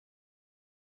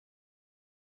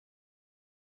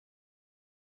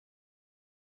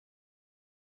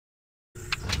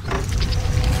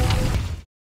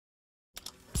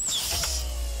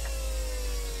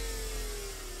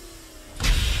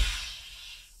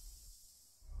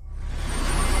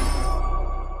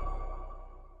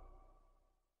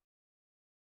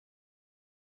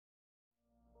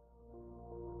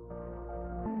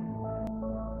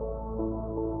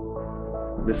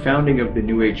The founding of the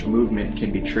New Age movement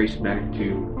can be traced back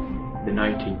to the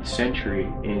 19th century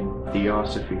in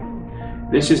Theosophy.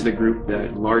 This is the group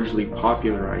that largely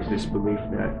popularized this belief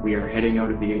that we are heading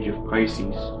out of the age of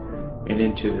Pisces and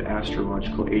into the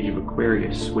astrological age of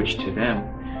Aquarius, which to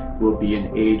them will be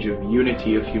an age of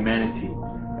unity of humanity,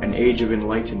 an age of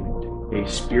enlightenment, a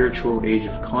spiritual age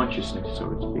of consciousness, so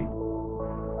to speak.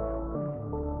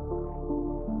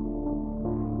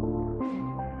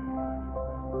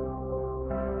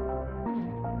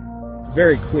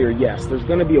 Very clear, yes. There's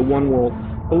going to be a one world,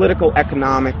 political,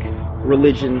 economic,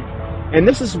 religion, and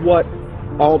this is what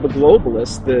all the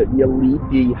globalists, the elite,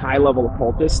 the high-level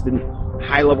occultists, and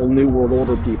high-level New World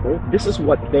Order people, this is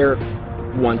what they're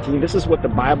wanting. This is what the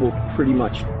Bible pretty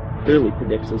much clearly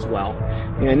predicts as well.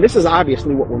 And this is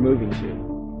obviously what we're moving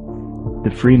to.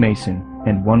 The Freemason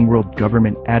and One World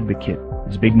Government advocate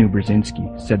Zbigniew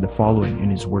Brzezinski said the following in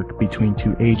his work Between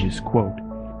Two Ages, quote,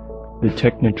 "The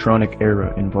technotronic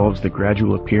era involves the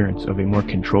gradual appearance of a more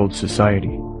controlled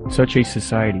society. Such a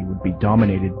society would be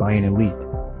dominated by an elite,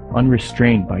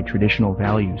 unrestrained by traditional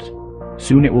values.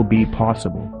 Soon it will be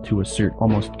possible to assert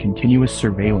almost continuous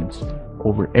surveillance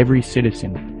over every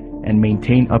citizen and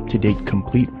maintain up-to-date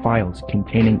complete files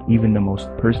containing even the most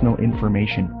personal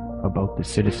information about the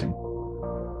citizen."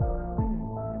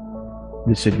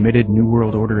 This admitted New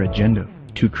World Order agenda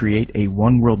to create a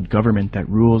one-world government that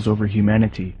rules over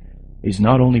humanity is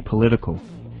not only political,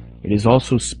 it is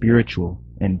also spiritual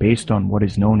and based on what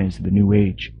is known as the New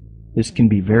Age. This can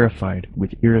be verified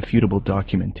with irrefutable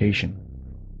documentation.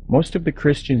 Most of the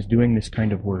Christians doing this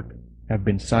kind of work have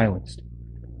been silenced,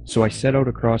 so I set out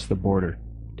across the border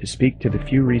to speak to the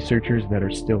few researchers that are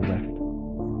still left.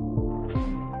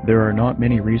 There are not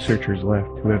many researchers left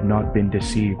who have not been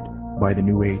deceived by the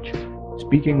New Age.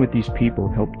 Speaking with these people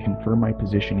helped confirm my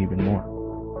position even more.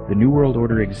 The New World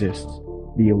Order exists.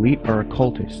 The elite are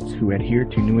occultists who adhere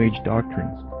to New Age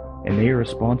doctrines, and they are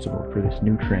responsible for this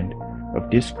new trend of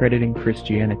discrediting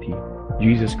Christianity,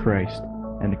 Jesus Christ,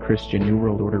 and the Christian New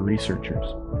World Order researchers.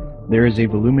 There is a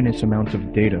voluminous amount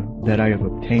of data that I have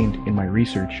obtained in my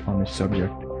research on this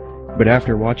subject, but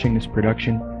after watching this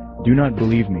production, do not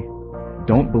believe me.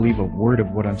 Don't believe a word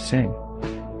of what I'm saying.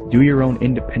 Do your own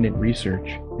independent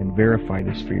research and verify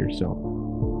this for yourself.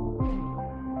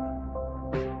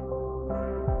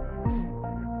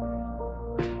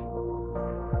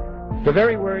 The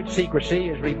very word secrecy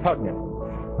is repugnant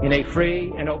in a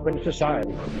free and open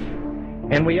society.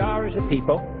 And we are, as a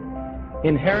people,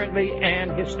 inherently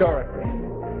and historically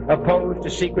opposed to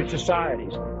secret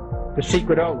societies, to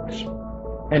secret oaths,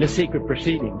 and to secret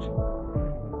proceedings.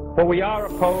 For we are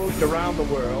opposed around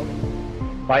the world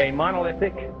by a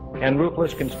monolithic and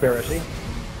ruthless conspiracy.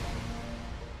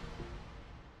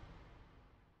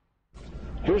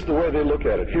 Here's the way they look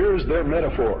at it. Here's their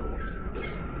metaphor.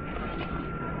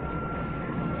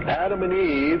 Adam and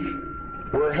Eve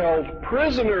were held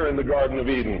prisoner in the Garden of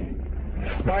Eden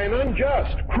by an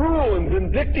unjust, cruel, and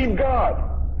vindictive God.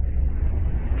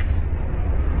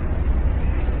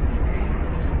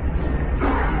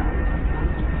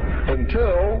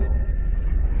 Until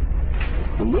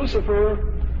Lucifer,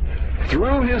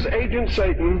 through his agent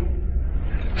Satan,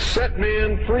 set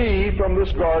man free from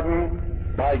this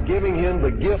garden by giving him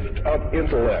the gift of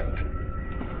intellect.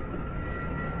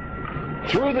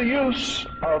 Through the use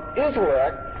of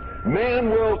intellect,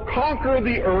 man will conquer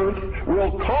the earth,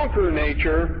 will conquer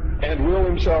nature, and will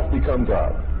himself become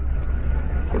God.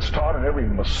 It's taught in every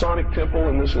Masonic temple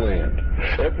in this land.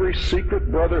 Every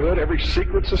secret brotherhood, every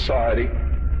secret society,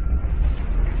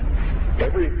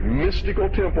 every mystical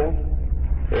temple,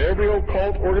 every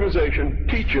occult organization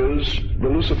teaches the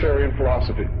Luciferian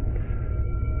philosophy.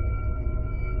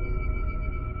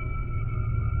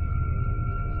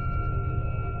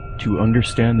 To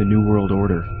understand the New World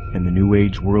Order and the New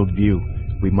Age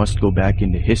worldview, we must go back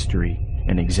into history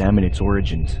and examine its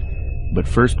origins. But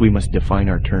first we must define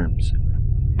our terms.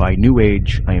 By New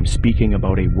Age, I am speaking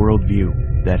about a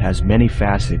worldview that has many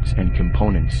facets and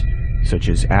components, such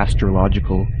as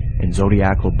astrological and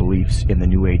zodiacal beliefs in the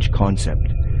New Age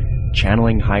concept,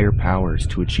 channeling higher powers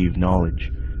to achieve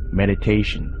knowledge,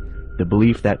 meditation, the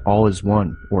belief that all is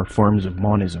one or forms of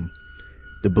monism,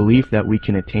 the belief that we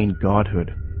can attain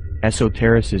godhood,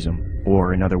 esotericism,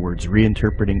 or in other words,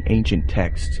 reinterpreting ancient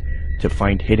texts to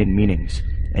find hidden meanings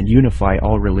and unify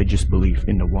all religious belief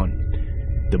into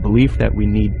one. The belief that we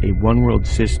need a one-world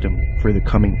system for the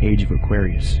coming age of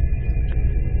Aquarius.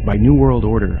 By New World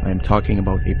Order, I am talking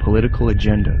about a political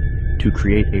agenda to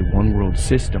create a one-world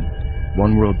system,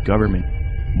 one-world government,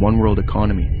 one-world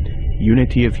economy,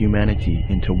 unity of humanity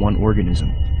into one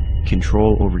organism,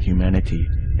 control over humanity,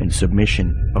 and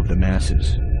submission of the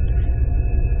masses.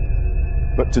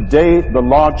 but today the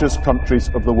largest countries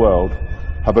of the world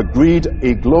have agreed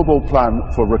a global plan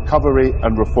for recovery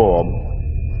and reform.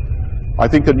 I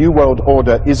think a new world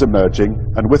order is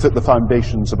emerging, and with it the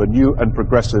foundations of a new and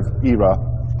progressive era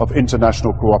of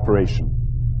international cooperation.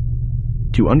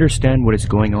 To understand what is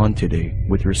going on today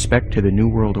with respect to the New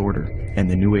World Order and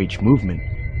the New Age movement,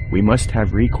 we must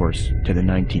have recourse to the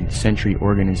 19th century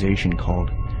organization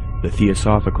called the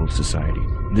Theosophical Society.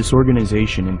 This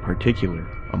organization in particular,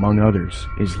 among others,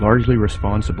 is largely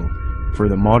responsible for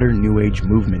the modern New Age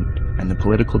movement and the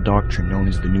political doctrine known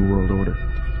as the New World Order.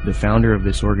 The founder of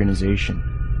this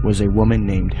organization was a woman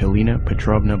named Helena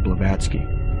Petrovna Blavatsky.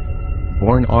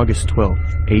 Born August 12,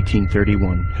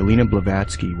 1831, Helena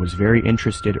Blavatsky was very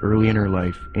interested early in her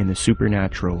life in the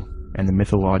supernatural and the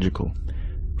mythological.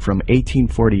 From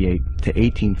 1848 to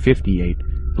 1858,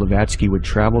 Blavatsky would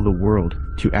travel the world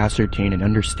to ascertain an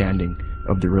understanding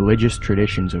of the religious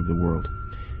traditions of the world.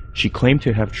 She claimed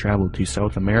to have traveled to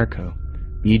South America,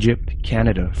 Egypt,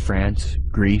 Canada, France,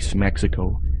 Greece,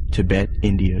 Mexico, Tibet,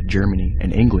 India, Germany,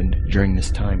 and England during this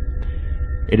time.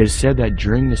 It is said that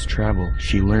during this travel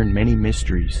she learned many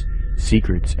mysteries,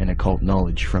 secrets, and occult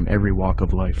knowledge from every walk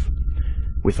of life.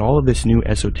 With all of this new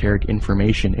esoteric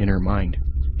information in her mind,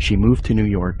 she moved to New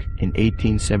York in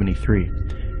 1873.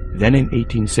 Then in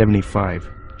 1875,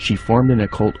 she formed an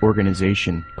occult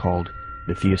organization called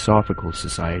the Theosophical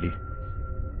Society.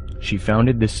 She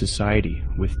founded this society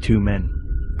with two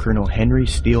men, Colonel Henry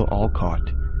Steele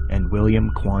Olcott and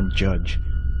William Quan Judge.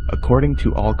 According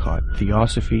to Olcott,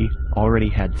 Theosophy already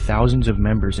had thousands of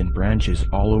members and branches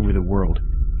all over the world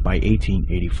by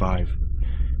 1885.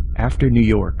 After New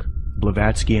York,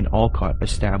 Blavatsky and Olcott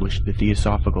established the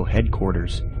Theosophical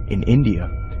headquarters in India,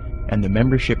 and the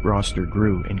membership roster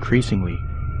grew increasingly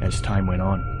as time went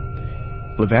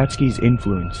on. Blavatsky's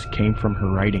influence came from her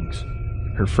writings.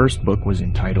 Her first book was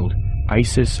entitled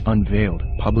Isis Unveiled,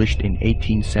 published in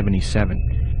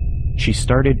 1877. She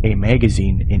started a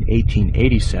magazine in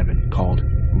 1887 called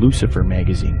Lucifer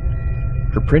Magazine.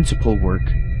 Her principal work,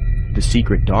 The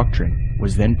Secret Doctrine,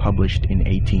 was then published in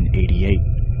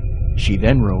 1888. She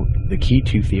then wrote The Key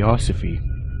to Theosophy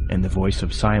and The Voice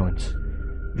of Silence.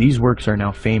 These works are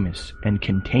now famous, and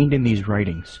contained in these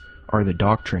writings are the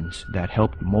doctrines that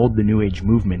helped mold the New Age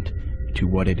movement to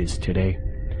what it is today.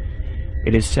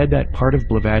 It is said that part of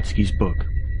Blavatsky's book,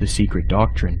 The Secret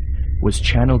Doctrine, was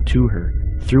channeled to her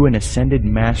through an ascended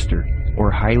master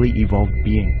or highly evolved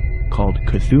being called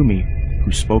Kuthumi,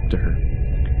 who spoke to her.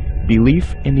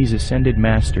 Belief in these ascended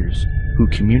masters who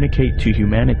communicate to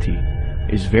humanity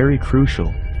is very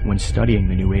crucial when studying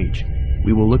the New Age.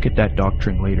 We will look at that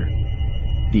doctrine later.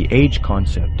 The age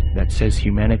concept that says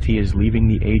humanity is leaving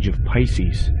the age of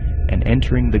Pisces and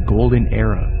entering the golden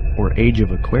era or age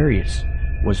of Aquarius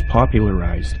was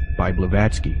popularized by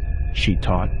Blavatsky. She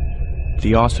taught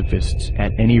Theosophists,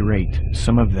 at any rate,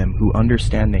 some of them who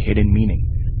understand the hidden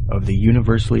meaning of the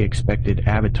universally expected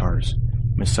avatars,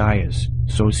 messiahs,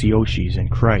 socioshis,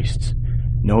 and Christs,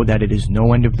 know that it is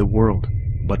no end of the world,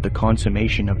 but the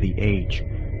consummation of the age,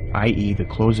 i.e. the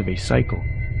close of a cycle,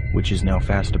 which is now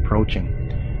fast approaching.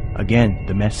 Again,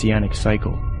 the messianic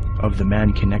cycle of the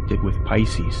man connected with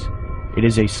Pisces. It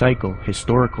is a cycle,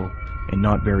 historical, and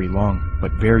not very long,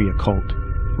 but very occult,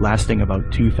 lasting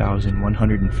about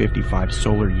 2,155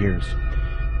 solar years.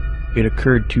 It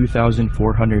occurred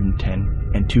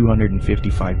 2,410 and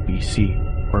 255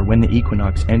 BC, or when the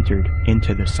equinox entered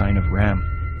into the sign of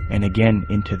Ram, and again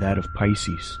into that of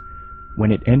Pisces.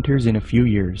 When it enters in a few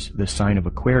years the sign of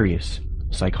Aquarius,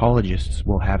 psychologists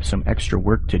will have some extra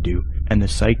work to do, and the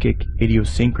psychic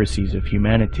idiosyncrasies of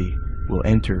humanity will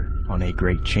enter on a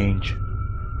great change.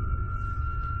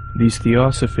 These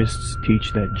Theosophists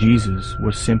teach that Jesus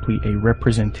was simply a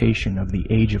representation of the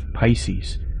age of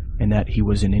Pisces, and that he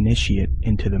was an initiate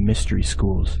into the mystery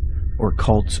schools, or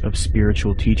cults of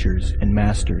spiritual teachers and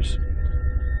masters.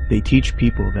 They teach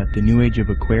people that the new age of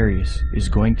Aquarius is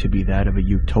going to be that of a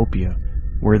utopia,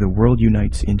 where the world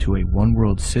unites into a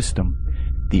one-world system,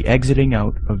 the exiting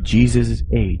out of Jesus'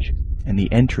 age, and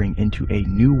the entering into a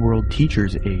new world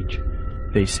teacher's age.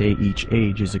 They say each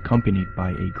age is accompanied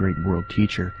by a great world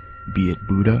teacher, be it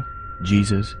Buddha,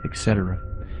 Jesus, etc.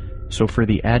 So for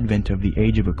the advent of the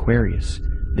age of Aquarius,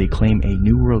 they claim a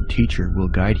new world teacher will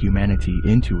guide humanity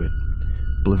into it.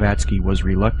 Blavatsky was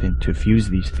reluctant to fuse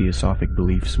these theosophic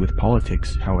beliefs with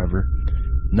politics, however.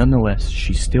 Nonetheless,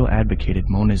 she still advocated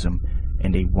monism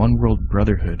and a one-world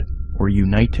brotherhood, or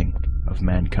uniting, of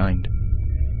mankind.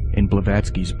 In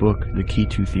Blavatsky's book, The Key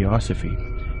to Theosophy,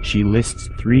 she lists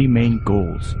three main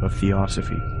goals of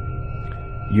theosophy: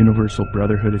 universal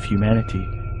brotherhood of humanity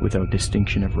without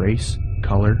distinction of race,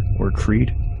 color, or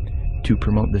creed; to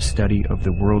promote the study of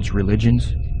the world's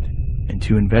religions and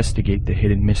to investigate the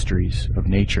hidden mysteries of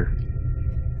nature.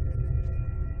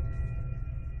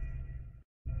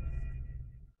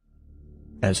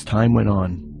 As time went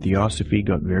on, Theosophy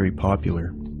got very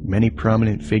popular. Many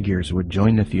prominent figures would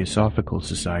join the Theosophical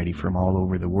Society from all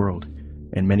over the world,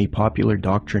 and many popular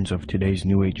doctrines of today's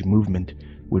New Age movement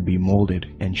would be molded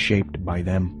and shaped by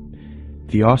them.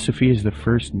 Theosophy is the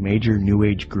first major New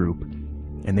Age group,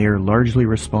 and they are largely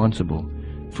responsible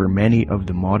for many of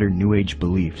the modern New Age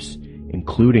beliefs,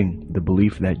 including the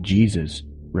belief that Jesus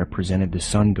represented the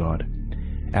sun god.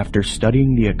 After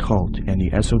studying the occult and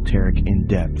the esoteric in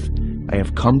depth, I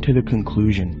have come to the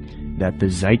conclusion that the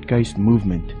Zeitgeist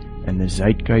movement and the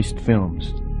Zeitgeist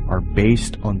films are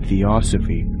based on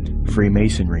Theosophy,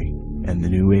 Freemasonry, and the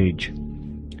New Age.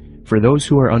 For those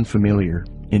who are unfamiliar,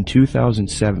 in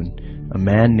 2007, a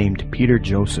man named Peter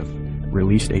Joseph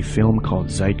released a film called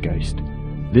Zeitgeist.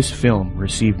 This film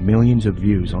received millions of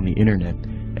views on the internet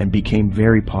and became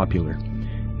very popular.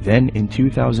 Then in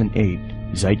 2008,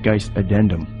 Zeitgeist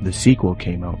Addendum, the sequel,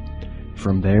 came out.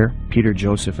 From there, Peter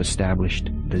Joseph established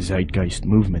the Zeitgeist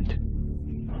movement.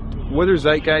 Whether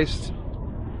Zeitgeist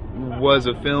was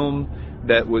a film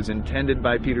that was intended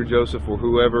by Peter Joseph or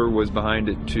whoever was behind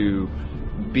it to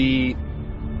be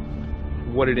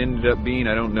what it ended up being,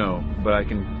 I don't know. But I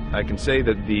can say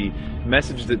that the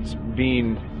message that's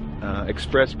being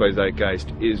expressed by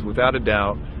Zeitgeist is without a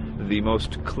doubt the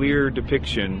most clear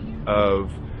depiction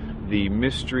of the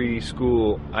mystery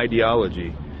school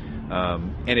ideology,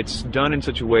 and it's done in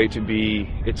such a way to be,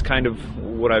 it's kind of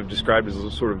what I've described as a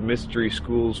sort of mystery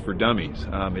schools for dummies.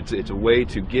 It's a way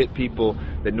to get people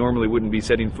that normally wouldn't be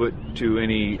setting foot to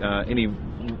any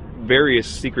various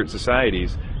secret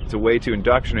societies. It's a way to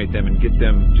indoctrinate them and get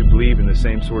them to believe in the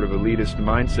same sort of elitist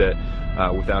mindset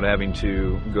without having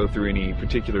to go through any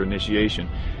particular initiation.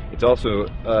 It's also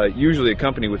usually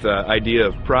accompanied with the idea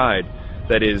of pride,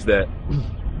 that is that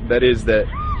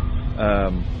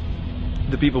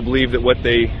the people believe that what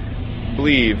they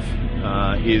believe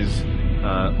is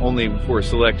only for a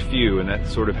select few, and that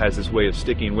sort of has this way of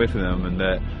sticking with them, and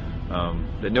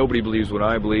that nobody believes what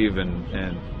I believe,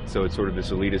 and so it's sort of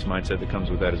this elitist mindset that comes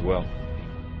with that as well.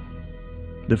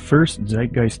 The first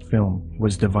Zeitgeist film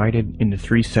was divided into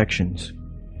 3 sections.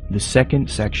 The second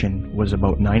section was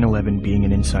about 9/11 being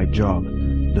an inside job.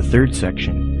 The third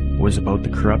section was about the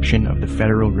corruption of the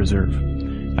Federal Reserve.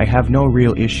 I have no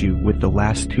real issue with the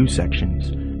last 2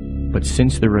 sections, but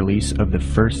since the release of the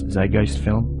first Zeitgeist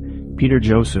film, Peter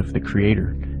Joseph, the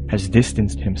creator, has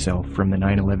distanced himself from the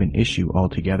 9/11 issue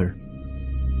altogether.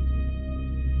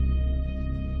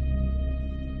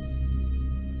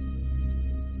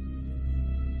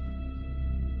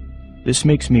 This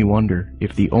makes me wonder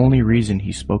if the only reason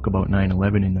he spoke about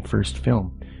 9/11 in the first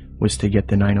film was to get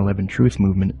the 9/11 Truth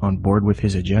movement on board with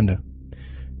his agenda.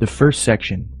 The first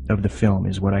section of the film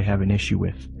is what I have an issue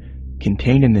with.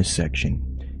 Contained in this section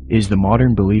is the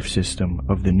modern belief system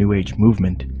of the New Age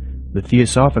movement, the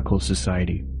Theosophical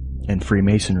Society, and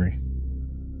Freemasonry.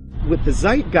 With the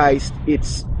Zeitgeist,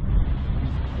 it's,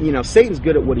 Satan's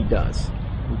good at what he does,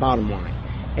 bottom line.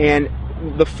 And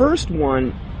the first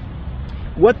one,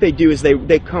 what they do is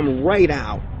they come right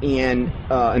out and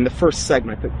in the first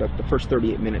segment, I think the first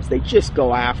 38 minutes, they just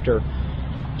go after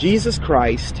Jesus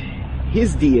Christ,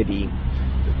 his deity.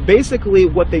 Basically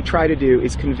what they try to do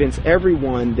is convince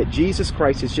everyone that Jesus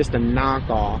Christ is just a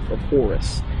knockoff of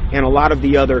Horus and a lot of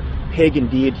the other pagan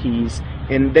deities,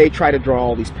 and they try to draw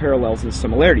all these parallels and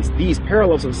similarities. These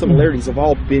parallels and similarities have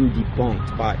all been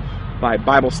debunked by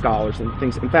Bible scholars and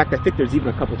things. In fact, I think there's even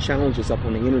a couple challenges up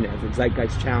on the internet, the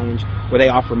Zeitgeist Challenge, where they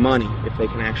offer money if they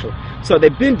can actually. So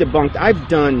they've been debunked. I've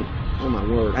done, oh my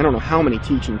word, I don't know how many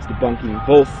teachings debunking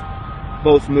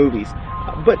both movies.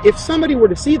 But if somebody were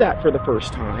to see that for the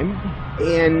first time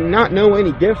and not know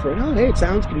any different, oh, hey, it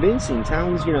sounds convincing,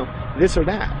 sounds, this or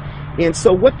that. And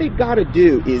so what they've got to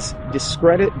do is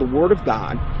discredit the Word of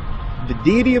God, the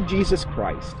deity of Jesus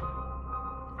Christ.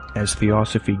 As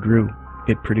Theosophy grew,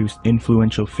 it produced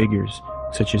influential figures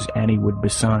such as Annie Wood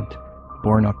Besant,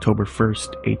 born October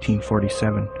 1st,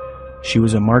 1847. She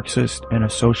was a Marxist and a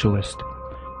socialist.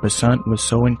 Besant was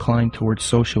so inclined towards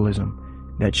socialism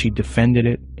that she defended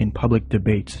it in public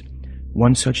debates.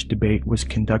 One such debate was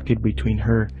conducted between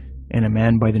her and a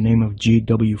man by the name of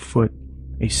G.W. Foote,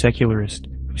 a secularist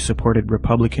who supported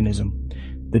republicanism.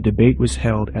 The debate was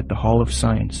held at the Hall of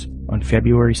Science on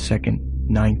February 2nd,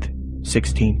 9th,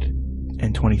 16th,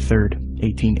 and 23rd,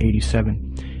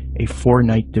 1887, a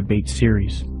 4-night debate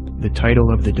series. The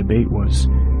title of the debate was,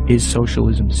 "Is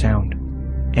Socialism Sound?"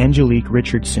 Angelique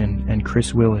Richardson and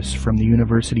Chris Willis from the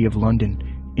University of London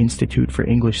Institute for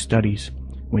English Studies,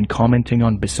 when commenting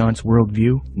on Besant's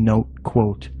worldview, note,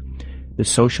 quote, "The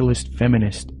socialist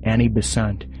feminist Annie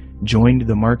Besant joined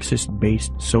the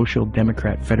Marxist-based Social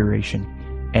Democrat Federation,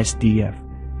 SDF,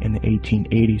 in the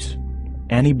 1880s.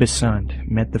 Annie Besant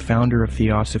met the founder of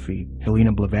Theosophy,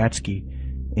 Helena Blavatsky,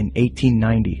 in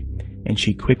 1890, and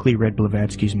she quickly read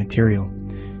Blavatsky's material.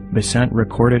 Besant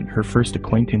recorded her first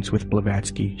acquaintance with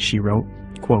Blavatsky. She wrote,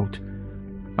 quote,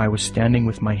 "I was standing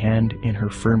with my hand in her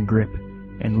firm grip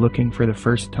and looking for the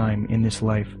first time in this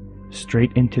life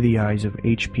straight into the eyes of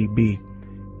HPB.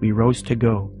 We rose to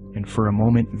go, and for a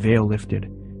moment veil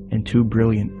lifted, and two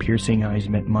brilliant, piercing eyes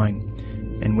met mine,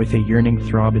 and with a yearning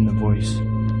throb in the voice,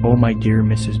 'Oh, my dear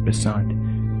Mrs. Besant,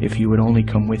 if you would only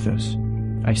come with us.'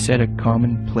 I said a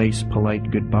commonplace, polite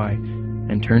goodbye,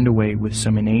 and turned away with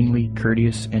some inanely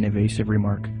courteous and evasive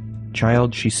remark.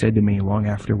 'Child,' she said to me long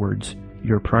afterwards,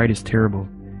 'your pride is terrible.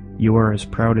 You are as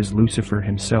proud as Lucifer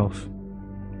himself.'"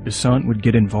 Besant would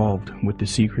get involved with the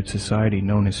secret society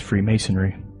known as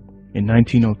Freemasonry. In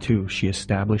 1902, she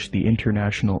established the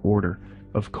International Order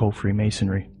of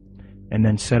Co-Freemasonry, and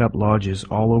then set up lodges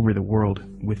all over the world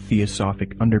with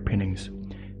theosophic underpinnings.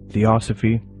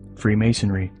 Theosophy,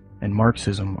 Freemasonry, and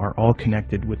Marxism are all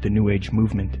connected with the New Age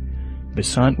movement.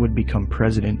 Besant would become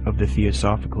president of the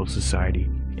Theosophical Society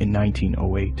in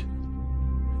 1908.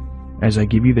 As I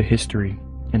give you the history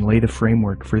and lay the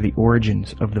framework for the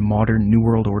origins of the modern New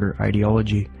World Order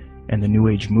ideology and the New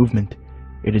Age movement,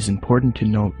 it is important to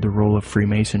note the role of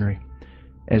Freemasonry.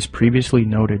 As previously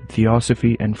noted,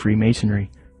 Theosophy and Freemasonry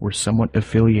were somewhat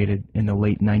affiliated in the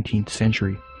late 19th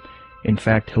century. In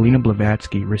fact, Helena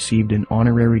Blavatsky received an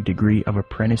honorary degree of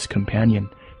Apprentice Companion,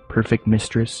 Perfect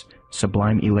Mistress,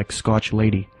 Sublime Elect Scotch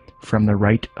Lady, from the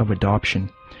Rite of Adoption.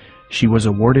 She was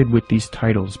awarded with these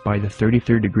titles by the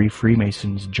 33rd degree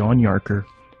Freemasons John Yarker,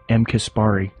 M.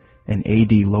 Kaspari, and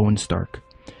A.D. Lowenstock.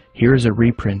 Here is a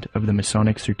reprint of the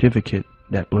Masonic certificate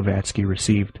that Blavatsky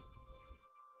received.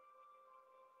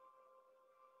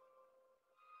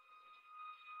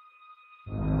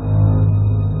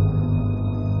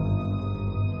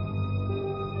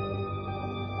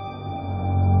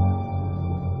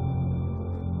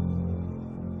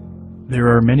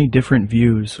 There are many different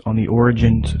views on the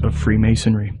origins of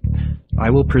Freemasonry. I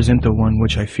will present the one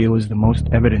which I feel is the most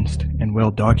evidenced and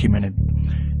well documented.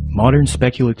 Modern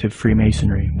speculative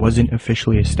Freemasonry wasn't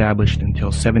officially established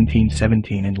until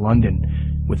 1717 in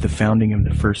London with the founding of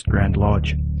the First Grand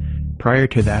Lodge. Prior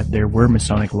to that, there were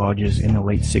Masonic lodges in the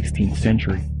late 16th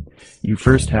century. You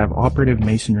first have operative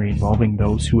Masonry involving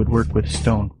those who would work with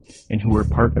stone and who were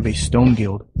part of a stone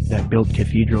guild that built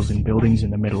cathedrals and buildings in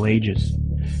the Middle Ages.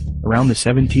 Around the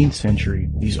 17th century,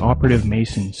 these operative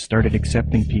Masons started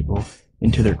accepting people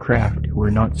into their craft who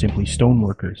were not simply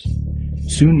stoneworkers.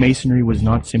 Soon Masonry was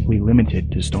not simply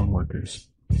limited to stoneworkers.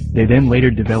 They then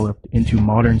later developed into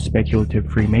modern speculative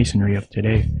Freemasonry of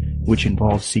today, which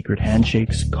involves secret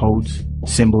handshakes, codes,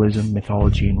 symbolism,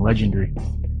 mythology, and legendary.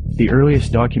 The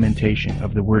earliest documentation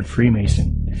of the word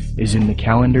Freemason is in the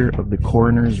calendar of the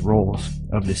coroner's rolls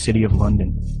of the City of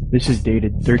London. This is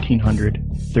dated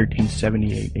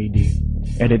 1300-1378 AD,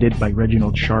 edited by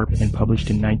Reginald Sharp and published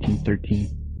in 1913.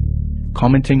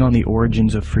 Commenting on the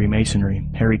origins of Freemasonry,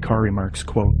 Harry Carr remarks,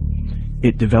 quote,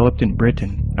 "It developed in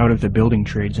Britain out of the building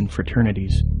trades and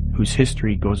fraternities, whose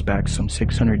history goes back some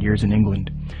 600 years in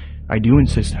England. I do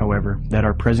insist, however, that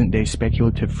our present-day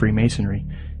speculative Freemasonry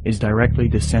is directly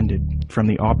descended from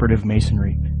the operative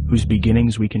Masonry, whose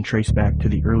beginnings we can trace back to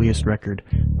the earliest record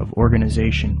of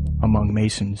organization among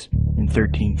Masons in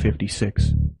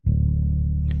 1356.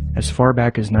 As far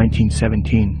back as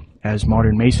 1917, as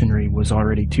modern Masonry was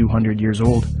already 200 years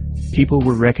old, people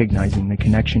were recognizing the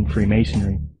connection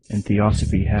Freemasonry and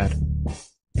Theosophy had.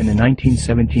 In the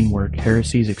 1917 work,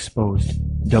 Heresies Exposed,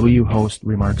 W. Host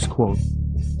remarks, quote,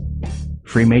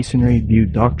 "Freemasonry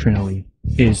viewed doctrinally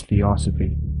is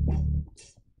Theosophy."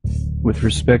 With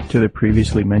respect to the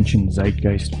previously mentioned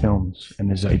Zeitgeist films and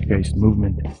the Zeitgeist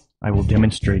movement, I will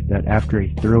demonstrate that after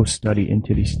a thorough study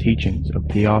into these teachings of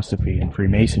Theosophy and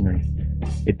Freemasonry,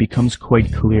 it becomes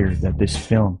quite clear that this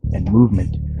film and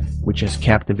movement, which has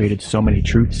captivated so many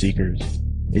truth seekers,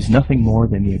 is nothing more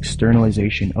than the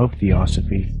externalization of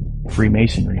Theosophy,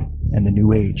 Freemasonry, and the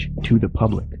New Age to the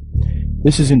public.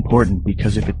 This is important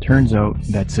because if it turns out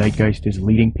that Zeitgeist is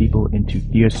leading people into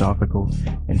Theosophical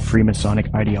and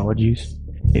Freemasonic ideologies,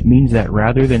 it means that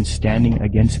rather than standing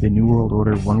against the New World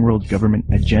Order One World Government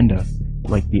agenda,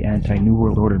 like the anti-New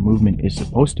World Order movement is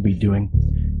supposed to be doing,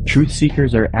 truth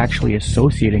seekers are actually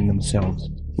associating themselves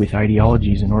with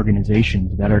ideologies and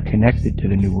organizations that are connected to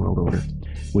the New World Order,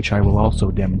 which I will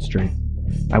also demonstrate.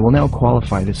 I will now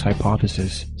qualify this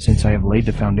hypothesis since I have laid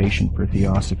the foundation for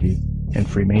Theosophy and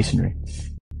Freemasonry.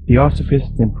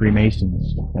 Theosophists and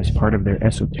Freemasons, as part of their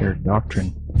esoteric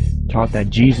doctrine, taught that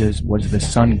Jesus was the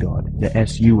sun god, the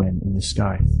sun in the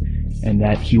sky, and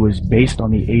that he was based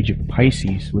on the age of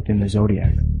Pisces within the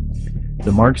zodiac.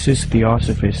 The Marxist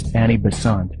Theosophist Annie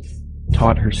Besant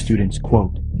taught her students,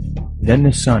 quote, "Then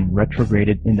the sun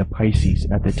retrograded into Pisces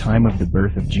at the time of the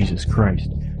birth of Jesus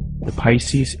Christ, the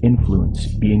Pisces influence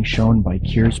being shown by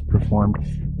cures performed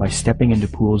by stepping into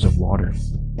pools of water,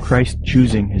 Christ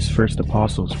choosing his first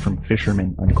apostles from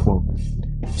fishermen," unquote.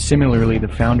 Similarly, the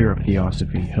founder of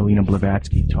Theosophy, Helena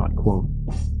Blavatsky, taught, quote,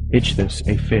 "Ichthus,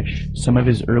 a fish. Some of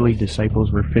his early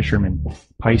disciples were fishermen.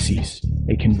 Pisces,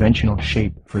 a conventional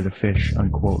shape for the fish,"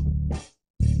 unquote.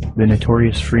 The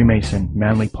notorious Freemason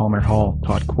Manly Palmer Hall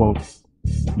taught, quote,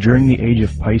 "During the age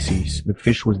of Pisces, the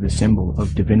fish was the symbol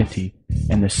of divinity,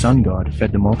 and the sun god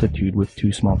fed the multitude with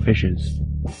 2 small fishes."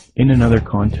 In another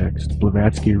context,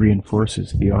 Blavatsky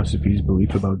reinforces Theosophy's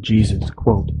belief about Jesus,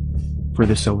 quote, "For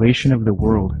the salvation of the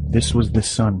world, this was the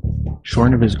sun,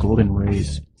 shorn of his golden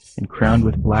rays, and crowned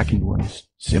with blackened ones,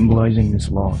 symbolizing this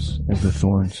loss as the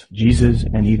thorns. Jesus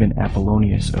and even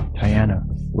Apollonius of Tyana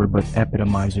were but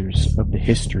epitomizers of the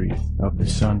history of the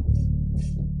sun."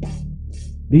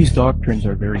 These doctrines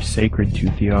are very sacred to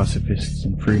Theosophists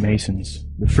and Freemasons.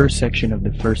 The first section of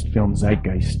the first film,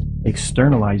 Zeitgeist,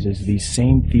 externalizes these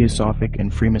same Theosophic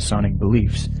and Freemasonic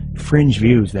beliefs, fringe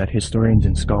views that historians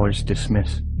and scholars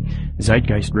dismiss.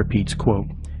 Zeitgeist repeats, quote,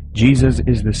 "Jesus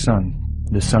is the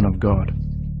Son of God.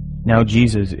 Now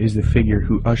Jesus is the figure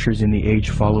who ushers in the age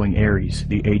following Aries,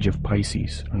 the age of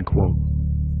Pisces," unquote.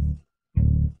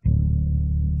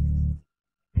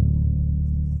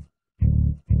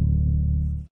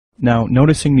 Now,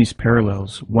 noticing these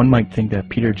parallels, one might think that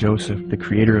Peter Joseph, the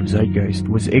creator of Zeitgeist,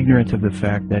 was ignorant of the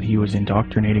fact that he was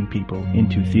indoctrinating people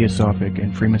into Theosophic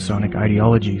and Freemasonic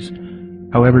ideologies.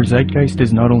 However, Zeitgeist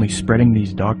is not only spreading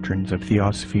these doctrines of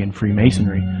Theosophy and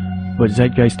Freemasonry, but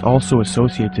Zeitgeist also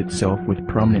associates itself with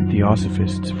prominent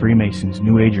Theosophists, Freemasons,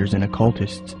 New Agers, and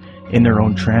occultists in their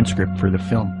own transcript for the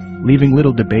film, leaving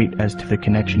little debate as to the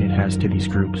connection it has to these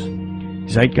groups.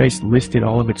 Zeitgeist listed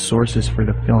all of its sources for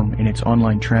the film in its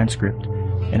online transcript,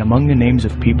 and among the names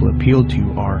of people appealed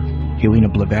to are Helena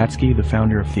Blavatsky, the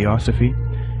founder of Theosophy,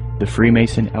 the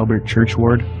Freemason Albert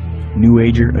Churchward, New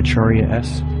Ager Acharya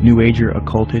S., New Ager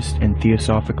occultist and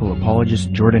theosophical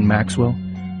apologist Jordan Maxwell,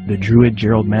 the Druid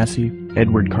Gerald Massey,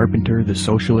 Edward Carpenter, the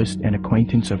socialist and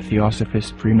acquaintance of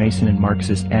Theosophist, Freemason and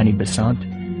Marxist Annie Besant,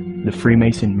 the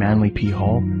Freemason Manly P.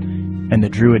 Hall, and the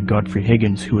Druid Godfrey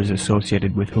Higgins, who is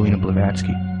associated with Helena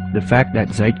Blavatsky. The fact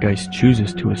that Zeitgeist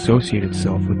chooses to associate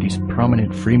itself with these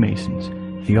prominent Freemasons,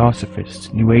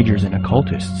 Theosophists, New Agers, and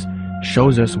occultists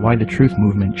shows us why the truth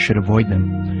movement should avoid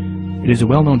them. It is a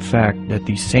well-known fact that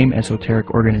these same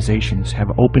esoteric organizations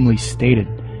have openly stated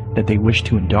that they wish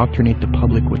to indoctrinate the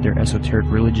public with their esoteric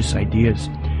religious ideas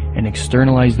and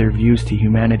externalize their views to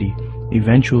humanity,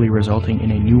 eventually resulting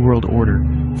in a new world order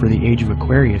for the age of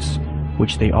Aquarius,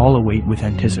 which they all await with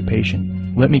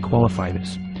anticipation. Let me qualify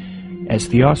this. As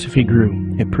Theosophy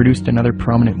grew, it produced another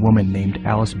prominent woman named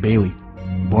Alice Bailey,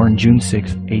 born June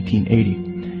 6,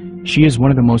 1880. She is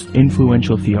one of the most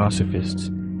influential Theosophists,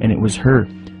 and it was her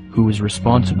who was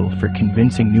responsible for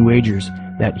convincing New Agers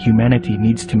that humanity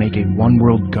needs to make a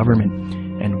one-world government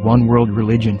and one-world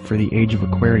religion for the age of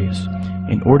Aquarius.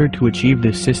 In order to achieve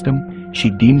this system, she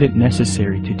deemed it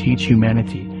necessary to teach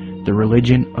humanity the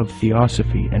religion of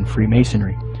Theosophy and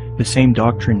Freemasonry, the same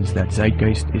doctrines that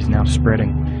Zeitgeist is now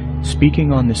spreading.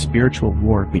 Speaking on the spiritual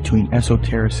war between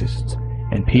esotericists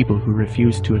and people who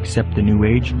refuse to accept the New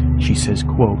Age, she says,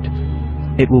 quote,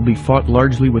 "It will be fought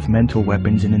largely with mental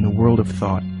weapons and in the world of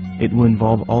thought. It will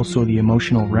involve also the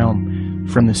emotional realm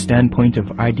from the standpoint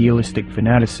of idealistic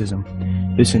fanaticism.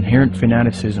 This inherent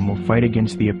fanaticism will fight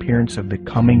against the appearance of the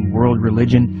coming world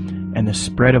religion and the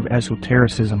spread of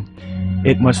esotericism.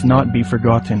 It must not be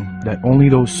forgotten that only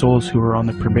those souls who are on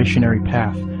the probationary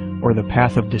path, or the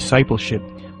path of discipleship,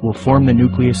 will form the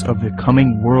nucleus of the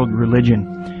coming world religion.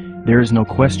 There is no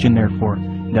question, therefore,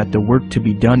 that the work to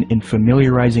be done in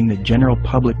familiarizing the general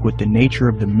public with the nature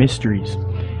of the mysteries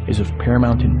is of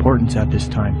paramount importance at this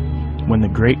time. When the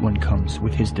Great One comes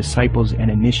with his disciples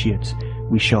and initiates,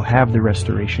 we shall have the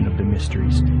restoration of the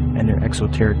mysteries and their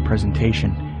exoteric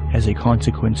presentation as a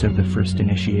consequence of the first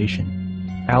initiation."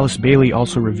 Alice Bailey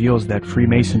also reveals that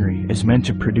Freemasonry is meant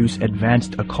to produce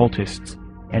advanced occultists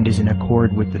and is in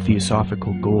accord with the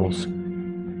theosophical goals.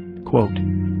 Quote,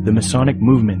 "The Masonic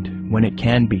movement, when it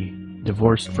can be,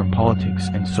 divorced from politics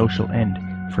and social end,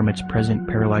 from its present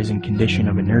paralyzing condition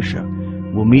of inertia,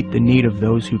 will meet the need of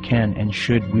those who can and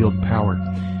should wield power.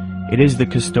 It is the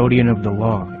custodian of the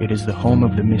law, it is the home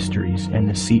of the mysteries and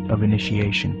the seat of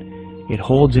initiation. It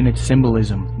holds in its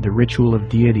symbolism the ritual of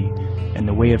deity, and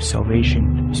the way of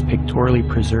salvation is pictorially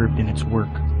preserved in its work.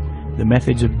 The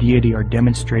methods of deity are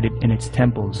demonstrated in its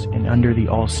temples, and under the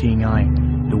all-seeing eye,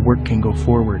 the work can go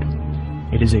forward.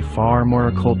 It is a far more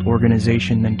occult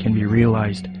organization than can be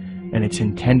realized, and it's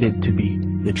intended to be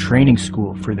the training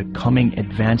school for the coming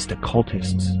advanced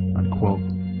occultists, unquote.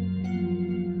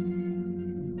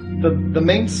 The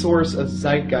main source of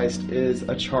Zeitgeist is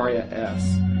Acharya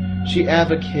S. She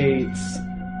advocates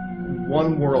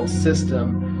one world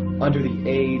system under the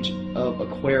age of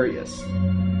Aquarius.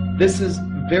 This is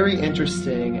very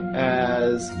interesting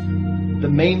as the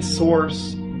main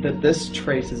source that this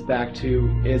traces back to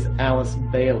is Alice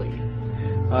Bailey.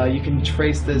 You can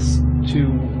trace this to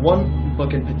one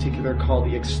book in particular called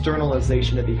The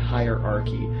Externalization of the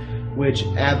Hierarchy, which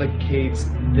advocates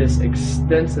this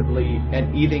extensively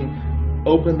and even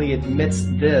openly admits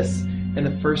this in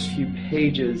the first few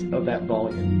pages of that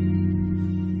volume.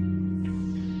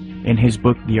 In his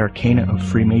book The Arcana of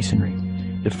Freemasonry,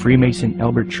 the Freemason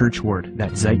Albert Churchward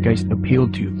that Zeitgeist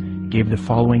appealed to gave the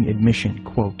following admission,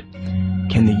 quote,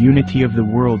 "Can the unity of the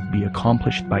world be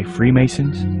accomplished by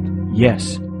Freemasons?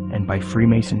 Yes, and by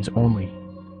Freemasons only."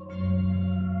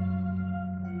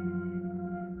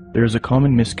 There is a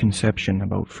common misconception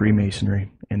about Freemasonry,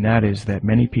 and that is that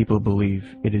many people believe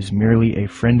it is merely a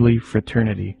friendly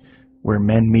fraternity where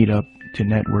men meet up to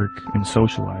network and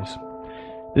socialize.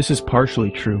 This is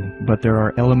partially true, but there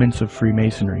are elements of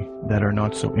Freemasonry that are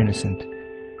not so innocent.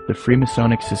 The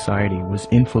Freemasonic Society was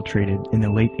infiltrated in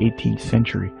the late 18th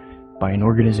century by an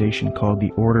organization called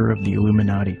the Order of the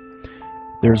Illuminati.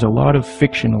 There's a lot of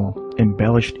fictional,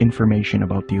 embellished information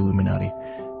about the Illuminati,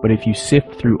 but if you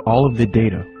sift through all of the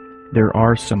data, there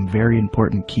are some very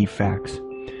important key facts.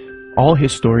 All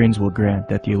historians will grant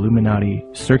that the Illuminati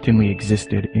certainly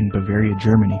existed in Bavaria,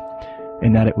 Germany,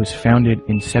 and that it was founded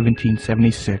in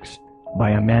 1776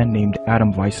 by a man named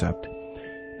Adam Weishaupt.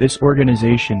 This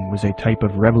organization was a type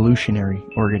of revolutionary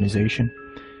organization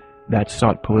that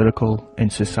sought political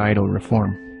and societal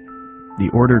reform. The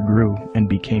order grew and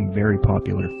became very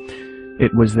popular.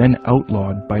 It was then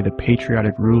outlawed by the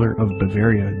patriotic ruler of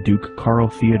Bavaria, Duke Karl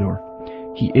Theodor.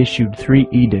 He issued 3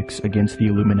 edicts against the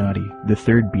Illuminati, the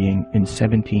third being in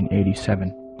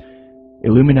 1787.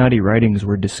 Illuminati writings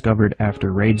were discovered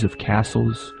after raids of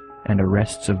castles and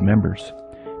arrests of members.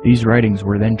 These writings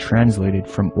were then translated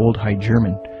from Old High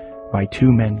German by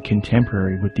 2 men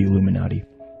contemporary with the Illuminati,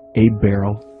 Abe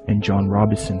Barrel and John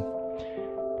Robison.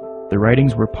 The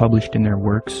writings were published in their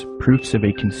works, Proofs of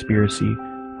a Conspiracy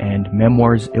and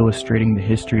Memoirs Illustrating the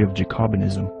History of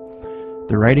Jacobinism.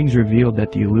 The writings revealed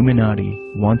that the Illuminati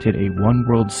wanted a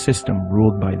one-world system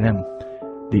ruled by them,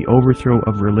 the overthrow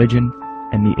of religion,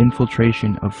 and the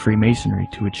infiltration of Freemasonry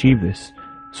to achieve this,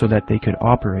 so that they could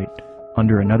operate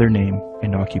under another name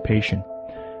and occupation.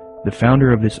 The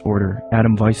founder of this order,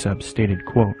 Adam Weishaupt, stated,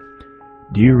 quote,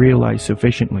 "Do you realize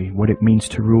sufficiently what it means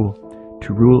to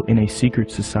rule in a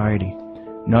secret society,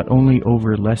 not only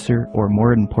over lesser or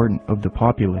more important of the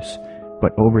populace,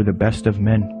 but over the best of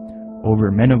men,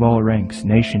 over men of all ranks,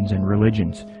 nations, and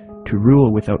religions, to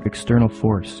rule without external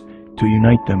force, to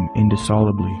unite them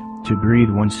indissolubly, to breathe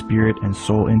one spirit and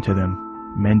soul into them,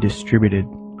 men distributed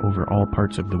over all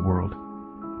parts of the world."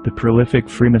 The prolific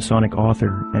Freemasonic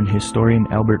author and historian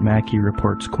Albert Mackey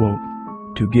reports, quote,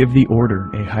 "To give the order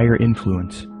a higher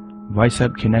influence,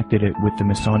 Weishaupt connected it with the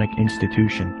Masonic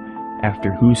institution,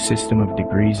 after whose system of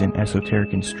degrees in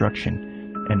esoteric instruction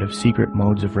and of secret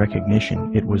modes of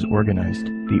recognition it was organized.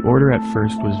 The order at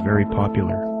first was very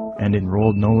popular, and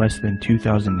enrolled no less than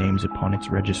 2,000 names upon its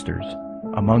registers,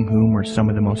 among whom were some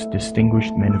of the most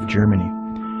distinguished men of Germany.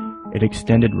 It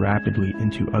extended rapidly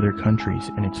into other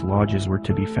countries, and its lodges were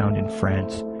to be found in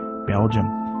France, Belgium,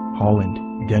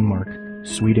 Holland, Denmark,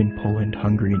 Sweden, Poland,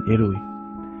 Hungary, and Italy.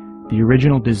 The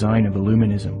original design of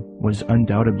Illuminism was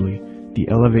undoubtedly the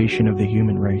elevation of the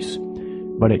human race,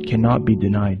 but it cannot be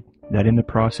denied that in the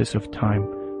process of time,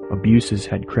 abuses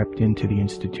had crept into the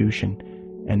institution,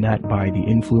 and that by the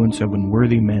influence of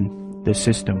unworthy men, the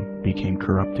system became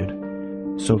corrupted.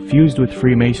 So fused with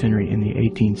Freemasonry in the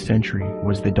 18th century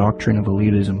was the doctrine of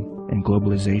elitism and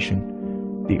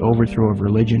globalization, the overthrow of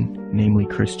religion, namely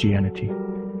Christianity.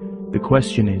 The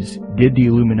question is, did the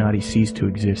Illuminati cease to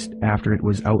exist after it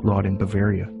was outlawed in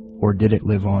Bavaria, or did it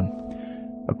live on?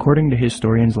 According to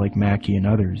historians like Mackey and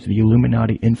others, the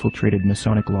Illuminati infiltrated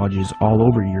Masonic lodges all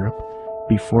over Europe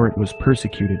before it was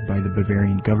persecuted by the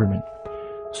Bavarian government.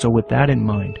 So with that in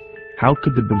mind, how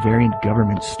could the Bavarian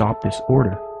government stop this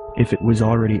order? if it was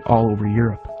already all over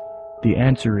Europe? The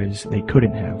answer is they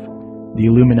couldn't have. The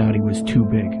Illuminati was too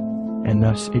big, and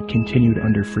thus it continued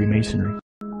under Freemasonry.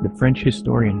 The French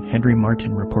historian Henry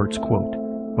Martin reports, quote,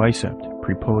 Bicept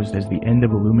proposed as the end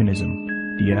of Illuminism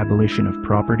the abolition of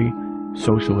property,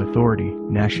 social authority,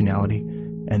 nationality,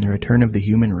 and the return of the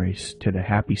human race to the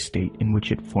happy state in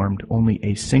which it formed only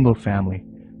a single family,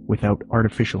 without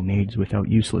artificial needs, without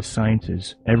useless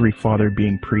sciences, every father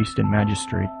being priest and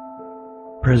magistrate.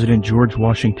 President George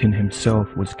Washington himself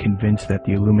was convinced that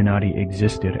the Illuminati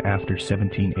existed after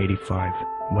 1785,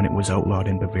 when it was outlawed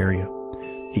in Bavaria.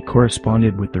 He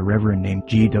corresponded with the Reverend named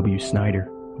G.W. Snyder,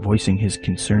 voicing his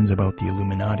concerns about the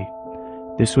Illuminati.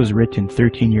 This was written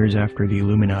 13 years after the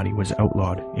Illuminati was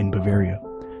outlawed in Bavaria.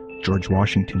 George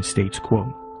Washington states,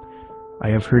 quote, I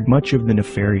have heard much of the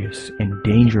nefarious and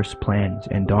dangerous plans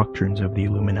and doctrines of the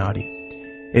Illuminati.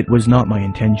 It was not my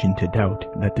intention to doubt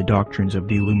that the doctrines of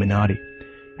the Illuminati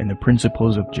and the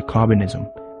principles of Jacobinism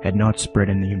had not spread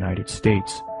in the United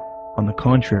States. On the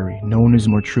contrary, no one is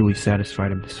more truly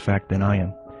satisfied of this fact than I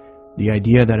am. The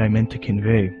idea that I meant to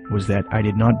convey was that I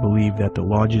did not believe that the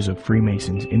lodges of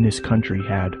Freemasons in this country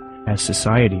had, as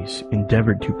societies,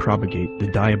 endeavored to propagate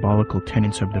the diabolical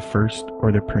tenets of the first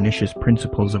or the pernicious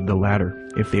principles of the latter,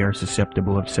 if they are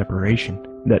susceptible of separation,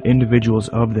 that individuals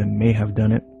of them may have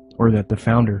done it, or that the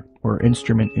founder or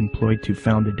instrument employed to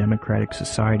found the democratic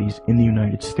societies in the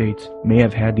United States may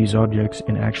have had these objects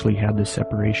and actually had the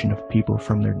separation of people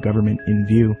from their government in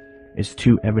view, is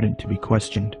too evident to be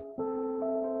questioned.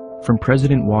 From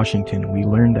President Washington, we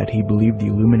learned that he believed the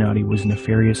Illuminati was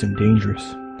nefarious and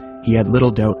dangerous. He had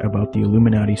little doubt about the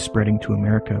Illuminati spreading to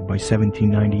America by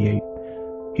 1798.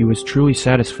 He was truly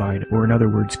satisfied, or in other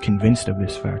words, convinced of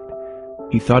this fact.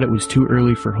 He thought it was too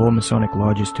early for whole Masonic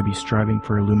lodges to be striving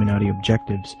for Illuminati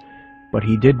objectives, but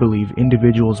he did believe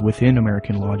individuals within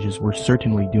American lodges were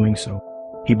certainly doing so.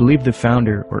 He believed the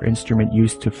founder or instrument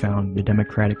used to found the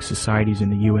democratic societies in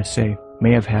the USA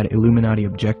may have had Illuminati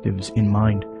objectives in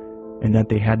mind, and that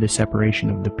they had the separation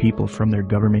of the people from their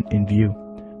government in view.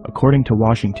 According to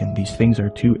Washington, these things are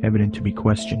too evident to be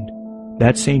questioned.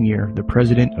 That same year, the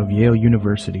president of Yale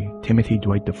University, Timothy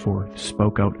Dwight IV,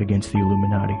 spoke out against the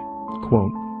Illuminati.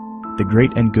 Quote, the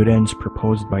great and good ends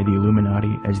proposed by the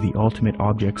Illuminati as the ultimate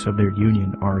objects of their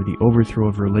union are the overthrow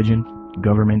of religion,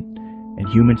 government, and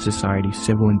human society,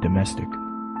 civil and domestic.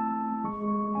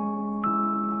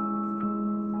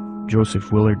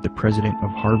 Joseph Willard, the president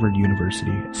of Harvard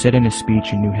University, said in a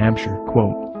speech in New Hampshire,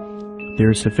 quote, there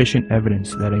is sufficient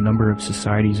evidence that a number of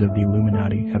societies of the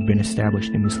Illuminati have been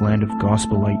established in this land of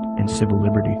gospel light and civil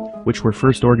liberty, which were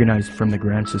first organized from the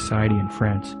Grand Society in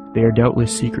France. They are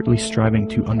doubtless secretly striving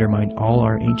to undermine all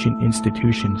our ancient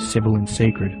institutions, civil and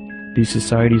sacred. These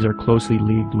societies are closely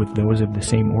leagued with those of the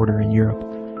same order in Europe.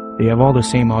 They have all the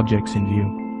same objects in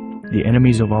view. The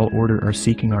enemies of all order are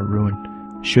seeking our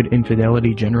ruin. Should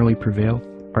infidelity generally prevail,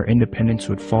 our independence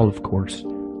would fall, of course.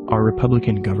 Our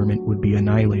republican government would be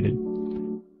annihilated.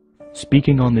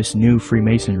 Speaking on this new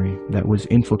Freemasonry that was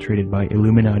infiltrated by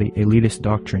Illuminati elitist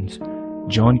doctrines,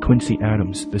 John Quincy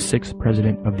Adams, the 6th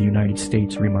President of the United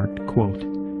States, remarked, quote,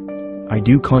 I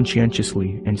do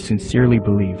conscientiously and sincerely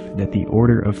believe that the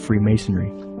order of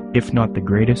Freemasonry, if not the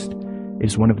greatest,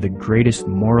 is one of the greatest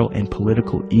moral and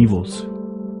political evils.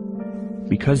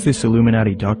 Because this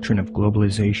Illuminati doctrine of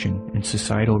globalization and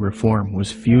societal reform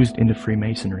was fused into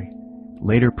Freemasonry,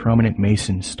 later prominent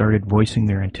Masons started voicing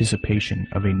their anticipation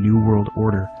of a new world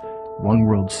order, one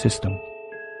world system.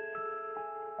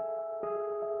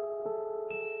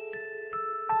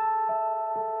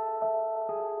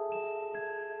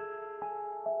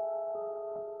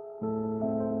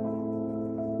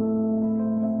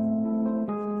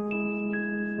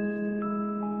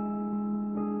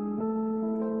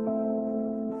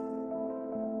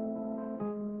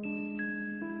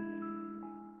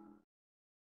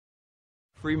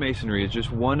 Freemasonry is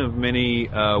just one of many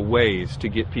ways to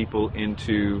get people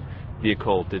into the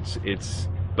occult.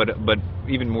 But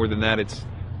even more than that, it's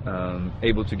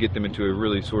able to get them into a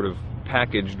really sort of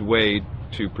packaged way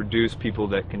to produce people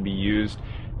that can be used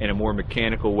in a more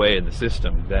mechanical way in the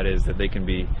system. That is, that they can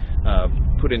be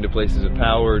put into places of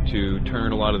power to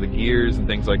turn a lot of the gears and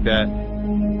things like that.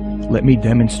 Let me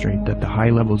demonstrate that the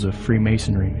high levels of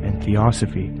Freemasonry and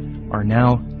Theosophy are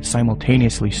now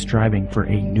simultaneously striving for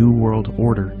a new world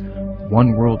order,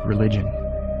 one world religion.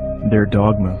 Their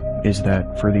dogma is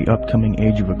that for the upcoming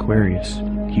age of Aquarius,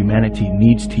 humanity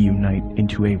needs to unite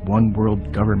into a one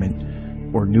world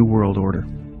government or new world order.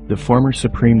 The former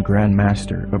Supreme Grand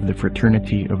Master of the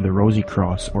Fraternity of the Rosy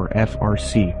Cross, or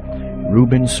FRC,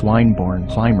 Reuben Swinburne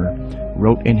Clymer,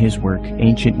 wrote in his work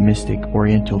Ancient Mystic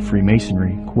Oriental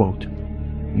Freemasonry, quote,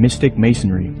 "Mystic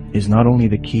Masonry is not only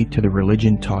the key to the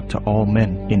religion taught to all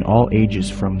men in all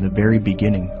ages from the very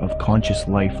beginning of conscious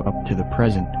life up to the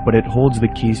present, but it holds the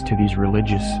keys to these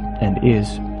religious and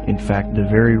is, in fact, the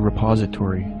very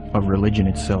repository of religion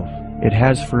itself. It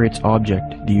has for its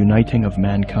object the uniting of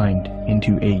mankind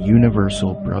into a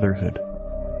universal brotherhood."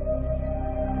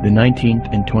 The 19th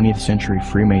and 20th century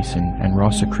Freemason and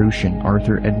Rosicrucian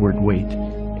Arthur Edward Waite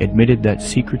admitted that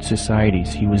secret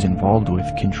societies he was involved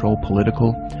with control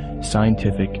political,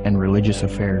 scientific, and religious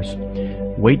affairs.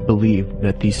 Waite believed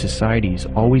that these societies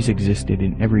always existed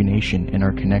in every nation and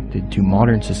are connected to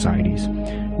modern societies,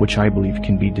 which I believe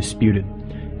can be disputed.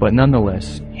 But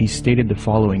nonetheless, he stated the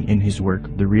following in his work,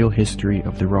 The Real History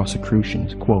of the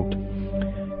Rosicrucians, quote,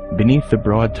 "Beneath the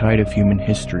broad tide of human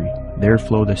history, there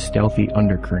flow the stealthy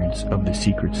undercurrents of the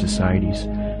secret societies,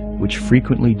 which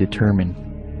frequently determine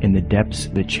in the depths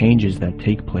the changes that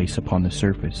take place upon the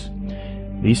surface.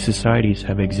 These societies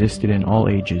have existed in all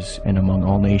ages and among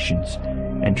all nations,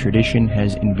 and tradition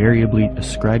has invariably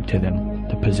ascribed to them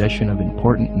the possession of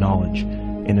important knowledge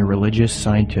in the religious,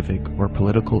 scientific, or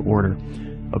political order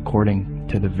according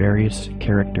to the various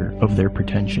character of their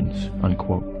pretensions,"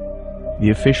 unquote. The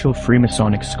official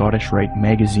Freemasonic Scottish Rite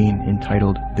magazine,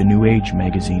 entitled The New Age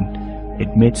magazine,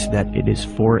 admits that it is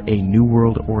for a New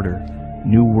World Order,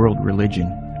 New World Religion,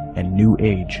 and New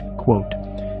Age. Quote,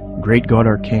 "Great God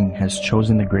our King has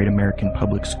chosen the great American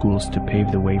public schools to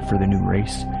pave the way for the new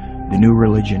race, the new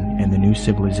religion, and the new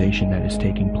civilization that is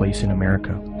taking place in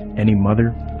America. Any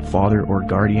mother, father, or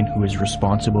guardian who is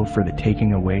responsible for the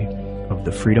taking away of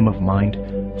the freedom of mind,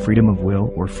 freedom of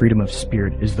will, or freedom of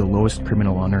spirit is the lowest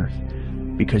criminal on earth,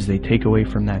 because they take away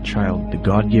from that child the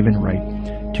God-given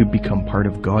right to become part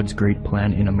of God's great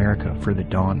plan in America for the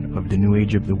dawn of the new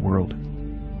age of the world."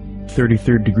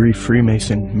 33rd degree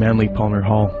Freemason Manly Palmer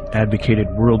Hall advocated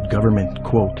world government,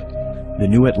 quote, "The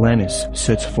new Atlantis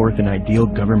sets forth an ideal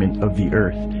government of the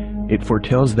earth. It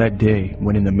foretells that day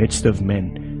when in the midst of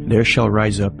men there shall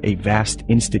rise up a vast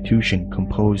institution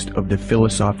composed of the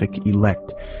philosophic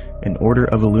elect, an order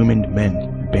of illumined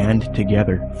men band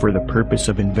together for the purpose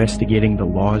of investigating the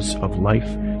laws of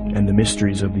life and the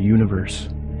mysteries of the universe.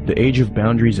 The age of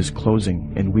boundaries is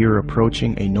closing, and we are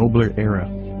approaching a nobler era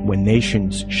when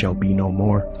nations shall be no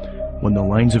more, when the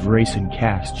lines of race and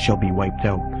caste shall be wiped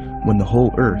out, when the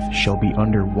whole earth shall be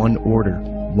under one order,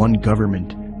 one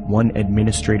government, one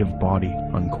administrative body,"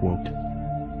 unquote.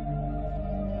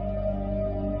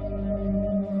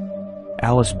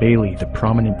 Alice Bailey, the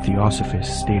prominent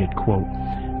theosophist, stated, quote,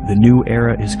 "The new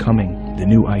era is coming. The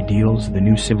new ideals, the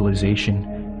new civilization,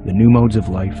 the new modes of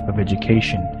life, of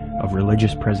education, of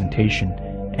religious presentation,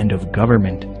 and of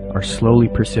government are slowly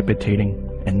precipitating,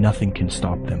 and nothing can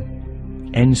stop them."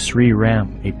 N. Sri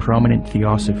Ram, a prominent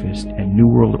theosophist and New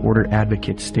World Order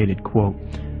advocate, stated, quote,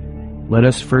 "Let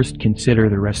us first consider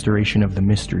the restoration of the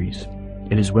mysteries.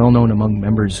 It is well known among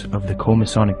members of the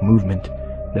co-Masonic movement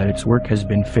that its work has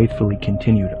been faithfully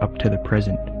continued up to the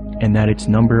present, and that its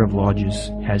number of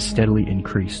lodges has steadily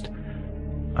increased.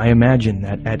 I imagine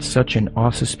that at such an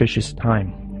auspicious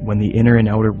time, when the inner and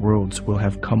outer worlds will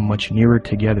have come much nearer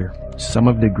together, some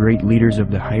of the great leaders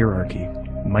of the hierarchy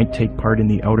might take part in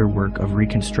the outer work of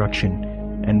reconstruction,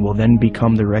 and will then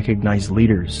become the recognized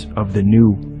leaders of the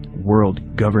new world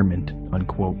government,"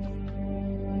 unquote.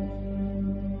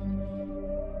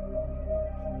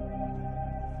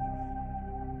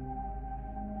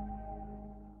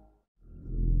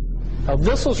 Now,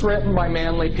 this was written by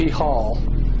Manly P. Hall.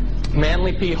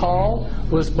 Manly P. Hall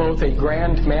was both a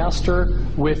Grand Master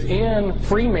within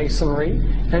Freemasonry,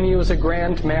 and he was a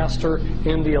Grand Master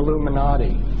in the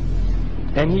Illuminati.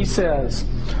 And he says,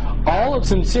 "All of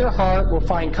sincere heart will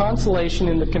find consolation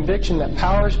in the conviction that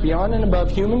powers beyond and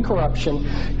above human corruption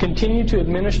continue to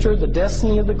administer the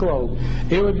destiny of the globe.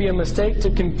 It would be a mistake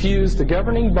to confuse the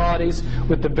governing bodies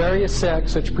with the various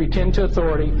sects which pretend to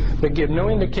authority but give no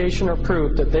indication or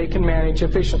proof that they can manage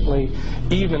efficiently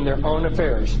even their own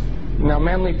affairs." Now,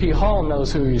 Manly P. Hall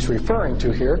knows who he's referring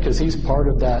to here because he's part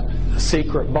of that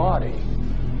secret body.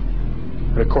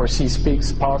 But of course, he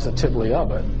speaks positively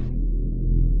of it.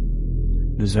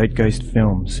 The Zeitgeist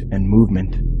films and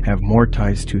movement have more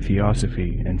ties to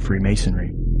Theosophy and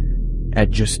Freemasonry.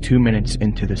 At just 2 minutes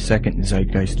into the second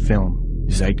Zeitgeist film,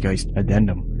 Zeitgeist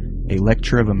Addendum, a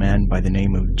lecture of a man by the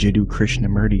name of Jiddu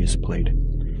Krishnamurti is played.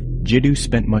 Jiddu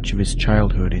spent much of his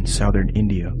childhood in southern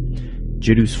India.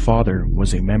 Jiddu's father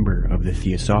was a member of the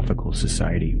Theosophical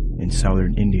Society in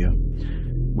southern India.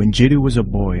 When Jiddu was a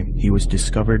boy, he was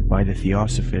discovered by the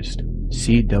Theosophist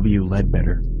C.W.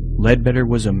 Ledbetter, Ledbetter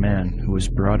was a man who was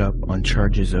brought up on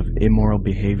charges of immoral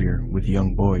behavior with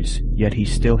young boys, yet he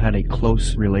still had a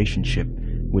close relationship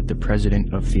with the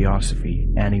president of Theosophy,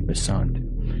 Annie Besant.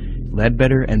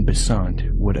 Ledbetter and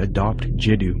Besant would adopt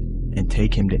Jiddu and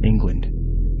take him to England.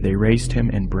 They raised him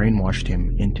and brainwashed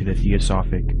him into the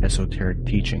Theosophic esoteric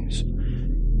teachings.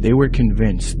 They were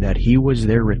convinced that he was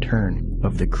their return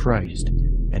of the Christ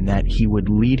and that he would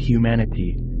lead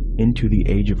humanity into the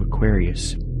age of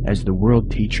Aquarius as the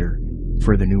world teacher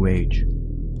for the New Age.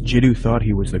 Jiddu thought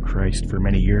he was the Christ for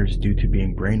many years due to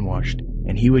being brainwashed,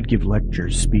 and he would give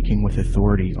lectures speaking with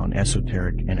authority on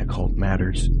esoteric and occult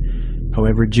matters.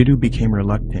 However, Jiddu became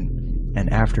reluctant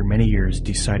and after many years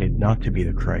decided not to be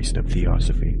the Christ of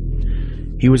Theosophy.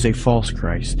 He was a false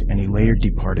Christ, and he later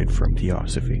departed from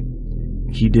Theosophy.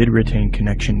 He did retain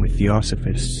connection with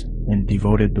Theosophists and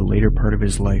devoted the later part of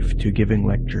his life to giving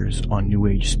lectures on New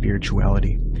Age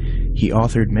spirituality. He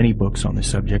authored many books on the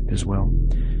subject as well.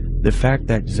 The fact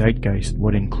that Zeitgeist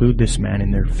would include this man in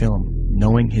their film,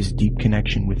 knowing his deep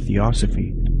connection with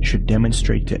Theosophy, should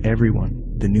demonstrate to everyone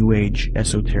the New Age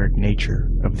esoteric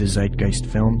nature of the Zeitgeist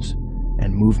films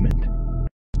and movement.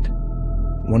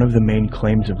 One of the main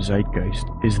claims of Zeitgeist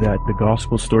is that the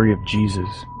gospel story of Jesus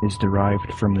is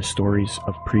derived from the stories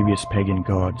of previous pagan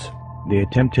gods. They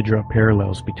attempt to draw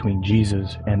parallels between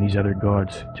Jesus and these other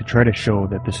gods to try to show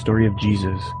that the story of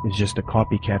Jesus is just a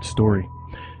copycat story.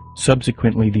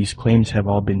 Subsequently, these claims have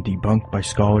all been debunked by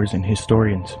scholars and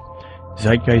historians.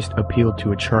 Zeitgeist appealed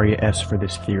to Acharya S. for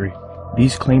this theory.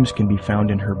 These claims can be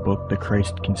found in her book, The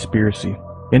Christ Conspiracy.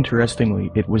 Interestingly,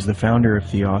 it was the founder of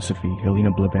Theosophy, Helena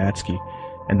Blavatsky,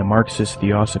 and the Marxist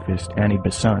Theosophist Annie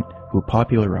Besant who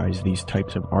popularized these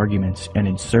types of arguments and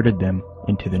inserted them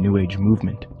into the New Age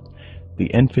movement.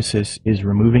 The emphasis is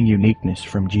removing uniqueness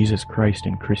from Jesus Christ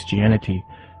in Christianity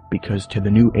because to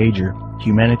the New Ager,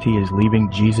 humanity is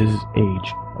leaving Jesus'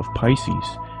 age of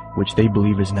Pisces, which they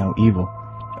believe is now evil.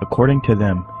 According to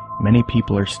them, many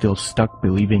people are still stuck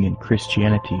believing in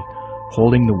Christianity,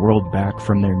 holding the world back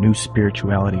from their new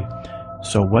spirituality.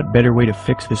 So what better way to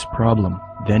fix this problem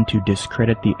than to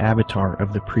discredit the avatar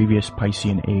of the previous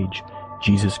Piscean age,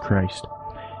 Jesus Christ?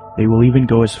 They will even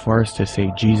go as far as to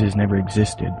say Jesus never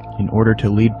existed in order to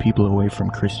lead people away from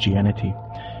Christianity.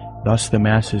 Thus the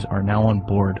masses are now on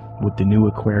board with the new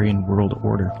Aquarian world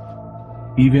order.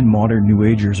 Even modern New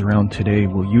Agers around today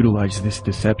will utilize this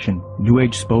deception. New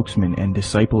Age spokesman and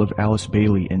disciple of Alice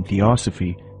Bailey in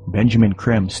Theosophy, Benjamin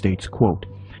Creme, states, quote,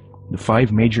 "The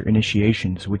 5 major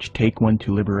initiations which take one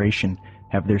to liberation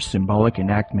have their symbolic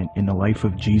enactment in the life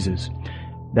of Jesus.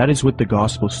 That is what the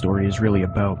gospel story is really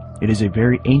about. It is a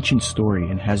very ancient story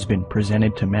and has been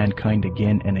presented to mankind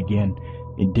again and again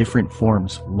in different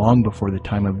forms long before the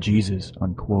time of Jesus,"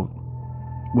 unquote.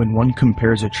 When one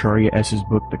compares Acharya S.'s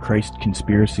book The Christ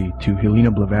Conspiracy to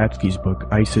Helena Blavatsky's book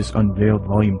Isis Unveiled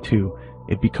Volume 2,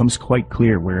 it becomes quite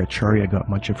clear where Acharya got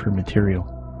much of her material.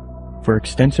 For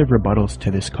extensive rebuttals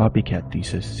to this copycat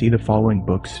thesis, see the following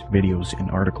books, videos, and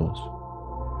articles.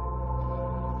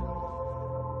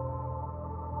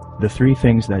 The 3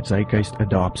 things that Zeitgeist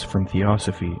adopts from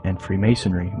Theosophy and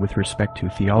Freemasonry with respect to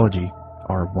theology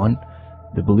are 1.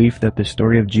 The belief that the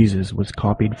story of Jesus was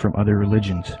copied from other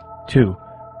religions. 2.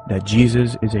 That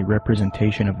Jesus is a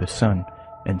representation of the sun.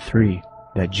 And 3.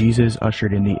 That Jesus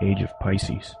ushered in the age of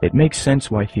Pisces. It makes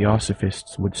sense why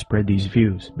Theosophists would spread these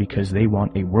views, because they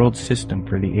want a world system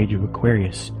for the age of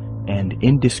Aquarius, and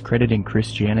in discrediting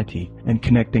Christianity and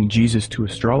connecting Jesus to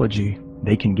astrology,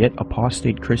 they can get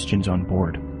apostate Christians on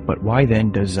board. But why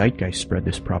then does Zeitgeist spread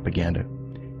this propaganda?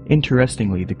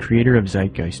 Interestingly, the creator of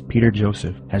Zeitgeist, Peter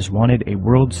Joseph, has wanted a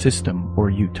world system or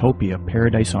utopia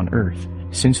paradise on earth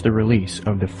since the release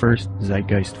of the first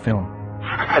Zeitgeist film.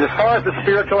 And as far as the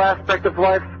spiritual aspect of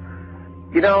life,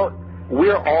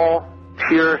 we're all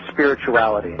pure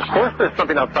spirituality. Of course there's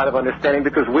something outside of understanding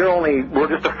because we're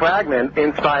just a fragment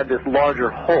inside this larger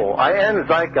whole. I end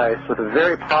Zeitgeist with a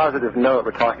very positive note.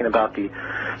 We're talking about the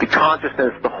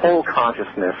consciousness, the whole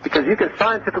consciousness, because you can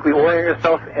scientifically orient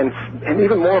yourself and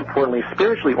even more importantly,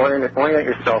 spiritually orient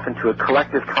yourself into a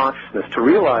collective consciousness to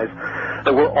realize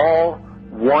that we're all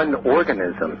one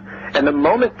organism. And the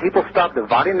moment people stop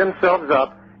dividing themselves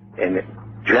up and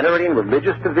generating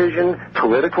religious division,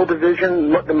 political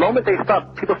division, the moment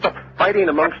people stop fighting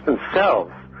amongst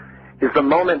themselves is the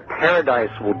moment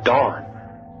paradise will dawn.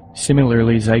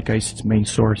 Similarly, Zeitgeist's main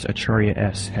source, Acharya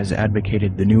S., has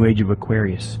advocated the New Age of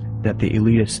Aquarius that the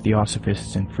elitist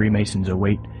Theosophists and Freemasons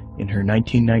await in her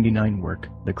 1999 work,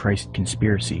 The Christ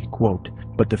Conspiracy, quote,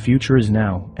 "But the future is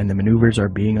now, and the maneuvers are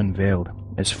being unveiled.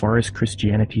 As far as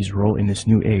Christianity's role in this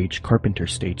new age," Carpenter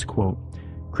states, quote,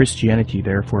 Christianity,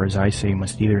 therefore, as I say,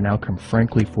 must either now come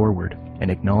frankly forward and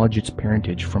acknowledge its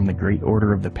parentage from the great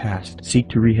order of the past, seek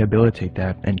to rehabilitate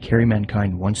that, and carry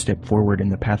mankind one step forward in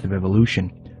the path of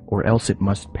evolution, or else it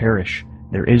must perish.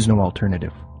 There is no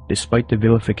alternative. Despite the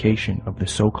vilification of the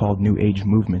so-called New Age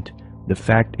movement, the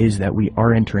fact is that we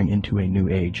are entering into a new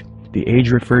age. The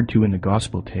age referred to in the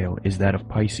gospel tale is that of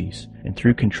Pisces, and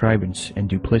through contrivance and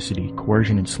duplicity,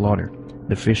 coercion and slaughter,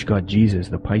 the fish god Jesus,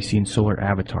 the Piscean solar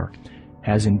avatar,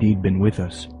 has indeed been with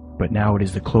us, but now it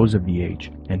is the close of the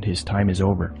age, and his time is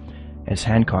over. As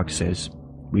Hancock says,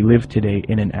 we live today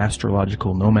in an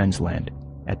astrological no man's land,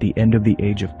 at the end of the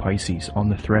age of Pisces, on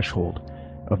the threshold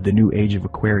of the new age of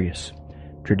Aquarius.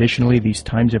 Traditionally, these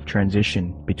times of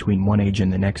transition between one age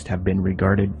and the next have been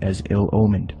regarded as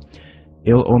ill-omened.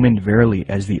 Ill-omened verily,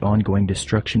 as the ongoing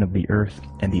destruction of the earth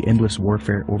and the endless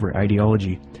warfare over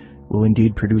ideology will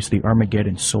indeed produce the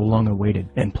Armageddon so long awaited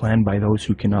and planned by those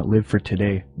who cannot live for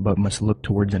today but must look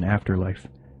towards an afterlife.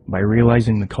 By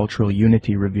realizing the cultural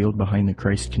unity revealed behind the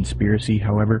Christ conspiracy,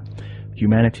 however,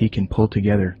 humanity can pull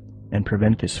together and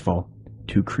prevent this fall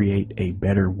to create a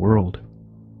better world.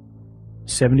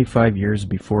 75 years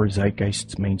before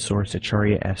Zeitgeist's main source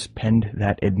Acharya S. penned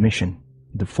that admission,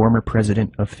 the former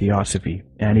president of Theosophy,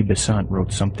 Annie Besant,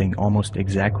 wrote something almost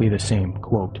exactly the same,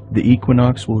 quote, "The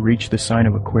equinox will reach the sign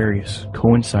of Aquarius,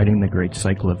 coinciding the great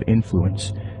cycle of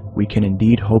influence. We can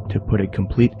indeed hope to put a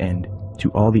complete end to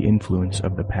all the influence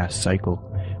of the past cycle,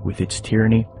 with its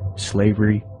tyranny,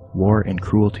 slavery, war, and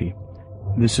cruelty.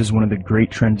 This is one of the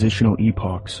great transitional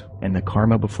epochs, and the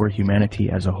karma before humanity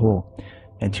as a whole,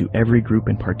 and to every group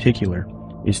in particular,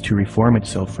 is to reform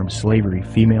itself from slavery,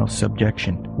 female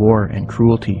subjection, war, and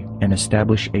cruelty, and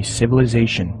establish a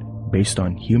civilization based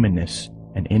on humanness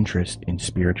and interest in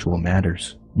spiritual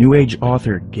matters." New Age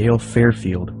author Gail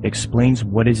Fairfield explains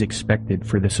what is expected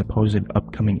for the supposed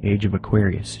upcoming age of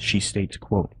Aquarius. She states,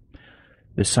 quote,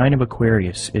 "The sign of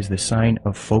Aquarius is the sign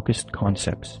of focused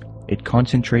concepts. It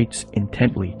concentrates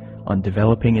intently on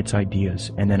developing its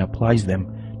ideas and then applies them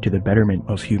to the betterment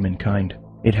of humankind.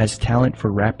 It has talent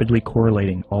for rapidly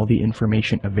correlating all the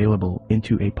information available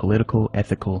into a political,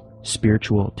 ethical,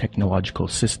 spiritual, technological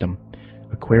system.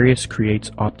 Aquarius creates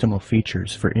optimal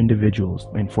features for individuals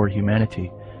and for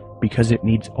humanity because it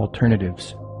needs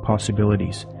alternatives,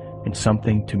 possibilities, and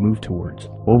something to move towards.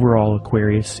 Overall,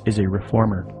 Aquarius is a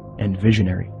reformer and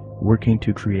visionary working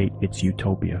to create its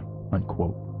utopia."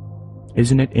 Unquote.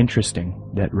 Isn't it interesting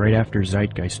that right after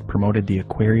Zeitgeist promoted the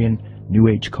Aquarian New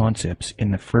Age concepts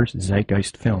in the first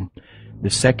Zeitgeist film, the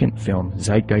second film,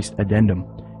 Zeitgeist Addendum,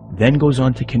 then goes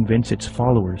on to convince its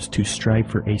followers to strive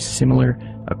for a similar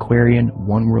Aquarian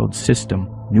one-world system,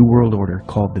 New World Order,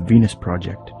 called the Venus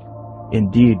Project.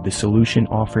 Indeed, the solution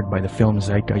offered by the film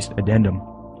Zeitgeist Addendum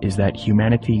is that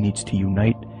humanity needs to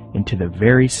unite into the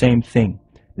very same thing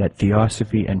that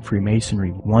Theosophy and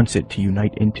Freemasonry wants it to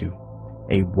unite into: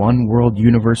 a one-world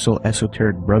universal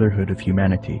esoteric brotherhood of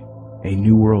humanity, a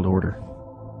new world order.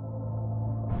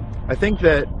 I think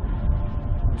that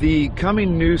the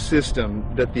coming new system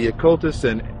that the occultists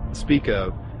speak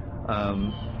of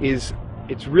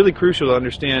it's really crucial to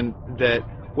understand that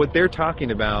what they're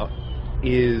talking about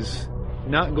is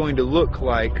not going to look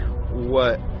like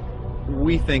what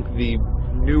we think the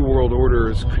New World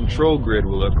Order's control grid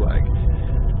will look like.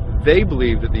 They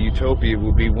believe that the utopia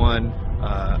will be one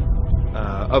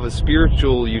of a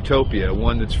spiritual utopia,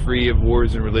 one that's free of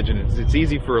wars and religion. It's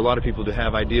easy for a lot of people to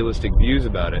have idealistic views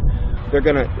about it. They're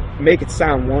going to make it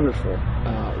sound wonderful,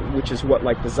 which is what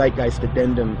like the Zeitgeist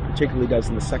Addendum particularly does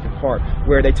in the second part,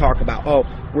 where they talk about, oh,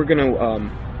 we're going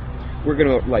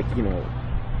to like, you know,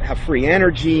 have free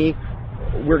energy,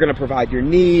 we're going to provide your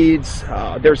needs.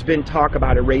 There's been talk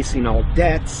about erasing all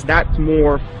debts. That's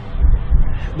more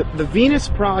the Venus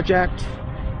Project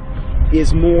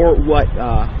is more what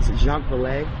is it Jacques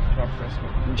Vallée?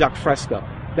 Jacques Fresco.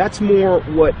 That's more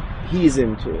what he's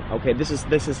into. Okay, this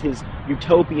is his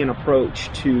utopian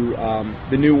approach to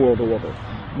the New World Order,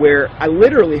 where I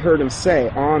literally heard him say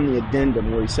on the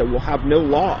addendum, where he said, "We'll have no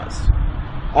laws.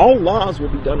 All laws will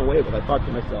be done away with." I thought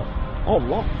to myself, oh,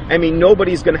 law. I mean,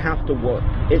 nobody's going to have to work.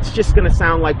 It's just going to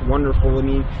sound like wonderful. I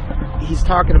mean, he's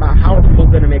talking about how are people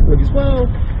going to make livings. Well,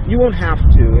 you won't have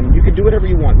to, and you can do whatever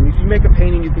you want. And if you make a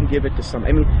painting, you can give it to some.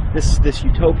 I mean, this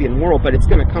utopian world, but it's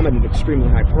going to come at an extremely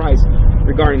high price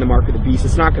regarding the mark of the beast.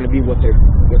 It's not going to be what they're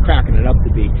cracking it up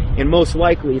to be. And most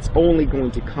likely, it's only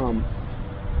going to come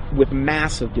with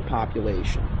massive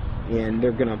depopulation. And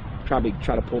they're going to probably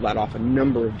try to pull that off a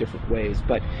number of different ways.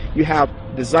 But you have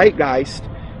the Zeitgeist,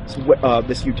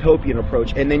 this utopian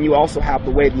approach, and then you also have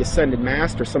the way the Ascended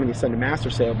Master, some of the Ascended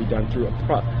Masters say will be done through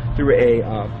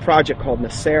a project called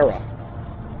Nasera,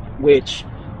 which,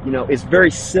 is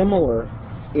very similar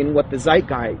in what the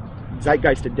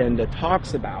Zeitgeist Addenda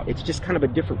talks about. It's just kind of a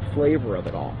different flavor of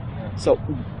it all. So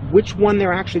which one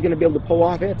they're actually going to be able to pull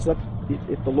off, if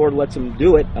the Lord lets them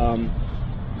do it,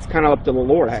 it's kind of up to the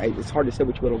Lord. It's hard to say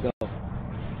which way it'll go.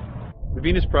 The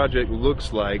Venus Project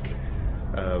looks like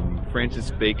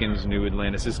Francis Bacon's New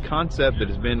Atlantis, this concept that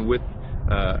has been with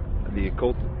the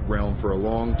occult realm for a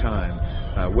long time.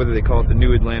 Whether they call it the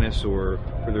New Atlantis or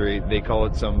whether they call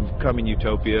it some coming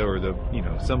utopia or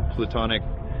some Platonic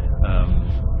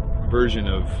version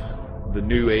of the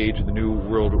New Age, the New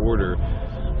World Order.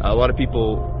 A lot of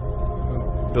people,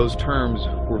 those terms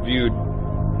were viewed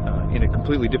in a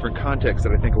completely different context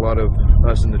that I think a lot of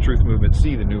us in the truth movement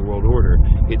see the New World Order.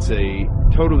 It's a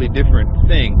totally different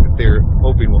thing that they're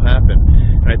hoping will happen.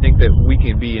 And I think that we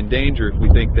can be in danger if we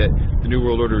think that the New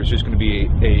World Order is just going to be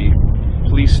a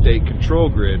police state control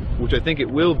grid, which I think it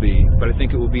will be, but I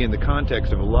think it will be in the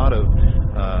context of a lot of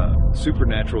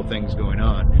supernatural things going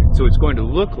on. So it's going to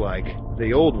look like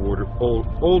the old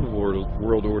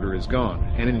world order is gone,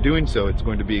 and in doing so, it's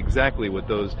going to be exactly what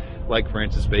those like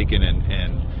Francis Bacon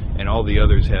and all the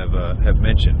others have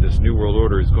mentioned. This New World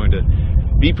Order is going to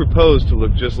be proposed to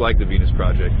look just like the Venus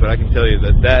Project, but I can tell you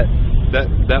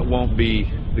that won't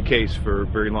be the case for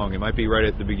very long. It might be right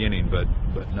at the beginning, but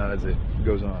not as it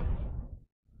goes on.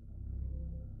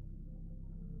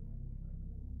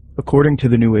 According to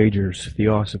the New Agers,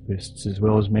 Theosophists, as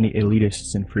well as many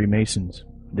elitists and Freemasons,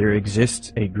 there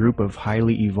exists a group of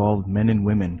highly evolved men and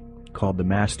women called the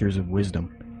Masters of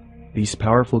Wisdom. These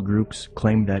powerful groups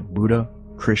claim that Buddha,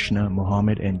 Krishna,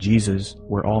 Muhammad, and Jesus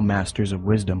were all masters of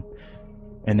wisdom,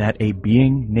 and that a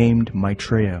being named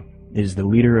Maitreya is the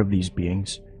leader of these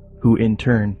beings, who in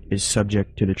turn is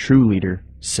subject to the true leader,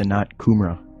 Sanat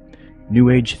Kumara. New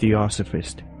Age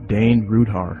Theosophist Dane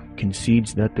Rudhar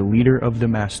concedes that the leader of the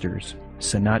Masters,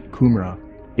 Sanat Kumara,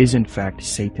 is in fact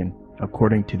Satan,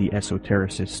 according to the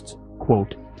esotericists.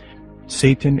 Quote,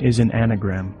 Satan is an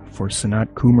anagram for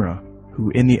Sanat Kumara,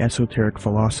 who in the esoteric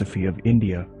philosophy of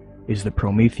India is the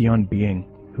Promethean being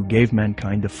who gave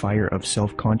mankind the fire of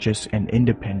self-conscious and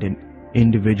independent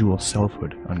individual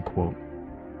selfhood, unquote.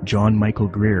 John Michael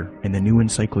Greer in the New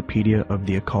Encyclopedia of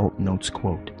the Occult notes,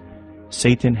 quote,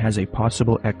 Satan has a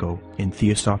possible echo in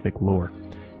theosophic lore,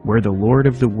 where the Lord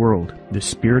of the world, the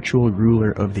spiritual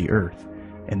ruler of the earth,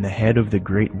 and the head of the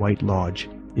Great White Lodge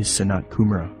is Sanat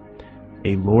Kumara,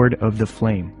 a lord of the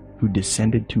flame who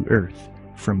descended to earth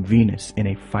from Venus in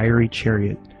a fiery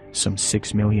chariot some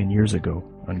 6 million years ago,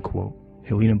 unquote.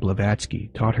 Helena Blavatsky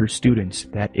taught her students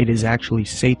that it is actually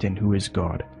Satan who is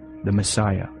God, the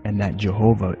Messiah, and that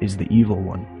Jehovah is the evil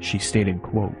one. She stated,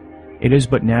 quote, It is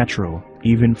but natural,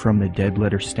 even from the dead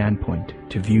letter standpoint,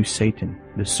 to view Satan,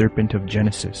 the serpent of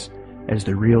Genesis, as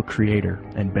the real creator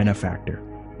and benefactor,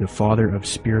 the father of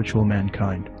spiritual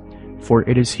mankind. For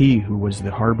it is he who was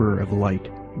the harborer of light,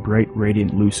 bright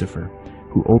radiant Lucifer,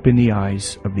 who opened the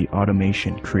eyes of the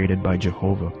automation created by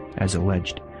Jehovah, as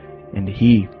alleged, and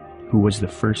he who was the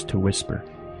first to whisper,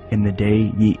 In the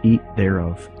day ye eat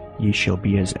thereof, ye shall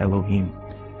be as Elohim,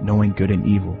 knowing good and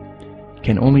evil,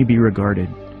 can only be regarded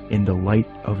in the light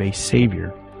of a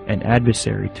savior, an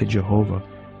adversary to Jehovah,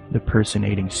 the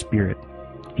personating spirit.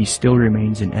 He still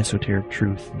remains in esoteric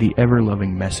truth, the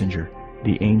ever-loving messenger,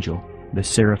 the angel, the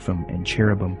seraphim and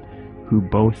cherubim, who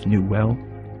both knew well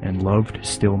and loved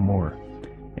still more,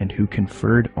 and who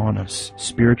conferred on us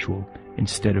spiritual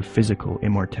instead of physical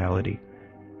immortality.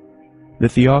 The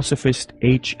Theosophist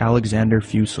H. Alexander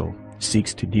Fusel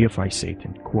seeks to deify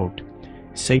Satan, quote,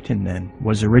 Satan, then,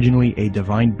 was originally a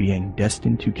divine being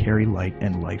destined to carry light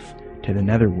and life to the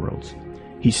netherworlds.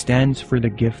 He stands for the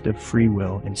gift of free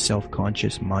will and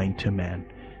self-conscious mind to man,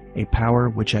 a power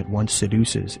which at once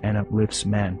seduces and uplifts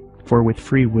man, for with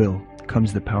free will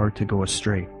comes the power to go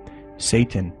astray.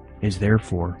 Satan is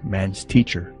therefore man's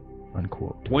teacher,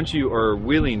 unquote. Once you are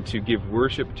willing to give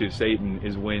worship to Satan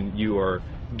is when you are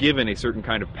given a certain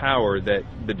kind of power that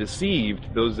the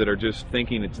deceived, those that are just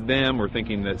thinking it's them or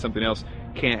thinking that something else,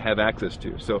 can't have access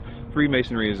to. So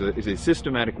Freemasonry is a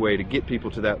systematic way to get people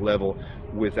to that level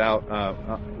without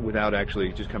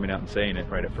actually just coming out and saying it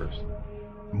right at first.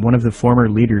 One of the former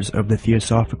leaders of the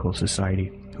Theosophical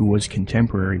Society, who was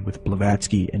contemporary with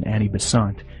Blavatsky and Annie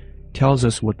Besant, tells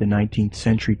us what the 19th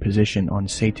century position on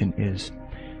Satan is.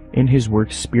 In his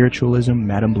work Spiritualism,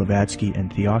 Madame Blavatsky,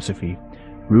 and Theosophy,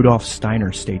 Rudolf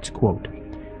Steiner states, quote,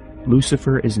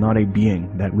 Lucifer is not a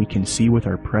being that we can see with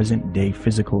our present-day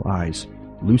physical eyes.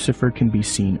 Lucifer can be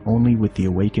seen only with the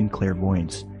awakened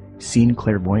clairvoyance. Seen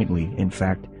clairvoyantly, in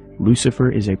fact,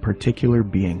 Lucifer is a particular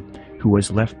being who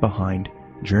was left behind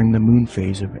during the moon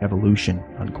phase of evolution,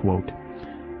 unquote.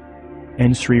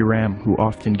 N. Sri Ram, who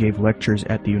often gave lectures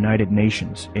at the United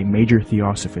Nations, a major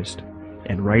theosophist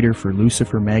and writer for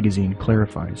Lucifer magazine,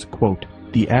 clarifies, quote,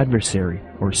 "The adversary,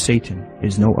 or Satan,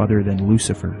 is no other than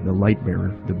Lucifer, the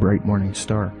light-bearer, the bright morning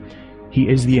star. He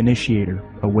is the initiator,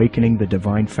 awakening the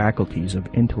divine faculties of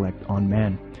intellect on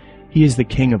man. He is the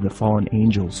king of the fallen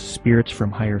angels, spirits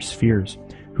from higher spheres,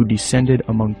 who descended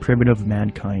among primitive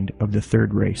mankind of the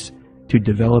third race, to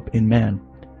develop in man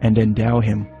and endow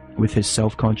him with his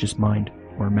self-conscious mind,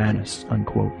 or manas,"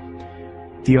 unquote.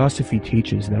 Theosophy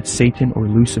teaches that Satan or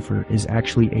Lucifer is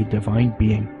actually a divine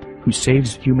being who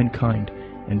saves humankind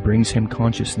and brings him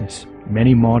consciousness.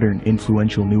 Many modern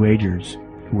influential New Agers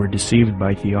who are deceived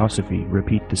by Theosophy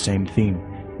repeat the same theme.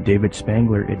 David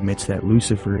Spangler admits that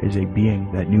Lucifer is a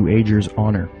being that New Agers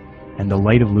honor, and the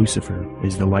light of Lucifer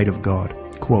is the light of God.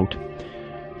 Quote,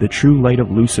 "The true light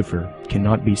of Lucifer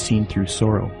cannot be seen through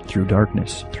sorrow, through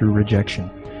darkness, through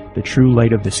rejection. The true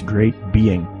light of this great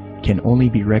being can only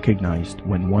be recognized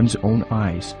when one's own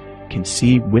eyes can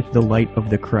see with the light of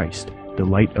the Christ, the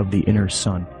light of the inner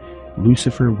sun.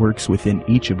 Lucifer works within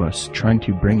each of us, trying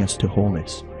to bring us to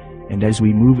wholeness. And as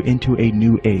we move into a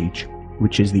new age,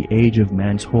 which is the age of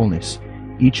man's wholeness,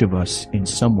 each of us, in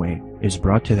some way, is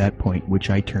brought to that point which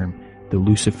I term the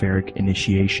Luciferic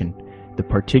initiation, the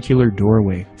particular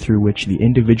doorway through which the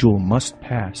individual must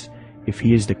pass if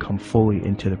he is to come fully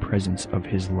into the presence of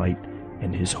his light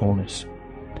and his wholeness.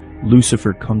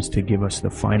 Lucifer comes to give us the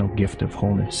final gift of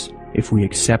wholeness. If we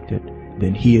accept it,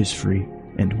 then he is free,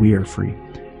 and we are free.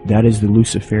 That is the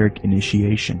Luciferic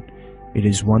initiation. It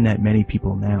is one that many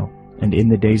people now, and in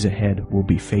the days ahead, will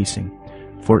be facing,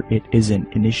 for it is an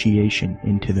initiation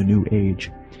into the new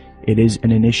age. It is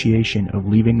an initiation of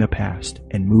leaving the past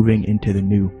and moving into the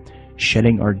new,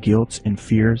 shedding our guilts and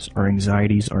fears, our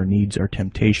anxieties, our needs, our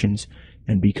temptations,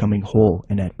 and becoming whole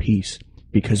and at peace,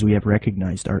 because we have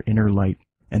recognized our inner light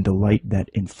and the light that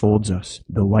enfolds us,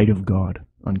 the light of God,"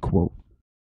 unquote.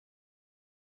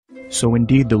 So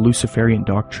indeed, the Luciferian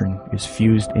doctrine is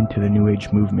fused into the New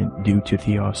Age movement due to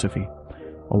Theosophy.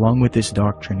 Along with this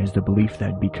doctrine is the belief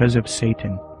that because of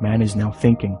Satan, man is now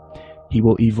thinking he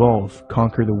will evolve,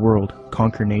 conquer the world,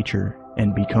 conquer nature,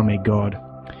 and become a god.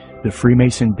 The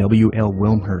Freemason W.L.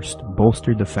 Wilmhurst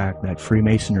bolstered the fact that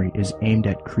Freemasonry is aimed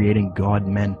at creating god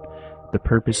men. The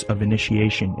purpose of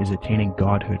initiation is attaining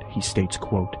godhood, he states,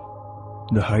 quote,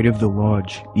 "The height of the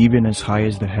lodge, even as high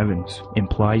as the heavens,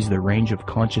 implies the range of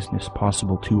consciousness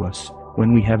possible to us.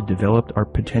 When we have developed our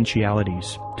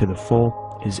potentialities to the full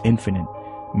is infinite.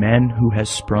 Man who has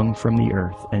sprung from the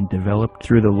earth and developed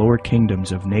through the lower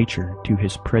kingdoms of nature to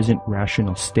his present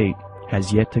rational state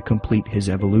has yet to complete his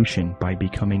evolution by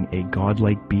becoming a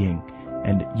godlike being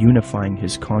and unifying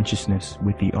his consciousness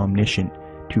with the omniscient,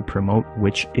 to promote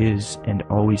which is and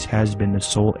always has been the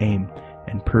sole aim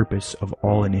and purpose of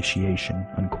all initiation,"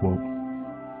 unquote.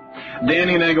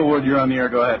 Danny and Englewood, you're on the air.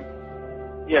 Go ahead.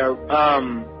 Yeah,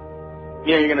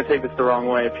 you're going to take this the wrong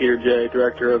way, Peter J.,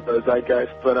 director of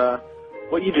Zeitgeist, but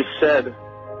what you just said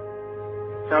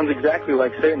sounds exactly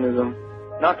like Satanism.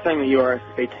 Not saying that you are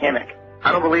satanic.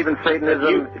 I don't believe in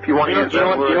Satanism. If you want to use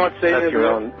that word, you know what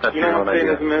Satanism that's your own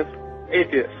idea. Satanism is?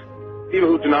 Atheists. People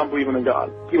who do not believe in a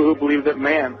God. People who believe that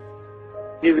man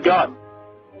is a God.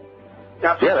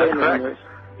 That's what Satanism correct.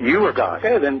 is. You are God.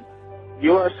 Okay, then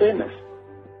you are a Satanist.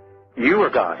 You are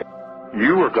God.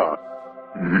 You are God.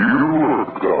 You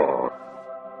are God.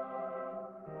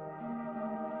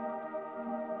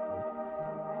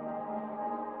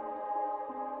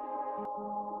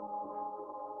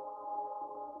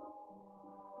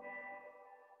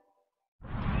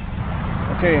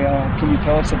 Okay, can you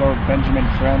tell us about Benjamin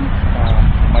Creme,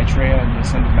 Maitreya, and the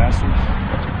Ascended Masters?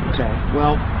 Okay,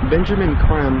 well, Benjamin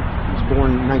Creme was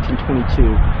born in 1922,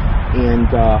 and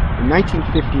in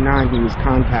 1959 he was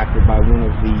contacted by one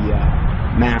of the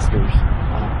masters,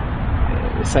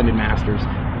 Ascended Masters.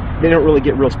 They don't really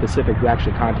get real specific who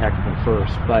actually contacted him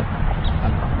first, but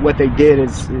what they did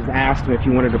is asked him if he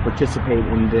wanted to participate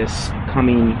in this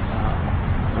coming,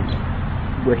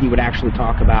 where he would actually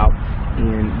talk about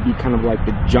and be kind of like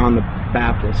the John the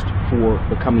Baptist for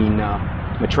becoming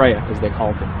Maitreya, as they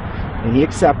called him. And he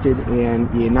accepted, and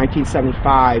in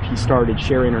 1975 he started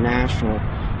Share International,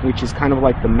 which is kind of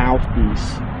like the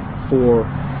mouthpiece for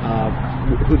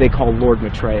who they call Lord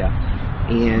Maitreya.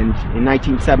 And in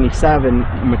 1977,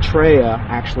 Maitreya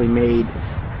actually made,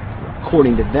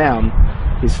 according to them,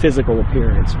 his physical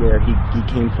appearance, where he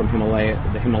came from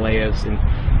the Himalayas, and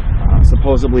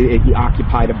supposedly he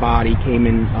occupied a body, came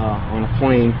in on a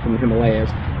plane from the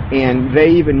Himalayas, and they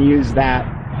even used that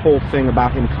whole thing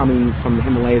about him coming from the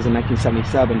Himalayas in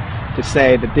 1977 to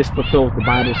say that this fulfills the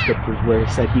Bible scriptures, where it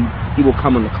said he will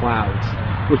come in the clouds,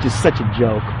 which is such a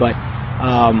joke. But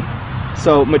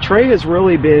so Maitreya has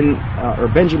really been, or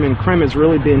Benjamin Creme has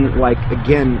really been like,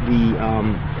 again, the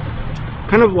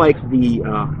kind of like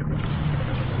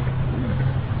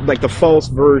the false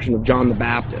version of John the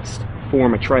Baptist for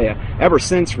Maitreya ever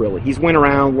since. Really, he's went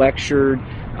around, lectured.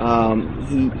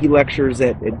 He lectures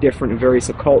at different and various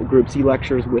occult groups. He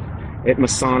lectures at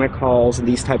Masonic halls and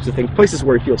these types of things, places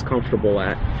where he feels comfortable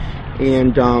at.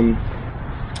 And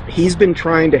he's been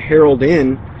trying to herald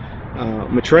in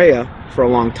Maitreya for a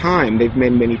long time. They've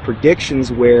made many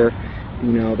predictions where,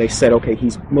 they said, okay,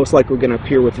 he's most likely going to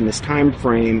appear within this time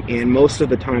frame, and most of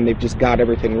the time they've just got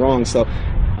everything wrong. So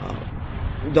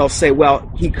they'll say,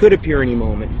 well, he could appear any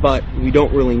moment, but we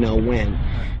don't really know when.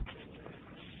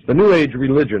 The New Age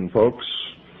religion, folks,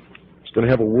 is going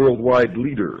to have a worldwide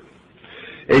leader,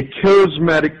 a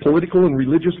charismatic political and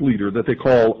religious leader that they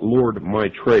call Lord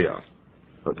Maitreya.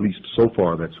 At least so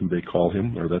far that's who they call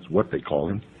him, or that's what they call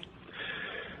him.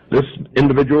 This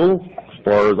individual, as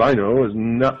far as I know, has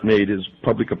not made his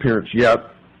public appearance yet,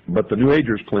 but the New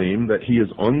Agers claim that he is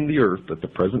on the earth at the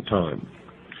present time.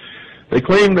 They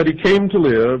claim that he came to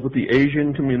live with the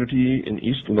Asian community in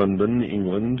East London,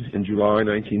 England, in July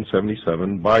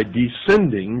 1977 by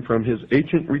descending from his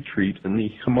ancient retreat in the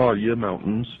Himalaya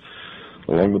mountains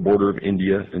along the border of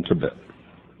India and Tibet.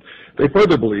 They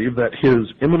further believe that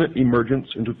his imminent emergence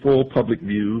into full public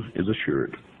view is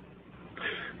assured.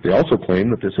 They also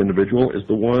claim that this individual is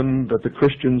the one that the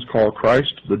Christians call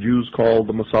Christ, the Jews call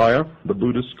the Messiah, the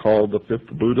Buddhists call the fifth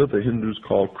Buddha, the Hindus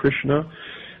call Krishna,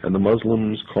 and the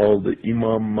Muslims call the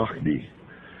Imam Mahdi.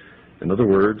 In other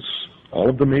words, all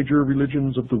of the major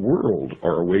religions of the world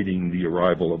are awaiting the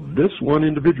arrival of this one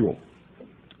individual.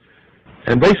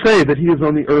 And they say that he is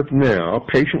on the earth now,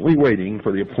 patiently waiting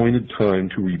for the appointed time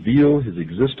to reveal his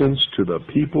existence to the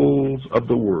peoples of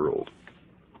the world.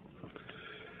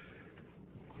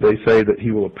 They say that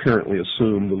he will apparently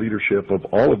assume the leadership of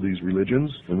all of these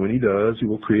religions, and when he does, he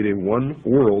will create a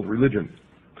one-world religion.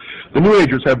 The New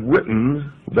Agers have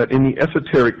written that in the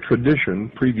esoteric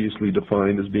tradition previously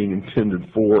defined as being intended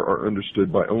for or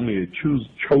understood by only a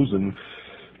chosen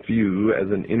few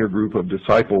as an inner group of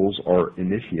disciples or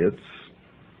initiates,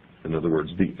 in other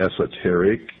words, the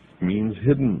esoteric means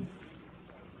hidden.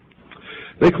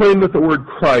 They claim that the word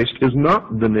Christ is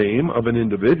not the name of an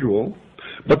individual,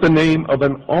 but the name of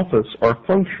an office or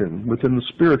function within the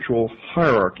spiritual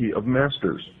hierarchy of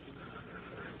masters.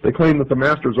 They claim that the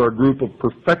masters are a group of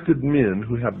perfected men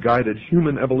who have guided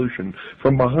human evolution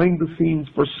from behind the scenes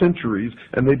for centuries,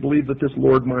 and they believe that this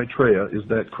Lord Maitreya is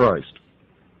that Christ.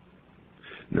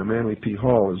 Now, Manly P.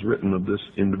 Hall has written of this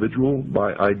individual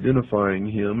by identifying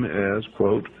him as,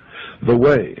 quote, the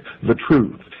way, the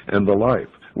truth, and the life,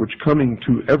 which coming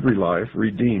to every life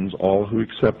redeems all who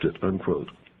accept it, unquote.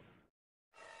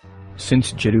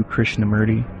 Since Jiddu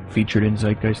Krishnamurti, featured in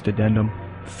Zeitgeist Addendum,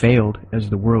 failed as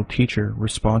the world teacher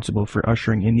responsible for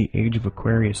ushering in the Age of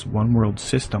Aquarius one-world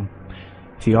system,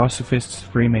 Theosophists,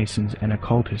 Freemasons, and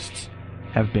occultists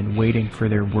have been waiting for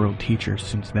their world teacher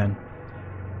since then.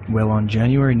 Well, on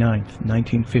January 9th,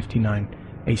 1959,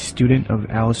 a student of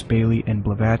Alice Bailey and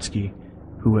Blavatsky,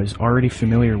 who was already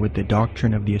familiar with the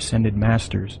doctrine of the Ascended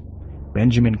Masters,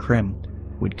 Benjamin Creme,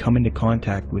 would come into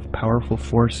contact with powerful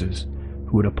forces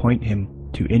who would appoint him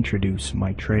to introduce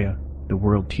Maitreya, the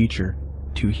world teacher,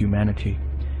 to humanity.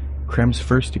 Creme's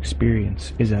first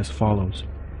experience is as follows.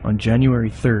 On January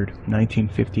 3rd,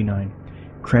 1959,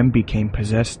 Creme became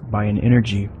possessed by an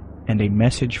energy, and a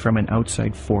message from an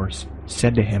outside force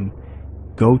said to him,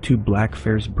 "Go to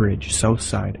Blackfriars Bridge, south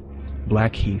side,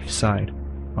 Blackheath side,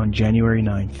 on January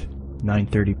 9th,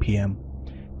 9:30 p.m.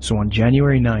 So on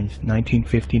January 9th,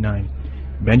 1959,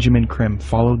 Benjamin Creme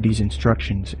followed these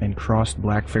instructions and crossed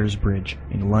Blackfriars Bridge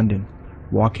in London,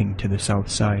 walking to the south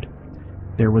side.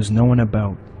 There was no one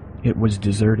about. It was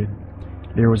deserted.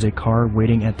 There was a car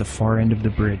waiting at the far end of the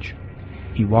bridge.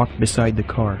 He walked beside the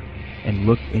car and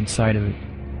looked inside of it.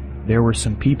 There were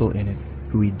some people in it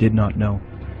who he did not know,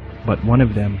 but one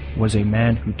of them was a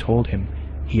man who told him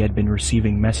he had been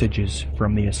receiving messages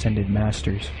from the Ascended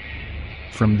Masters.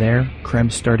 From there, Creme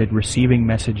started receiving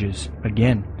messages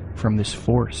again from this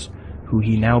force, who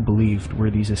he now believed were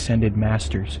these Ascended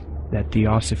Masters that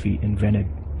Theosophy invented.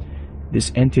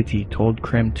 This entity told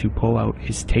Creme to pull out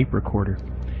his tape recorder.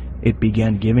 It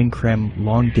began giving Creme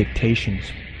long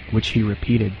dictations, which he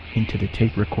repeated into the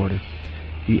tape recorder.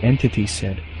 The entity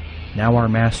said, "Now our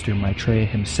master Maitreya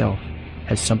himself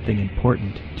has something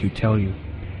important to tell you."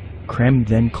 Creme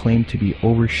then claimed to be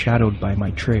overshadowed by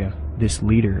Maitreya, this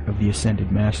leader of the Ascended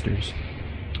Masters.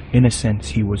 In a sense,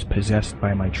 he was possessed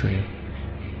by Maitreya.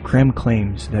 Krem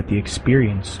claims that the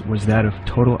experience was that of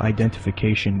total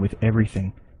identification with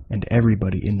everything and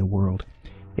everybody in the world,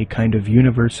 a kind of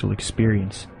universal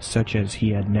experience such as he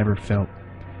had never felt.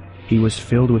 He was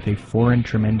filled with a foreign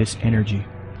tremendous energy.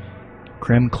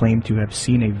 Krem claimed to have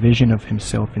seen a vision of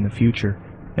himself in the future,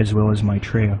 as well as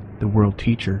Maitreya, the world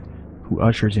teacher, who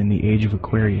ushers in the age of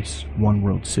Aquarius, one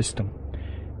world system.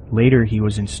 Later he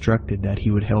was instructed that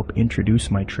he would help introduce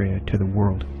Maitreya to the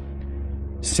world.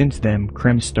 Since then,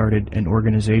 Krem started an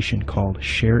organization called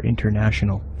Share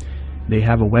International. They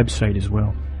have a website as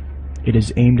well. It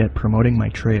is aimed at promoting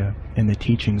Maitreya and the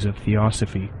teachings of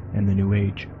Theosophy and the New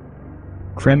Age.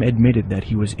 Krem admitted that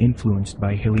he was influenced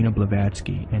by Helena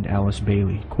Blavatsky and Alice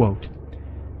Bailey. Quote,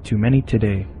 "To many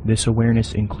today, this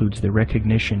awareness includes the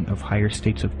recognition of higher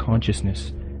states of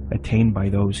consciousness attained by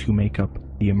those who make up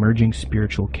the emerging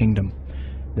spiritual kingdom,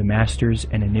 the masters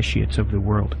and initiates of the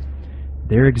world.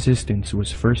 Their existence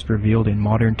was first revealed in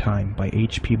modern time by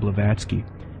H.P. Blavatsky,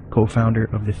 co-founder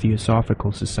of the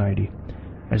Theosophical Society,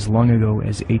 as long ago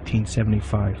as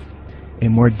 1875. A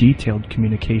more detailed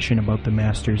communication about the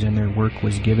masters and their work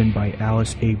was given by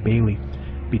Alice A. Bailey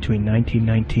between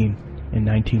 1919 and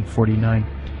 1949.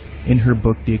 In her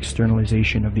book The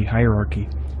Externalization of the Hierarchy,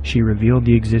 she revealed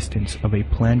the existence of a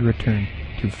planned return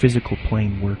to physical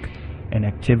plane work and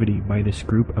activity by this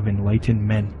group of enlightened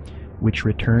men, which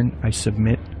return, I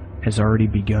submit, has already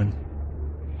begun."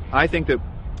 I think that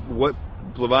what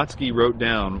Blavatsky wrote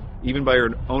down, even by her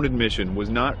own admission, was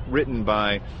not written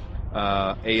by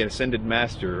a ascended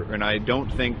master, and I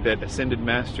don't think that ascended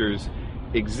masters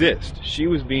exist. She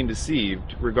was being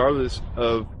deceived, regardless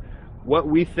of what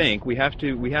we think. We have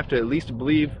to at least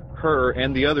believe her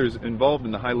and the others involved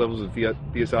in the high levels of the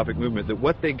Theosophic movement, that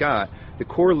what they got, the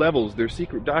core levels, their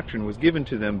secret doctrine, was given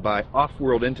to them by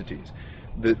off-world entities.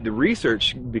 The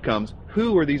research becomes,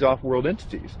 who are these off-world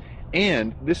entities?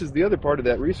 And this is the other part of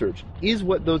that research. Is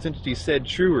what those entities said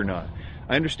true or not?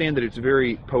 I understand that it's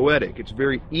very poetic. It's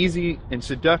very easy and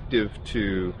seductive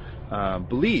to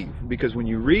believe, because when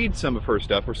you read some of her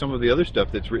stuff or some of the other stuff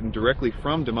that's written directly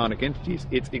from demonic entities,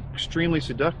 it's extremely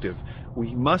seductive.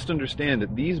 We must understand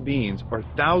that these beings are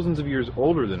thousands of years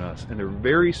older than us, and they're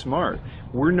very smart.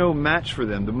 We're no match for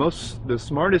them. The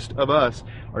smartest of us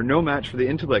are no match for the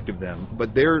intellect of them,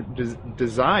 but their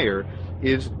desire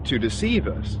is to deceive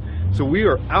us. So we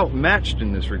are outmatched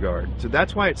in this regard. So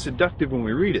that's why it's seductive when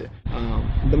we read it.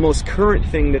 The most current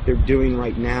thing that they're doing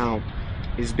right now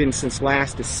has been since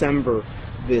last December,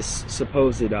 this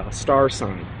supposed star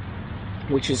sign,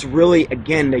 which is really,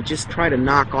 again, they just try to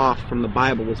knock off from the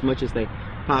Bible as much as they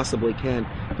possibly can.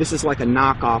 This is like a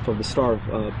knockoff of the Star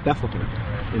of Bethlehem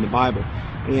in the Bible.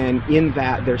 And in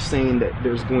that, they're saying that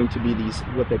there's going to be these,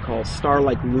 what they call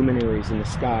star-like luminaries in the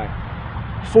sky.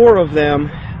 4 of them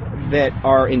that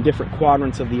are in different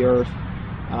quadrants of the earth.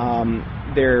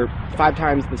 They're 5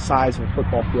 times the size of a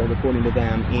football field, according to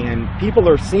them. And people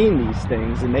are seeing these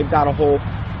things, and they've got a whole,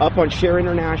 up on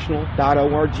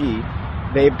shareinternational.org,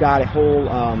 they've got a whole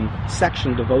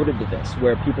section devoted to this,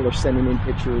 where people are sending in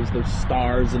pictures, those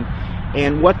stars,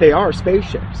 and what they are,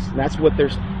 spaceships. That's what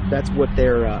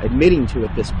they're admitting to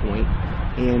at this point.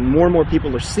 And more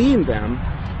people are seeing them,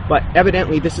 but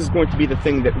evidently this is going to be the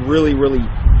thing that really, really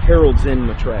heralds in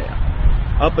Maitreya,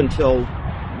 up until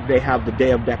they have the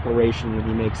day of declaration when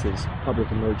he makes his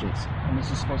public emergence. And this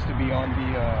is supposed to be on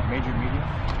the major media?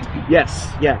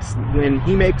 Yes. When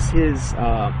he makes his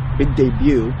big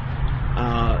debut,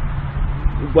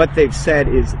 what they've said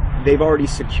is they've already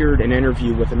secured an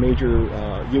interview with a major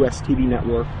U.S. TV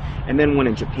network, and then one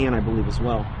in Japan, I believe, as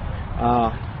well.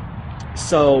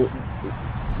 So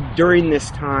during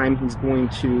this time, he's going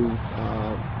to,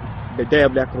 the day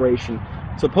of declaration,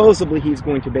 supposedly he's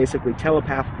going to basically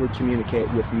telepathically communicate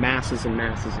with masses and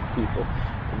masses of people.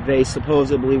 They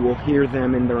supposedly will hear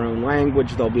them in their own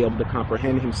language. They'll be able to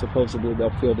comprehend him. Supposedly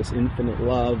they'll feel this infinite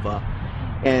love.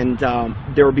 And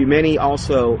there will be many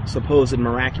also supposed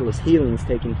miraculous healings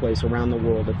taking place around the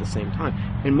world at the same time.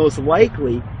 And most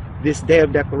likely, this day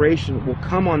of declaration will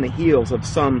come on the heels of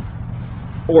some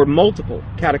or multiple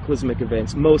cataclysmic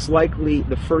events, most likely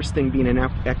the first thing being an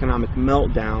economic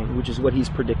meltdown, which is what he's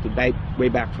predicted way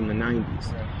back from the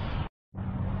 90s.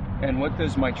 And what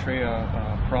does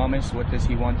Maitreya promise? What does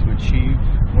he want to achieve?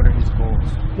 What are his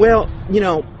goals? Well,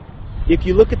 if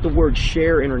you look at the word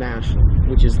Share International,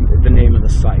 which is the name of the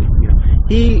site,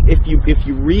 if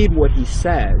you read what he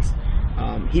says,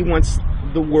 he wants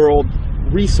the world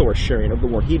resource sharing of the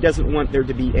world. He doesn't want there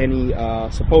to be any,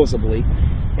 supposedly,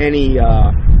 any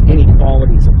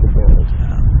inequalities of the world.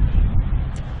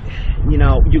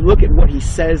 You look at what he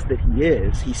says that he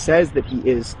is. He says that he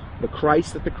is the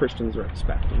Christ that the Christians are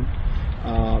expecting.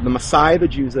 the Messiah the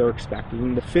Jews are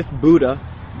expecting, the fifth Buddha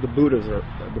the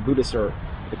Buddhists are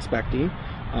expecting,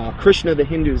 Krishna the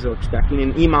Hindus are expecting,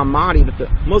 and Imam Mahdi that the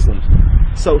Muslims.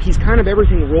 So he's kind of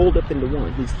everything rolled up into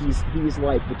one. He's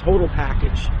like the total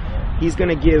package. He's going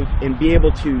to give and be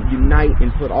able to unite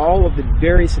and put all of the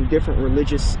various and different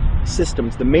religious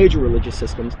systems, the major religious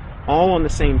systems, all on the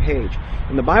same page.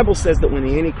 And the Bible says that when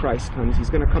the Antichrist comes, he's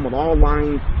going to come with all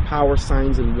lying power,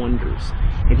 signs, and wonders.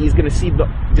 And he's going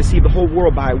to deceive the whole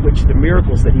world by which the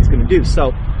miracles that he's going to do.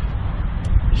 So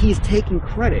he's taking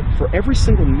credit for every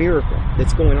single miracle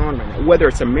that's going on right now, whether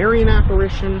it's a Marian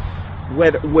apparition,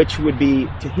 which would be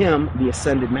to him the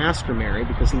ascended Master Mary,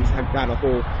 because he's got a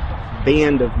whole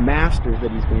band of masters that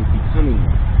he's going to be coming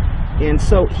with. And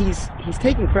so he's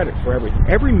taking credit for everything.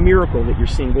 Every miracle that you're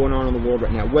seeing going on in the world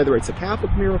right now, whether it's a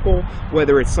Catholic miracle,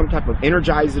 whether it's some type of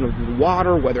energizing of the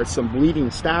water, whether it's some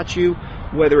bleeding statue,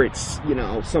 whether it's,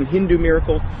 some Hindu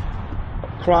miracle,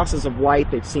 crosses of light,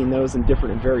 they've seen those in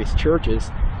different and various churches.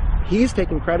 He's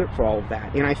taking credit for all of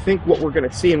that. And I think what we're going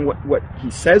to see and what he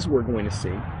says we're going to see,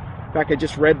 in fact, I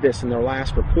just read this in their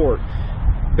last report,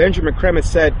 Benjamin Creme has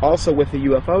said also with the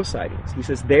UFO sightings, he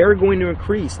says they're going to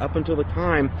increase up until the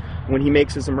time when he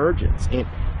makes his emergence. And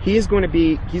he's going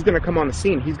to come on the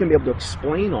scene. He's going to be able to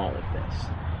explain all of this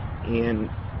and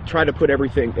try to put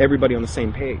everybody on the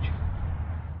same page.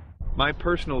 My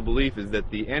personal belief is that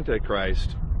the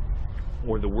Antichrist,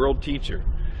 or the world teacher,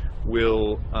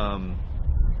 will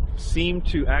seem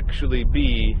to actually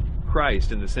be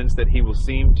Christ, in the sense that he will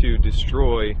seem to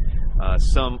destroy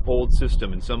some old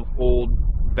system and some old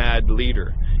bad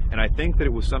leader. And I think that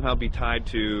it will somehow be tied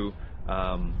to,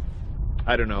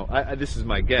 I don't know, this is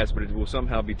my guess, but it will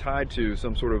somehow be tied to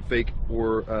some sort of fake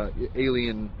or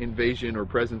alien invasion or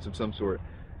presence of some sort.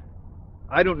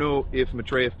 I don't know if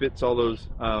Maitreya fits all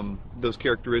those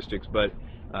characteristics, but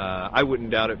I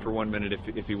wouldn't doubt it for 1 minute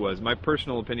if he was. My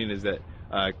personal opinion is that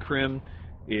Krim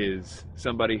is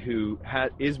somebody who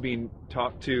is being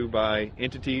talked to by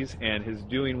entities and is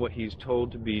doing what he's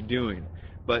told to be doing.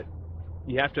 But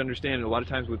you have to understand, a lot of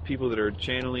times with people that are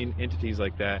channeling entities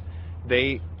like that,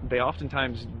 they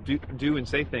oftentimes do and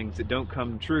say things that don't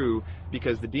come true,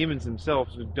 because the demons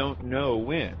themselves don't know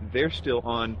when. They're still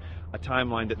on a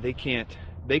timeline that they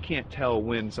can't tell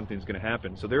when something's going to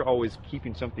happen. So they're always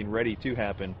keeping something ready to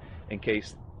happen in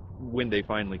case when they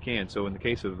finally can. So in the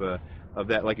case of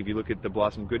that, like if you look at the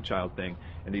Blossom Goodchild thing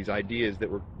and these ideas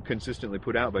that were consistently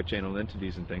put out by channel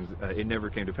entities and things, it never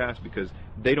came to pass because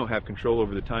they don't have control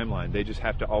over the timeline. They just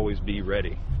have to always be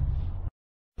ready.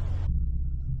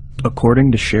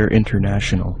 According to Share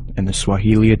International and the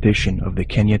Swahili edition of the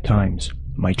Kenya Times,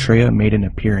 Maitreya made an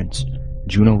appearance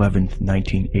June 11,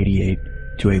 1988,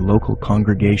 to a local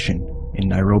congregation in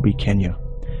Nairobi, Kenya.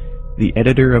 The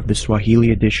editor of the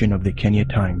Swahili edition of the Kenya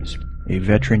Times, a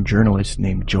veteran journalist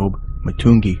named Job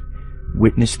Matungi,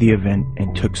 witnessed the event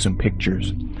and took some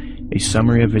pictures. A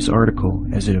summary of his article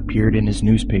as it appeared in his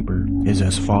newspaper is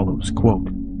as follows, quote,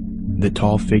 "The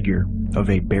tall figure of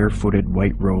a barefooted,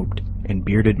 white-robed, and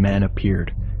bearded man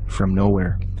appeared from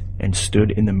nowhere and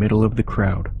stood in the middle of the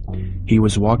crowd. He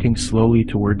was walking slowly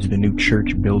towards the new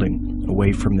church building,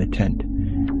 away from the tent.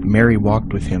 Mary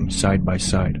walked with him side by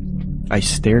side. I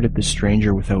stared at the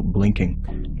stranger without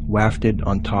blinking, wafted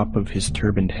on top of his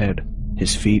turbaned head,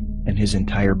 his feet, and his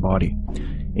entire body.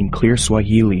 In clear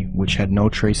Swahili, which had no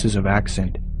traces of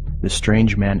accent, the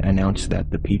strange man announced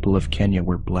that the people of Kenya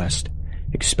were blessed,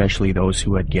 especially those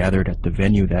who had gathered at the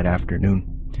venue that afternoon.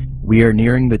 We are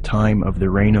nearing the time of the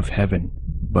reign of heaven,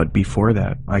 but before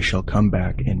that I shall come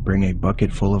back and bring a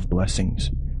bucket full of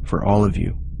blessings for all of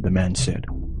you, the man said."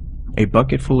 A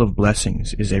bucket full of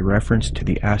blessings is a reference to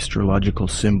the astrological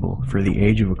symbol for the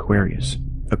age of Aquarius.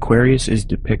 Aquarius is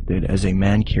depicted as a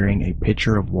man carrying a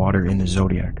pitcher of water in the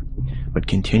zodiac. But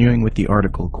continuing with the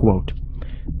article, quote,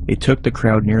 "It took the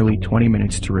crowd nearly 20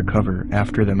 minutes to recover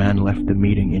after the man left the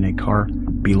meeting in a car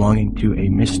belonging to a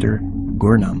Mr.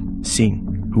 Gurnam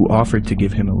Singh, who offered to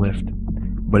give him a lift.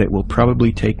 But it will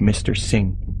probably take Mr.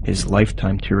 Singh his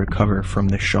lifetime to recover from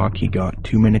the shock he got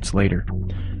 2 minutes later.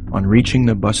 On reaching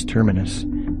the bus terminus,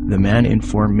 the man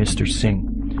informed Mr.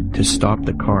 Singh to stop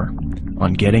the car.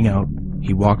 On getting out,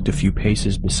 he walked a few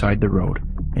paces beside the road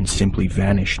and simply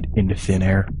vanished into thin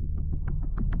air."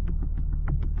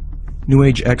 New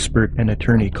Age expert and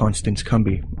attorney Constance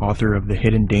Cumby, author of The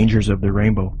Hidden Dangers of the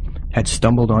Rainbow, had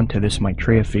stumbled onto this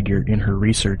Maitreya figure in her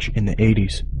research in the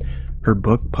 80s. Her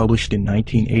book, published in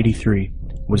 1983,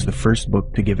 was the first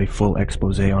book to give a full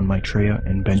expose on Maitreya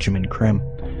and Benjamin Creme.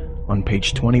 On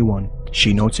page 21,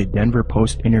 she notes a Denver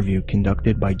Post interview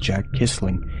conducted by Jack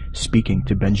Kissling speaking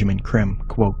to Benjamin Creme,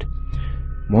 quote,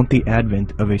 Won't the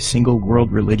advent of a single world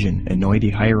religion annoy the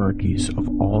hierarchies of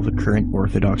all the current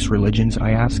orthodox religions,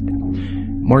 I asked.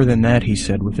 More than that, he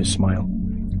said with a smile.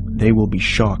 They will be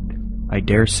shocked. I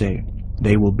dare say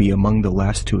they will be among the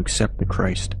last to accept the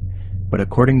Christ. But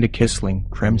according to Kissling,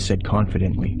 Krem said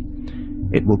confidently,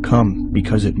 it will come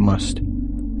because it must.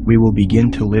 We will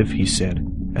begin to live, he said,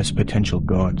 as potential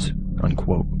gods,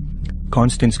 unquote.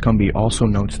 Constance Cumby also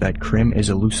notes that Krem is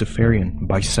a Luciferian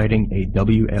by citing a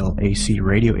WLAC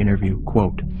radio interview,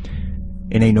 quote,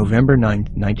 in a November 9,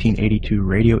 1982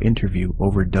 radio interview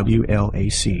over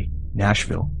WLAC,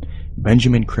 Nashville,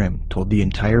 Benjamin Krem told the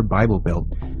entire Bible Belt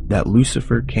that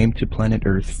Lucifer came to planet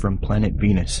Earth from planet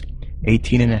Venus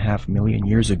 18.5 million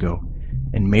years ago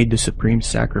and made the supreme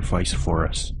sacrifice for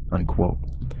us, unquote.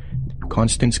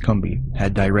 Constance Cumby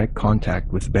had direct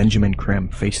contact with Benjamin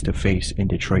Krem face-to-face in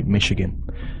Detroit, Michigan.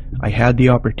 I had the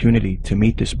opportunity to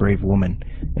meet this brave woman,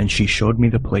 and she showed me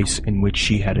the place in which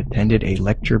she had attended a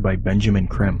lecture by Benjamin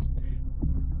Krem.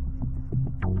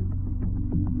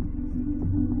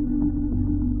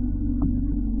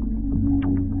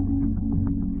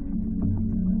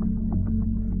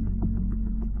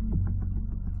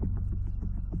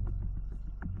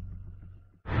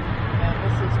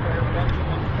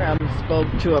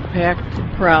 Spoke to a packed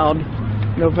crowd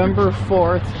November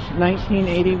 4th,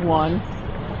 1981,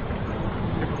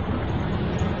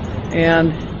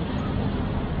 and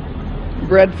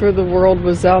Bread for the World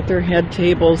was out there, had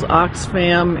tables,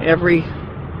 Oxfam, every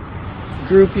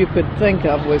group you could think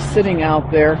of was sitting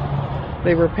out there.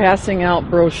 They were passing out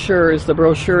brochures. The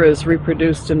brochure is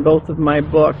reproduced in both of my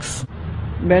books.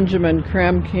 Benjamin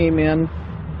Krem came in.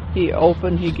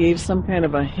 He gave some kind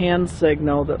of a hand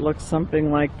signal that looked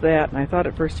something like that, and I thought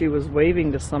at first he was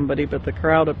waving to somebody, but the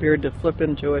crowd appeared to flip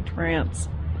into a trance.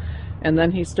 And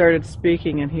then he started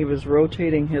speaking, and he was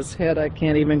rotating his head. I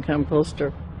can't even come close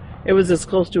to, it was as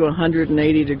close to a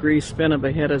 180-degree spin of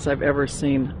a head as I've ever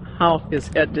seen. How his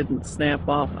head didn't snap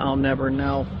off, I'll never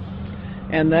know.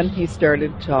 And then he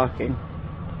started talking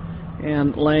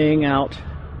and laying out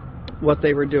what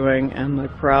they were doing, and the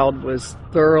crowd was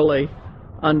thoroughly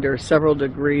under several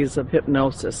degrees of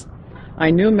hypnosis. I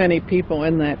knew many people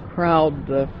in that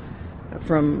crowd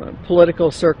from political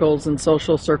circles and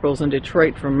social circles in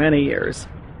Detroit for many years,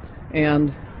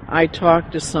 and I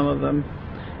talked to some of them,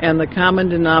 and the common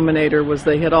denominator was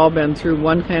they had all been through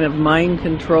one kind of mind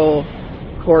control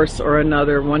course or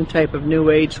another, one type of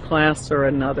New Age class or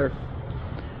another.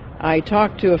 I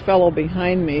talked to a fellow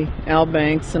behind me, Al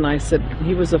Banks, and I said,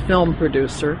 he was a film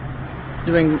producer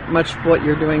doing much of what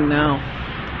you're doing now.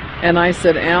 And I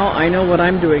said, Al, I know what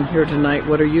I'm doing here tonight.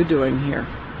 What are you doing here?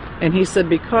 And he said,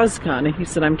 because, Connie, he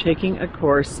said, I'm taking a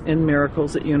course in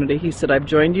miracles at Unity. He said, I've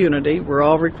joined Unity. We're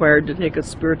all required to take a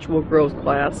spiritual growth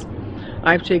class.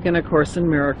 I've taken a course in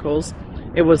miracles.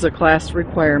 It was a class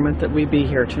requirement that we be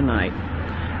here tonight.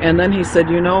 And then he said,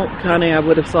 you know, Connie, I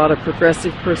would have thought a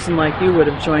progressive person like you would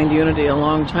have joined Unity a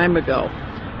long time ago.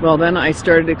 Well, then I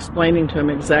started explaining to him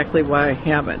exactly why I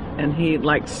haven't. And he,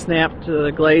 like, snapped,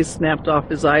 the glaze snapped off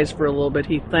his eyes for a little bit.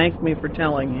 He thanked me for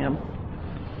telling him.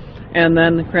 And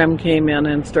then Krem came in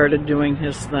and started doing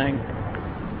his thing.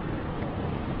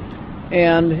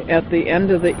 And at the end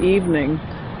of the evening,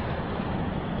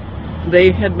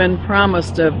 they had been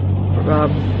promised an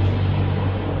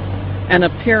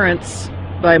appearance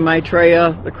by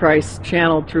Maitreya the Christ,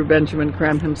 channeled through Benjamin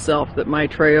Krem himself, that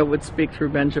Maitreya would speak through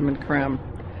Benjamin Krem.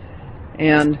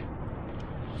 And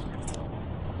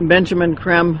Benjamin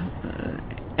Krem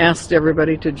asked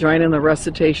everybody to join in the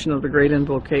recitation of the Great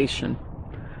Invocation.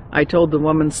 I told the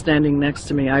woman standing next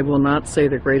to me, I will not say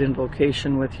the Great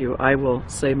Invocation with you. I will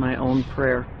say my own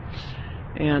prayer.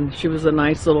 And she was a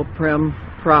nice little prim,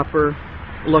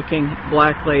 proper-looking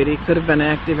black lady. Could have been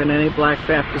active in any Black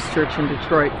Baptist church in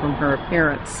Detroit from her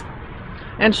appearance.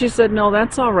 And she said, no,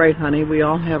 that's all right, honey. We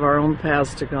all have our own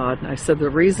paths to God. And I said, the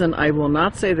reason I will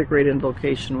not say the Great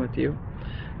Invocation with you,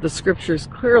 the scriptures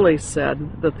clearly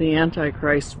said that the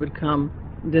Antichrist would come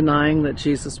denying that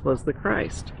Jesus was the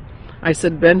Christ. I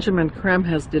said, Benjamin Krem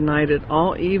has denied it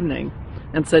all evening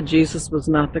and said Jesus was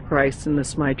not the Christ and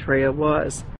this Maitreya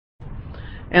was.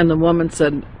 And the woman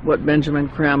said what Benjamin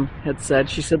Krem had said.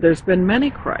 She said, there's been many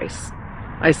Christs.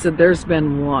 I said, there's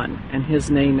been one, and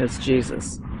his name is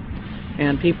Jesus.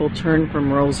 And people turned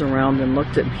from rows around and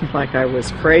looked at me like I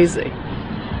was crazy.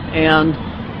 And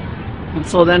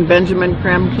so then Benjamin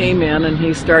Krem came in, and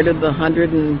he started the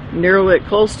nearly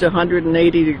close to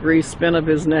 180-degree spin of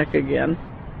his neck again.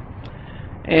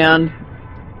 And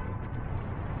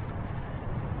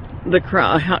the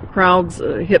crowd's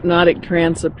hypnotic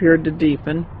trance appeared to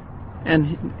deepen,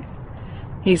 and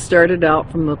He started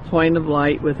out from the point of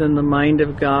light within the mind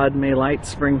of God, may light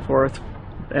spring forth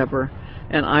ever.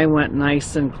 And I went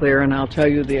nice and clear, and I'll tell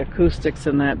you, the acoustics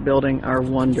in that building are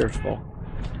wonderful.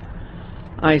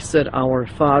 I said, Our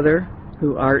Father,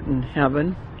 who art in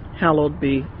heaven, hallowed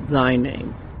be thy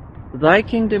name. Thy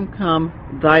kingdom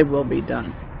come, thy will be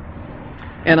done.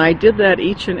 And I did that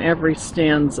each and every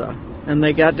stanza. And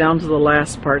they got down to the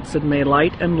last part, said, May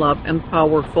light and love and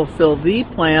power fulfill the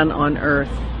plan on earth,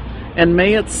 and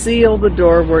may it seal the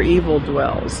door where evil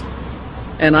dwells.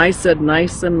 And I said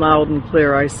nice and loud and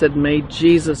clear, I said, May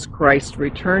Jesus Christ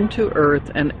return to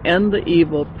earth and end the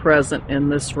evil present in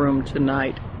this room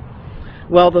tonight.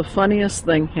 Well, the funniest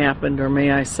thing happened, or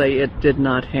may I say it did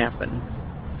not happen.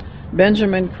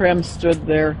 Benjamin Creme stood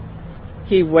there.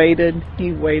 He waited,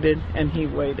 and he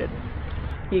waited.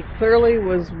 He clearly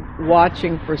was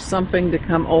watching for something to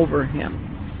come over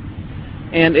him.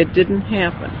 And it didn't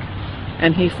happen.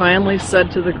 And he finally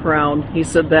said to the crowd, he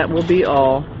said, That will be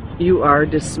all. You are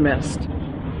dismissed.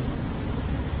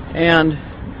 And,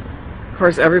 of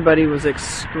course, everybody was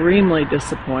extremely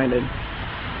disappointed.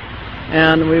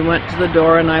 And we went to the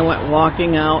door, and I went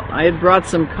walking out. I had brought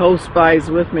some co-spies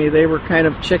with me. They were kind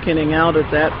of chickening out at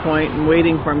that point and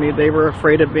waiting for me. They were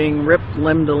afraid of being ripped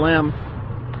limb to limb.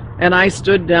 And I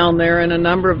stood down there, and a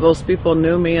number of those people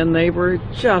knew me, and they were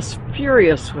just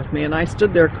furious with me. And I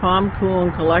stood there calm, cool,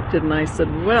 and collected, and I said,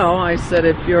 well, I said,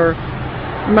 if you're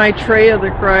Maitreya the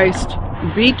Christ,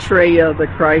 Betreya the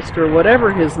Christ, or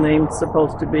whatever his name's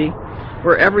supposed to be,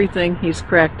 or everything he's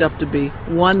cracked up to be,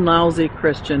 one lousy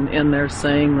Christian in there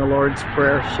saying the Lord's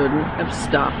Prayer shouldn't have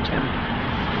stopped him.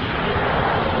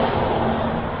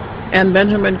 And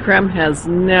Benjamin Creme has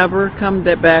never come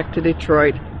back to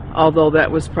Detroit, although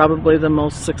that was probably the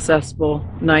most successful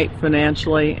night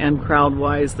financially and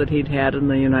crowd-wise that he'd had in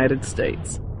the United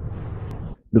States.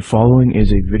 The following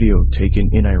is a video taken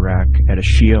in Iraq at a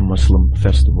Shia Muslim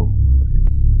festival.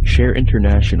 Share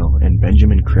International and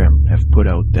Benjamin Creme have put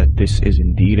out that this is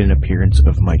indeed an appearance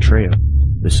of Maitreya,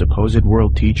 the supposed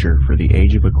world teacher for the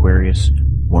age of Aquarius,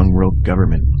 one world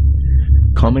government.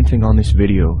 Commenting on this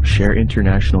video, Share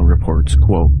International reports,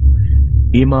 quote,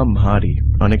 Imam Mahdi,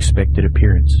 unexpected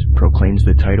appearance, proclaims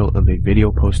the title of a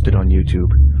video posted on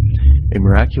YouTube. A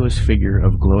miraculous figure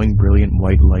of glowing brilliant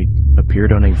white light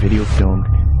appeared on a video filmed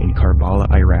in Karbala,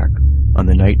 Iraq, on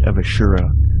the night of Ashura,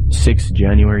 6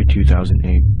 January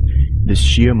 2008. This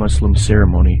Shia Muslim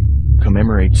ceremony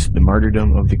commemorates the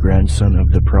martyrdom of the grandson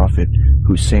of the Prophet,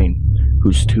 Hussein,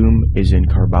 whose tomb is in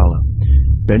Karbala.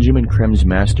 Benjamin Creme's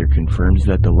master confirms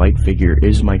that the light figure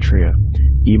is Maitreya,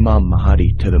 Imam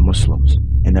Mahdi to the Muslims,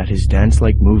 and that his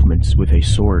dance-like movements with a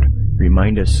sword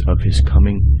remind us of his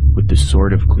coming with the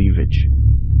sword of cleavage.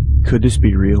 Could this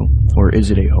be real, or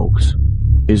is it a hoax?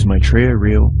 Is Maitreya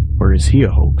real, or is he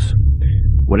a hoax?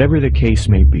 Whatever the case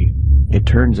may be, it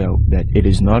turns out that it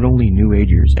is not only New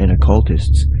Agers and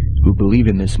occultists who believe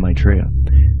in this Maitreya,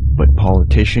 but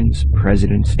politicians,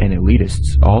 presidents, and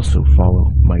elitists also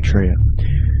follow Maitreya.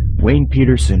 Wayne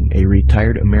Peterson, a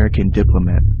retired American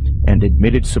diplomat and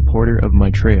admitted supporter of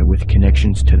Maitreya with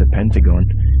connections to the Pentagon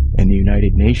and the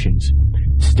United Nations,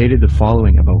 stated the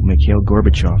following about Mikhail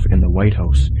Gorbachev in the White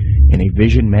House in a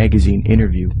Vision magazine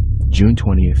interview, June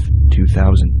 20th,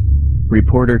 2000.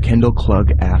 Reporter Kendall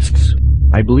Klug asks,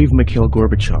 I believe Mikhail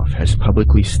Gorbachev has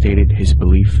publicly stated his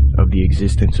belief of the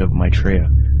existence of Maitreya.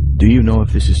 Do you know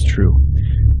if this is true?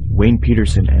 Wayne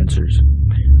Peterson answers,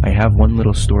 I have one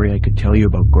little story I could tell you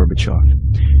about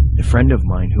Gorbachev. A friend of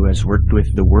mine who has worked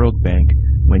with the World Bank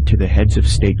went to the Heads of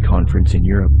State conference in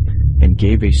Europe and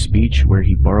gave a speech where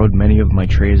he borrowed many of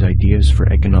Maitreya's ideas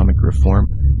for economic reform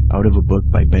out of a book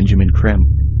by Benjamin Creme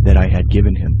that I had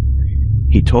given him.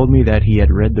 He told me that he had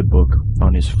read the book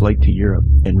on his flight to Europe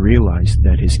and realized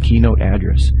that his keynote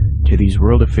address to these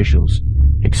world officials,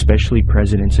 especially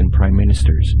presidents and prime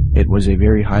ministers, it was a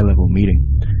very high-level meeting,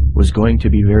 was going to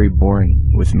be very boring,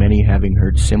 with many having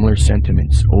heard similar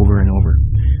sentiments over and over.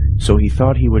 So he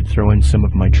thought he would throw in some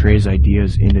of Maitreya's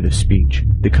ideas into the speech.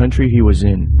 The country he was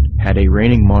in had a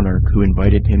reigning monarch who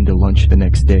invited him to lunch the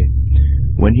next day.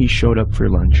 When he showed up for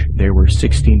lunch, there were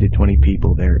 16 to 20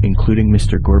 people there, including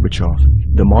Mr.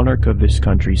 Gorbachev. The monarch of this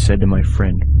country said to my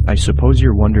friend, I suppose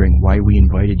you're wondering why we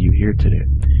invited you here today.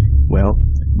 Well,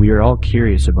 we are all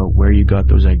curious about where you got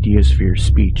those ideas for your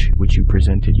speech, which you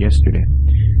presented yesterday.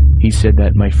 He said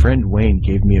that my friend Wayne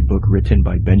gave me a book written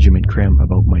by Benjamin Creme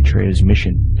about Maitreya's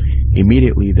mission.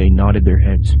 Immediately they nodded their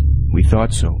heads. We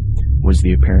thought so, was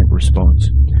the apparent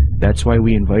response. That's why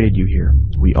we invited you here.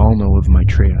 We all know of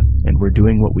Maitreya, and we're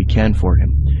doing what we can for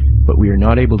him. But we are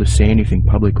not able to say anything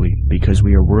publicly because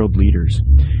we are world leaders.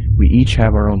 We each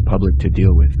have our own public to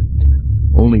deal with.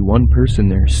 Only one person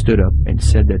there stood up and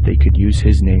said that they could use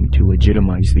his name to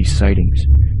legitimize these sightings,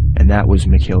 and that was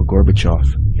Mikhail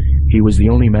Gorbachev. He was the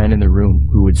only man in the room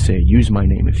who would say, "Use my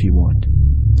name if you want."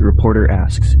 The reporter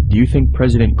asks, "Do you think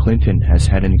President Clinton has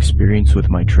had an experience with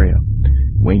Maitreya?"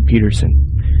 Wayne Peterson: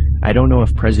 "I don't know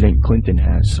if President Clinton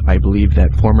has. I believe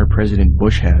that former President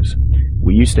Bush has.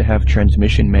 We used to have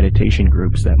transmission meditation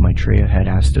groups that Maitreya had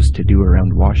asked us to do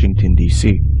around Washington,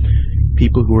 D.C.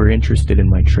 People who were interested in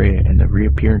Maitreya and the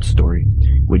reappearance story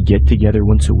would get together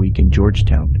once a week in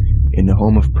Georgetown, in the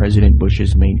home of President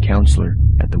Bush's main counselor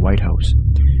at the White House.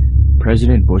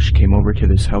 President Bush came over to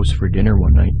this house for dinner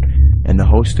one night, and the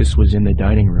hostess was in the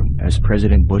dining room as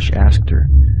President Bush asked her,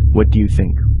 'What do you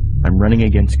think? I'm running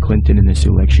against Clinton in this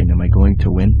election. Am I going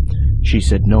to win?' She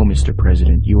said, 'No, Mr.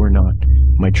 President, you are not.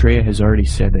 Maitreya has already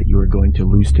said that you are going to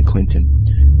lose to Clinton.'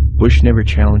 Bush never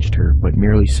challenged her, but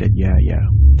merely said, 'Yeah.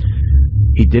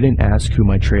 He didn't ask who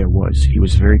Maitreya was. He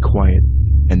was very quiet,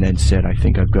 and then said, 'I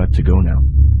think I've got to go now.'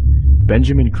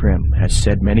 Benjamin Krem has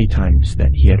said many times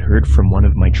that he had heard from one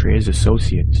of Maitreya's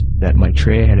associates that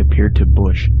Maitreya had appeared to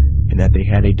Bush and that they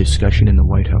had a discussion in the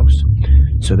White House.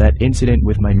 So that incident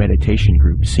with my meditation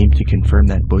group seemed to confirm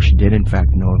that Bush did in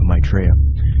fact know of Maitreya.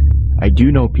 I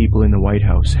do know people in the White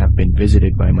House have been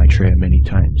visited by Maitreya many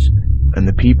times, and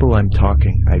the people I'm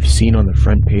talking I've seen on the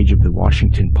front page of the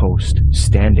Washington Post,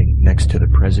 standing next to the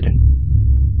president."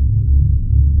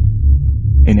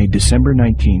 In a December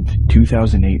 19,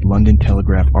 2008 London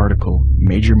Telegraph article,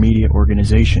 major media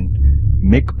organization,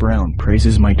 Mick Brown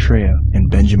praises Maitreya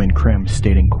and Benjamin Krem,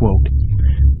 stating, quote,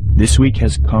 "This week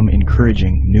has come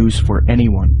encouraging news for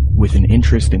anyone with an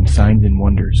interest in signs and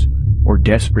wonders, or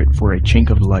desperate for a chink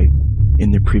of light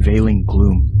in the prevailing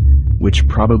gloom, which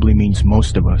probably means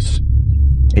most of us.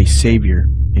 A savior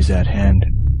is at hand."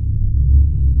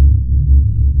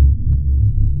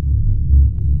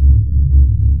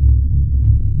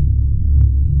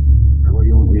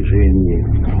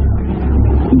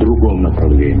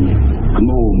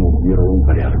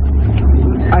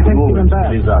 I think even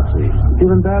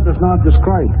that does not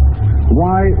describe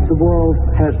why the world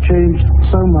has changed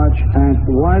so much and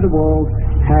why the world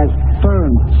has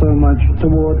turned so much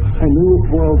toward a new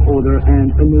world order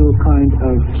and a new kind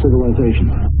of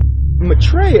civilization.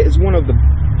 Maitreya is one of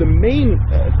the main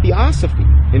theosophy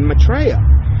in Maitreya.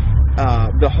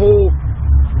 The whole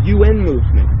UN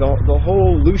movement, the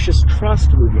whole Lucius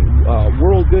Trust movement,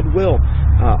 world goodwill,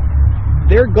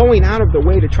 they're going out of the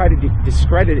way to try to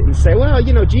discredit it and say, well,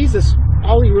 you know, Jesus,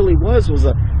 all he really was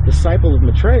a disciple of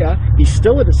Maitreya. He's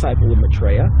still a disciple of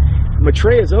Maitreya.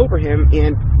 Maitreya is over him,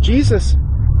 and Jesus,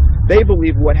 they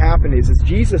believe what happened is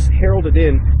Jesus heralded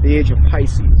in the age of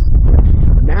Pisces.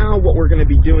 Now what we're going to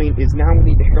be doing is now we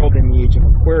need to herald in the age of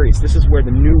Aquarius. This is where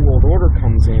the New World Order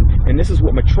comes in, and this is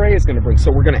what Maitreya is going to bring.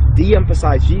 So we're going to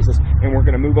de-emphasize Jesus, and we're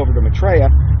going to move over to Maitreya.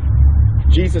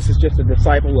 Jesus is just a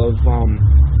disciple of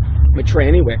Maitreya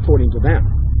anyway, according to them.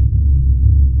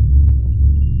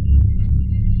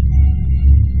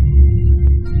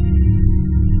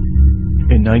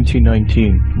 In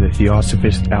 1919, the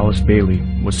theosophist Alice Bailey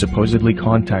was supposedly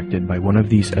contacted by one of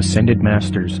these ascended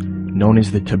masters known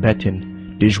as the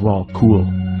Tibetan Dijwal Kul.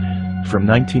 From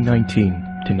 1919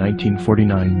 to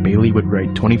 1949, Bailey would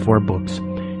write 24 books,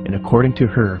 and according to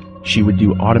her, she would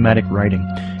do automatic writing,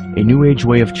 a new age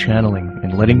way of channeling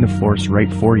and letting the force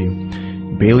write for you.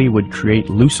 Bailey would create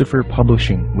Lucifer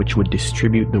Publishing, which would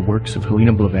distribute the works of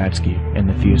Helena Blavatsky and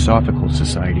the Theosophical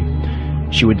Society.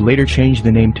 She would later change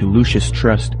the name to Lucius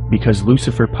Trust because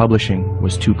Lucifer Publishing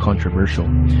was too controversial.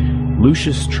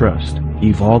 Lucius Trust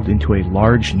evolved into a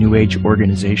large New Age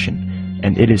organization,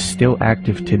 and it is still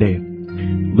active today.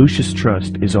 Lucius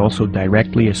Trust is also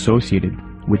directly associated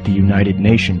with the United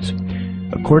Nations.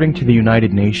 According to the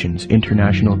United Nations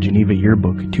International Geneva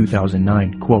Yearbook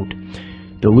 2009, quote,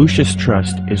 "The Lucius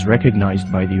Trust is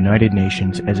recognized by the United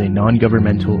Nations as a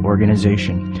non-governmental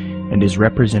organization and is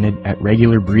represented at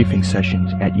regular briefing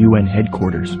sessions at UN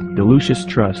headquarters. The Lucius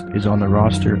Trust is on the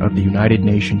roster of the United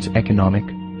Nations Economic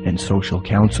and Social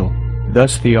Council."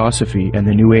 Thus, Theosophy and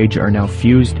the New Age are now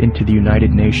fused into the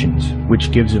United Nations,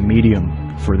 which gives a medium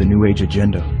for the New Age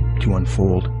agenda to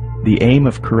unfold. The aim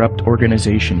of corrupt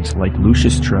organizations like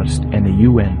Lucius Trust and the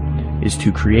UN is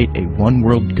to create a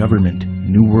one-world government,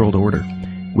 New World Order,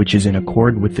 which is in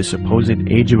accord with the supposed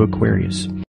Age of Aquarius.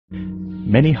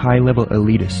 Many high-level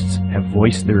elitists have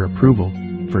voiced their approval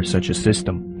for such a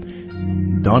system.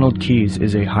 Donald Keyes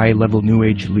is a high-level New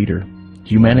Age leader.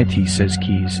 Humanity, says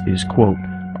Keyes, is, quote,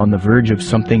 "on the verge of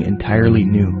something entirely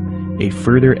new, a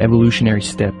further evolutionary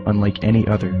step unlike any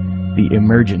other, the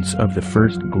emergence of the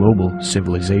first global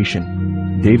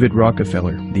civilization." David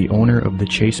Rockefeller, the owner of the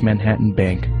Chase Manhattan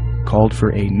Bank, called for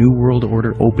a New World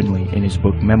Order openly in his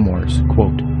book Memoirs,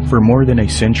 quote, "For more than a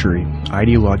century,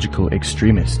 ideological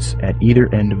extremists at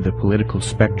either end of the political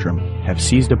spectrum have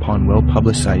seized upon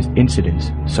well-publicized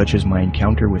incidents, such as my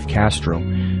encounter with Castro,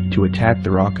 to attack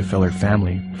the Rockefeller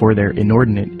family for their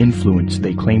inordinate influence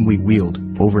they claim we wield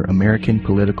over American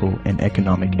political and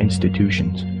economic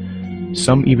institutions.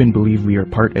 Some even believe we are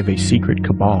part of a secret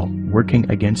cabal working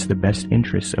against the best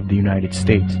interests of the United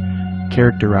States,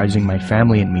 characterizing my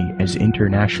family and me as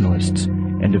internationalists,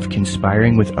 and of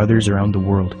conspiring with others around the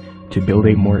world to build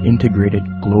a more integrated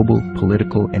global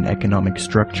political and economic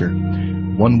structure.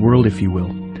 One world, if you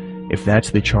will. If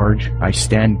that's the charge, I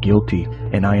stand guilty,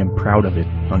 and I am proud of it,"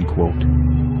 unquote.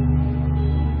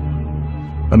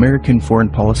 American foreign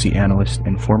policy analyst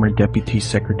and former Deputy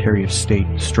Secretary of State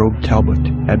Strobe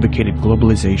Talbot advocated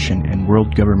globalization and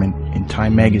world government in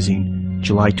Time magazine,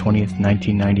 July 20th,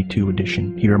 1992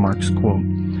 edition. He remarks, quote,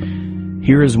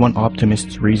 "Here is one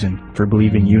optimist's reason for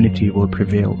believing unity will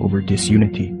prevail over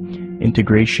disunity,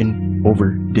 integration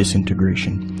over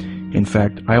disintegration. In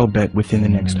fact, I'll bet within the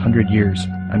next 100 years,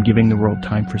 I'm giving the world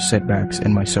time for setbacks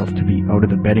and myself to be out of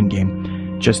the betting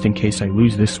game, just in case I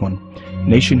lose this one.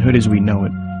 Nationhood as we know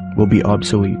it will be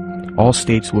obsolete. All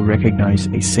states will recognize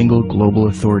a single global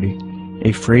authority,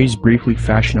 a phrase briefly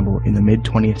fashionable in the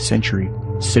mid-20th century,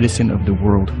 citizen of the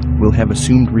world, will have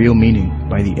assumed real meaning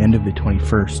by the end of the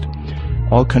 21st.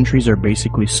 All countries are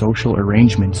basically social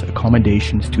arrangements,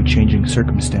 accommodations to changing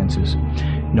circumstances,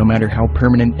 no matter how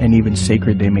permanent and even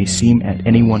sacred they may seem at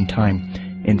any one time.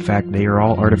 In fact, they are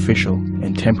all artificial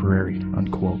and temporary,"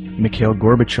 unquote. Mikhail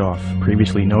Gorbachev,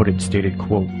 previously noted, stated,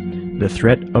 quote, "The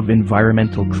threat of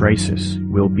environmental crisis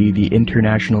will be the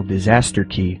international disaster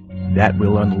key that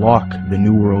will unlock the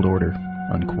New World Order,"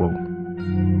 unquote.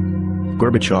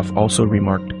 Gorbachev also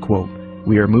remarked, quote,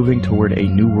 "We are moving toward a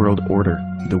new world order,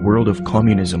 the world of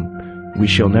communism. We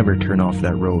shall never turn off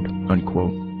that road,"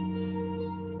 unquote.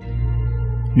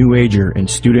 New Ager and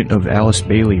student of Alice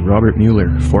Bailey, Robert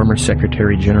Mueller, former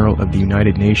Secretary General of the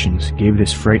United Nations, gave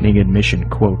this frightening admission,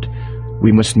 quote,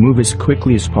 "We must move as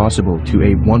quickly as possible to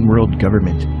a one-world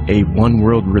government, a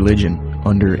one-world religion,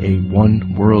 under a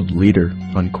one-world leader,"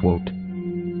 unquote.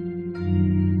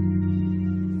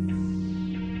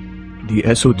 The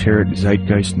esoteric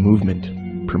zeitgeist movement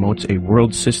promotes a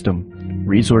world system,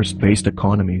 resource-based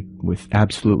economy with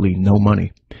absolutely no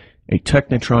money, a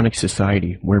technotronic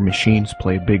society where machines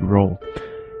play a big role.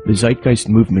 The zeitgeist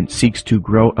movement seeks to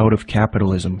grow out of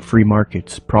capitalism, free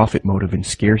markets, profit motive, and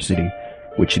scarcity,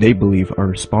 which they believe are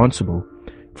responsible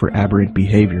for aberrant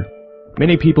behavior.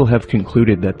 Many people have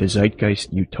concluded that the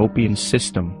zeitgeist utopian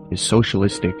system is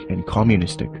socialistic and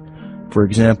communistic. For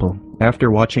example,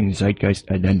 after watching Zeitgeist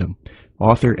Addendum,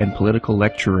 author and political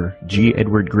lecturer G.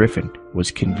 Edward Griffin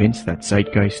was convinced that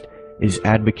Zeitgeist is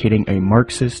advocating a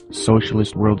Marxist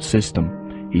socialist world system.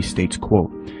 He states,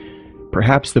 quote,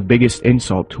 "Perhaps the biggest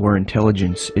insult to our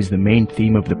intelligence is the main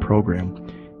theme of the program.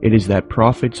 It is that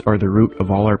profits are the root of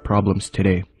all our problems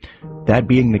today. That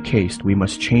being the case, we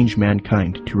must change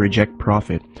mankind to reject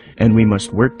profit, and we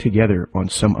must work together on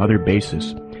some other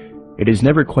basis. It is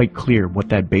never quite clear what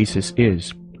that basis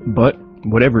is, but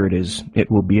whatever it is,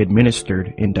 it will be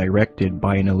administered and directed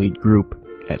by an elite group,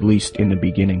 at least in the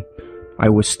beginning." I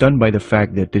was stunned by the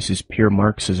fact that this is pure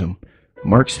Marxism.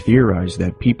 Marx theorized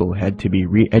that people had to be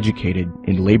re-educated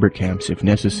in labor camps if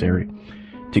necessary,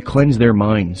 to cleanse their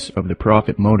minds of the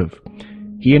profit motive.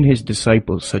 He and his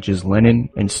disciples, such as Lenin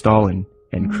and Stalin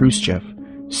and Khrushchev,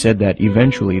 said that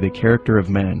eventually the character of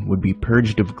man would be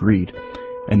purged of greed,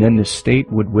 and then the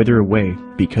state would wither away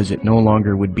because it no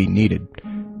longer would be needed.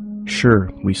 Sure,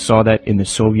 we saw that in the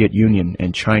Soviet Union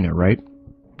and China, right?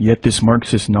 Yet this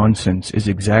Marxist nonsense is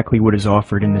exactly what is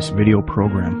offered in this video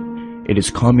program. It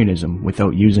is communism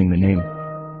without using the name.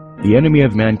 The enemy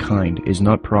of mankind is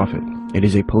not profit. It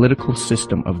is a political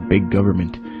system of big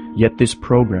government. Yet this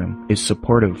program is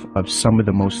supportive of some of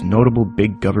the most notable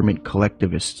big government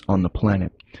collectivists on the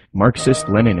planet.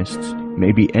 Marxist-Leninists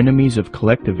may be enemies of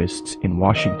collectivists in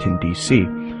Washington, D.C.,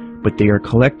 but they are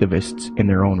collectivists in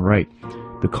their own right.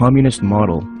 The communist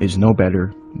model is no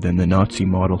better than the Nazi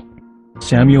model.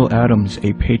 Samuel Adams,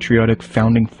 a patriotic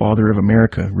founding father of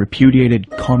America, repudiated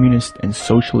communist and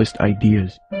socialist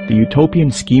ideas. The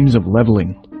utopian schemes of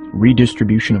leveling,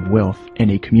 redistribution of wealth, and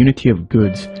a community of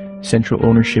goods, central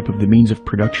ownership of the means of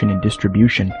production and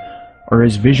distribution, are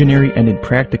as visionary and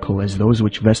impractical as those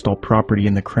which vest all property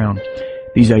in the crown.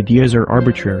 These ideas are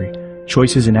arbitrary,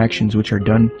 choices and actions which are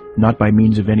done not by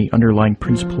means of any underlying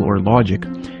principle or logic,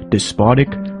 despotic,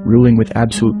 ruling with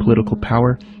absolute political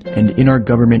power, and in our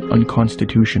government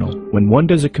unconstitutional. When one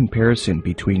does a comparison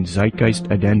between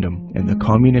Zeitgeist Addendum and the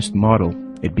communist model,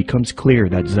 it becomes clear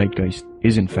that Zeitgeist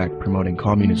is in fact promoting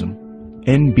communism.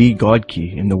 N.B.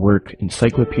 Godke, in the work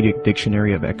Encyclopedic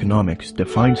Dictionary of Economics,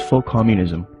 defines full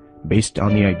communism based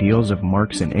on the ideals of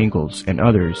Marx and Engels and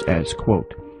others as,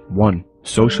 quote, 1.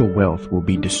 Social wealth will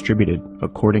be distributed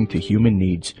according to human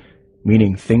needs,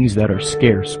 meaning things that are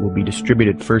scarce will be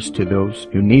distributed first to those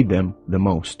who need them the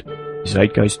most.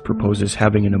 Zeitgeist proposes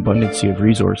having an abundance of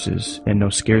resources and no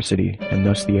scarcity, and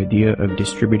thus the idea of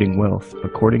distributing wealth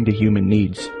according to human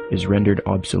needs is rendered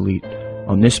obsolete.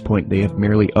 On this point, they have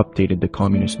merely updated the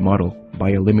communist model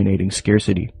by eliminating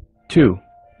scarcity. 2.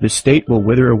 The state will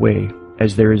wither away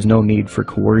as there is no need for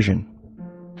coercion.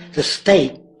 The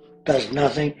state does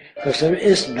nothing because there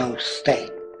is no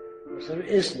state. There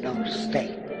is no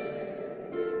state.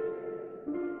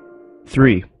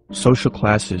 3. Social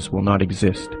classes will not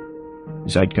exist.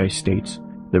 Zeitgeist states,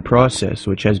 the process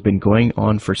which has been going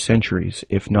on for centuries,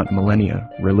 if not millennia,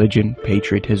 religion,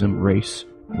 patriotism, race,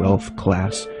 wealth,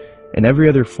 class, and every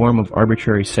other form of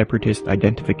arbitrary separatist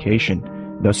identification,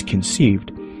 thus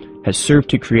conceived, has served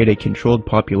to create a controlled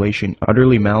population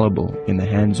utterly malleable in the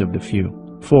hands of the few.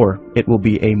 4. It will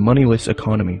be a moneyless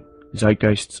economy.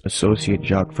 Zeitgeist's associate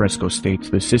Jacques Fresco states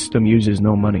the system uses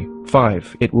no money.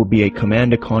 5. It will be a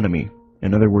command economy.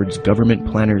 In other words, government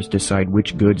planners decide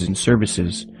which goods and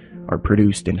services are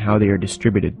produced and how they are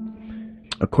distributed.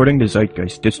 According to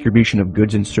Zeitgeist, distribution of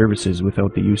goods and services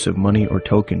without the use of money or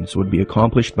tokens would be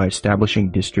accomplished by establishing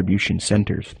distribution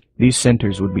centers. These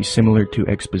centers would be similar to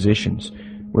expositions,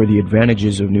 where the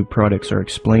advantages of new products are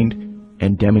explained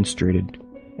and demonstrated.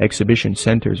 Exhibition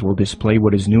centers will display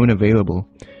what is new and available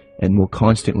and will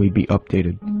constantly be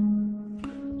updated.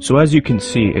 So as you can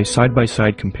see, a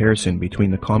side-by-side comparison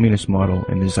between the communist model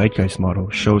and the Zeitgeist model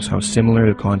shows how similar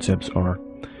the concepts are.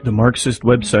 The Marxist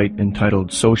website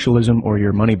entitled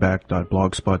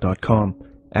socialismoryourmoneyback.blogspot.com,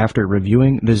 after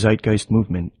reviewing the Zeitgeist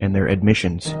movement and their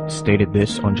admissions, stated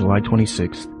this on July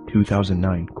 26,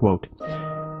 2009, quote,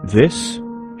 "This,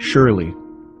 surely,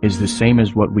 is the same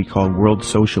as what we call world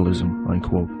socialism,"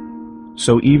 unquote.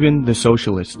 So even the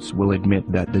socialists will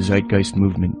admit that the Zeitgeist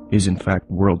movement is in fact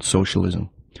world socialism.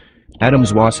 Adam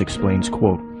Zwas explains,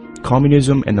 quote,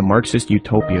 "Communism and the Marxist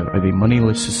utopia of a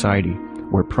moneyless society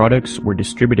where products were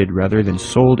distributed rather than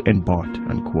sold and bought,"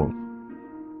 unquote.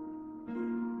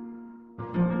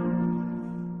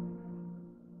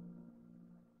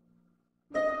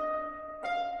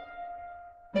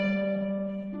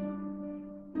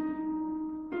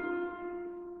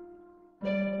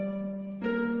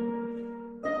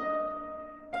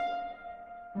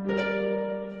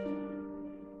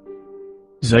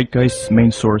 Zeitgeist's main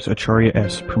source, Acharya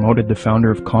S., promoted the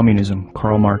founder of communism,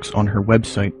 Karl Marx, on her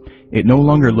website. It no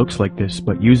longer looks like this,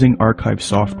 but using archive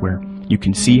software, you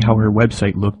can see how her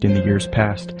website looked in the years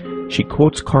past. She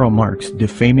quotes Karl Marx,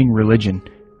 defaming religion,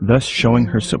 thus showing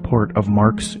her support of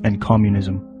Marx and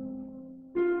communism.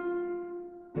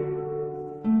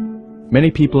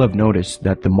 Many people have noticed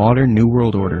that the modern New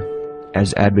World Order,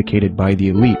 as advocated by the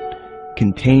elite,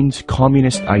 contains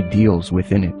communist ideals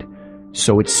within it.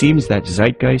 So it seems that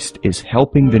Zeitgeist is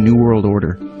helping the New World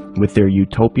Order with their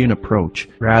utopian approach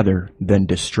rather than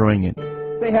destroying it.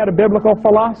 They had a biblical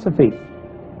philosophy.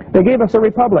 They gave us a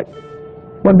republic.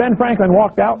 When Ben Franklin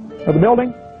walked out of the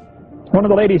building, one of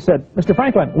the ladies said, "Mr.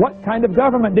 Franklin, what kind of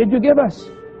government did you give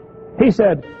us?" He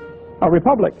said, "A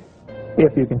republic,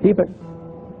 if you can keep it."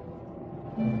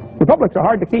 Republics are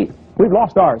hard to keep. We've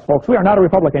lost ours, folks. We are not a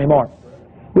republic anymore.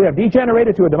 We have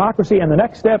degenerated to a democracy, and the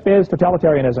next step is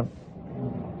totalitarianism.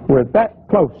 We're that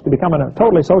close to becoming a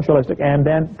totally socialistic and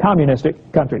then communistic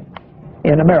country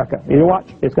in America. You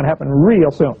watch, it's going to happen real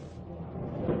soon.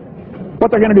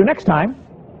 What they're going to do next time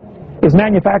is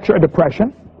manufacture a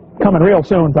depression, coming real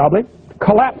soon probably,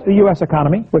 collapse the U.S.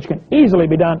 economy, which can easily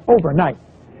be done overnight.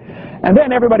 And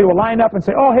then everybody will line up and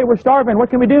say, "Oh, hey, we're starving. What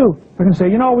can we do?" We're going to say,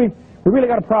 "You know, we really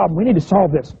got a problem. We need to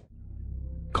solve this."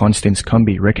 Constance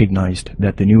Cumby recognized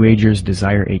that the New Agers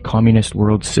desire a communist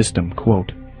world system,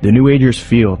 quote, "The New Agers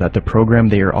feel that the program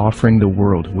they are offering the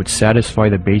world would satisfy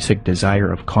the basic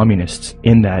desire of communists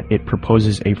in that it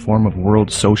proposes a form of world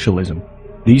socialism."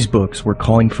 These books were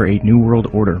calling for a new world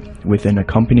order with an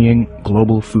accompanying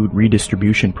global food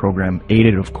redistribution program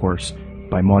aided, of course,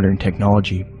 by modern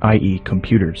technology, i.e.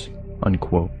 computers,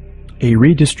 unquote. A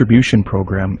redistribution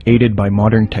program aided by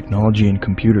modern technology and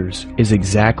computers is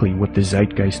exactly what the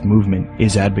Zeitgeist movement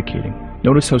is advocating.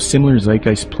 Notice how similar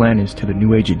Zeitgeist's plan is to the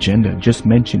New Age agenda just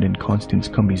mentioned in Constance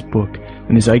Cumby's book.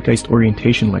 In the Zeitgeist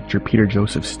Orientation Lecture, Peter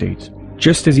Joseph states,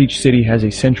 "Just as each city has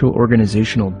a central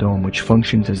organizational dome which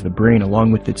functions as the brain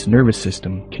along with its nervous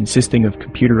system, consisting of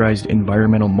computerized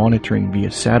environmental monitoring via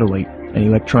satellite and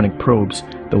electronic probes,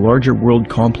 the larger world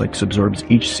complex absorbs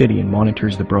each city and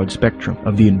monitors the broad spectrum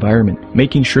of the environment,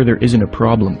 making sure there isn't a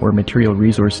problem or material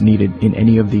resource needed in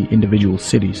any of the individual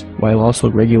cities, while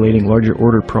also regulating larger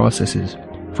order processes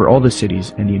for all the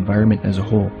cities and the environment as a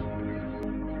whole."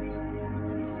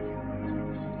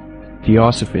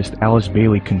 Theosophist Alice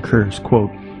Bailey concurs,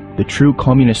 quote, "The true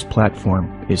communist platform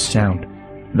is sound."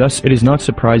 Thus, it is not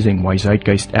surprising why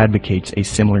Zeitgeist advocates a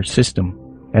similar system,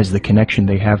 as the connection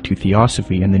they have to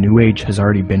Theosophy and the New Age has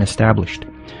already been established.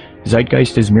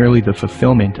 Zeitgeist is merely the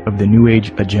fulfillment of the New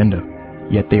Age agenda,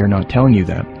 yet they are not telling you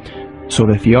that. So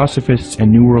the Theosophists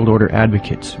and New World Order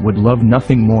advocates would love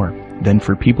nothing more than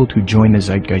for people to join the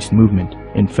Zeitgeist movement.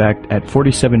 In fact, at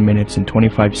 47 minutes and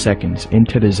 25 seconds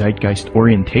into the Zeitgeist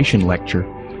Orientation Lecture,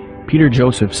 Peter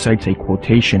Joseph cites a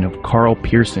quotation of Karl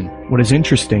Pearson. What is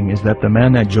interesting is that the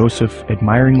man that Joseph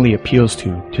admiringly appeals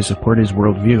to support his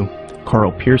worldview,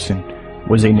 Karl Pearson,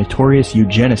 was a notorious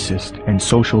eugenicist and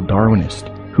social Darwinist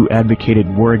who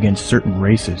advocated war against certain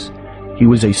races. He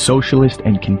was a socialist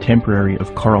and contemporary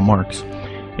of Karl Marx.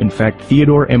 In fact,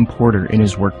 Theodore M. Porter, in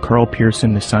his work Karl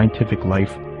Pearson, The Scientific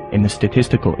Life in the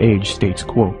Statistical Age, states,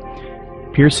 quote,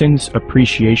 "Pearson's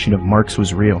appreciation of Marx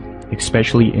was real,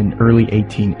 especially in early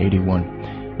 1881.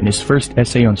 In his first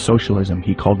essay on socialism,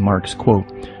 he called Marx, quote,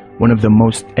 one of the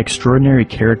most extraordinary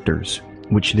characters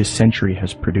which this century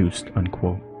has produced,"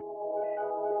 unquote.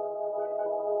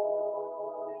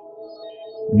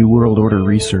 New World Order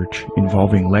research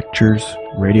involving lectures,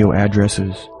 radio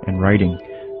addresses, and writing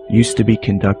used to be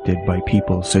conducted by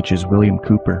people such as William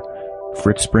Cooper,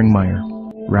 Fritz Springmeier,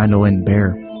 Randall N.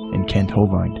 Baer, and Kent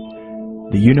Hovind.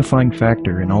 The unifying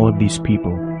factor in all of these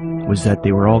people was that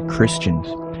they were all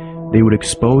Christians. They would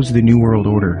expose the New World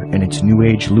Order and its New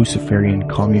Age Luciferian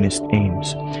communist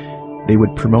aims. They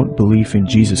would promote belief in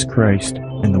Jesus Christ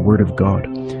and the Word of God,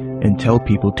 and tell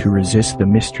people to resist the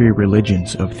mystery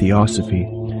religions of Theosophy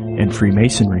and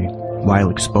Freemasonry while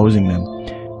exposing them.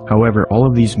 However, all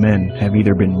of these men have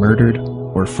either been murdered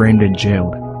or framed and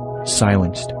jailed,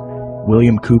 silenced.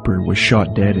 William Cooper was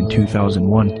shot dead in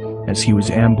 2001 as he was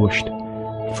ambushed.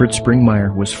 Fritz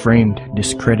Springmeier was framed,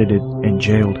 discredited, and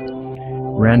jailed.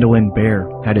 Randall N. Baer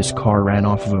had his car ran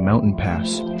off of a mountain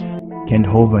pass. Kent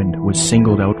Hovind was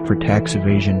singled out for tax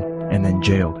evasion and then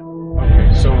jailed.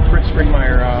 Okay, so Fritz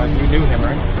Springmeier, you knew him,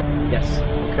 right? Yes.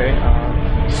 Okay,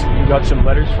 so you got some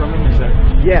letters from him, is that?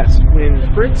 Yes,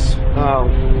 when Fritz,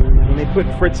 when they put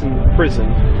Fritz in prison,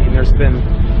 and there's been,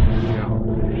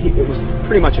 it was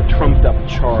pretty much a trumped up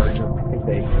charge of, I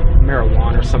think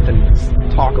marijuana or something,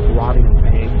 talk of robbing a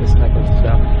bank, this type of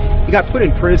stuff. He got put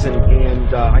in prison,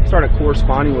 and I started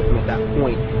corresponding with him at that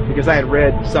point because I had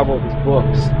read several of his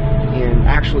books and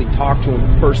actually talked to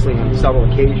him personally on several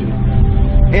occasions.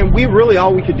 And we really,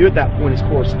 all we could do at that point is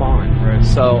correspond. Right.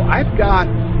 So I've got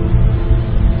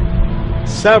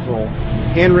several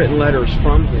handwritten letters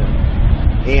from him.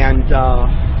 And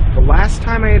the last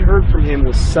time I had heard from him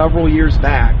was several years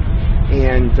back.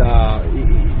 And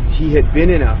he had been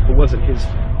in it wasn't his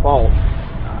fault.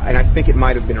 And I think it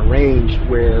might have been arranged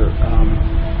where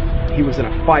he was in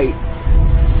a fight.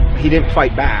 He didn't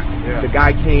fight back. Yeah. The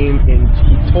guy came and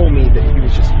he told me that he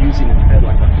was just using his head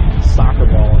like a soccer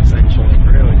ball, essentially.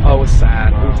 Really? Oh, it was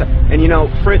sad. Wow. It was sad.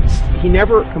 And Fritz, he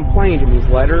never complained in these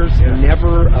letters. Yeah. He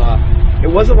never, it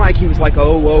wasn't like he was like,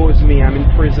 oh, woe is me, I'm in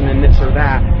prison and this or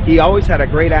that. He always had a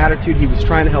great attitude. He was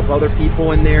trying to help other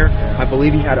people in there. I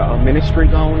believe he had a ministry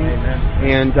going. Amen.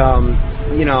 And,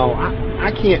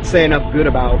 I can't say enough good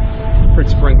about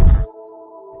Fritz Springmeier.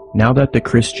 Now that the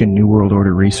Christian New World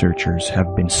Order researchers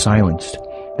have been silenced,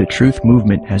 the truth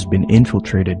movement has been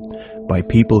infiltrated by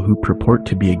people who purport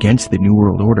to be against the New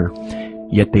World Order,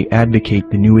 yet they advocate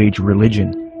the New Age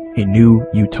religion, a new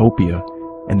utopia,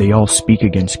 and they all speak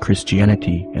against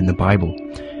Christianity and the Bible.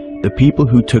 The people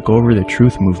who took over the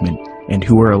truth movement and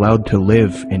who are allowed to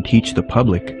live and teach the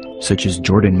public, such as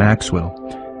Jordan Maxwell,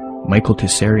 Michael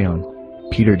Tessarion,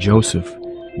 Peter Joseph,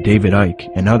 David Icke,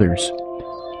 and others,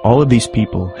 all of these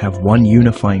people have one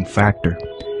unifying factor.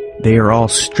 They are all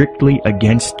strictly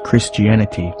against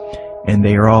Christianity, and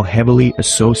they are all heavily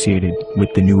associated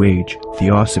with the New Age,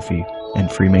 Theosophy,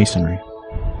 and Freemasonry.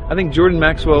 I think Jordan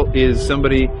Maxwell is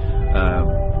somebody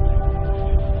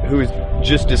who is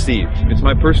just deceived. It's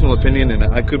my personal opinion,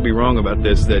 and I could be wrong about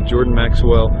this, that Jordan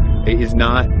Maxwell is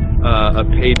not a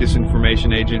paid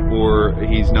disinformation agent, or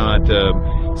he's not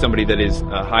somebody that is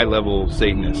a high-level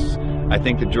Satanist. I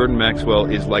think that Jordan Maxwell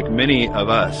is like many of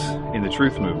us in the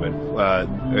truth movement.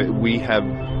 We have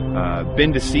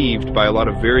been deceived by a lot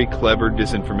of very clever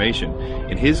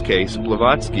disinformation. In his case,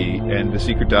 Blavatsky and the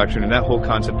secret doctrine and that whole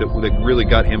concept that really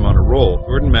got him on a roll.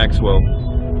 Jordan Maxwell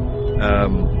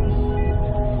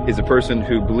is a person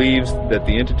who believes that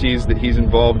the entities that he's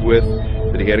involved with,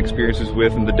 that he had experiences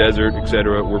with in the desert,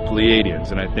 etc., were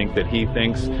Pleiadians. And I think that he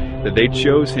thinks that they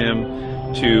chose him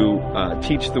to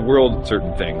teach the world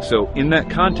certain things. So in that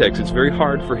context, it's very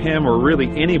hard for him, or really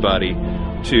anybody,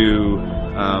 to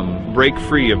break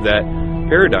free of that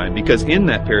paradigm, because in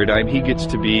that paradigm he gets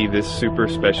to be this super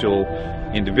special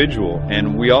individual,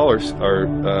 and we all are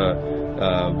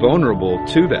vulnerable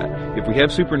to that. If we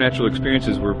have supernatural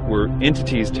experiences where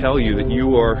entities tell you that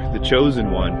you are the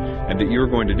chosen one and that you're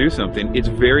going to do something, it's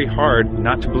very hard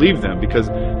not to believe them, because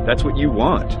that's what you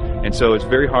want. And so it's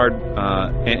very hard,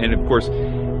 and of course,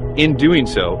 in doing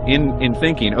so, in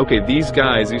thinking, okay, these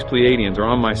guys, these Pleiadians are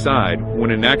on my side, when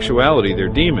in actuality they're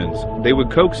demons, they would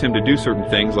coax him to do certain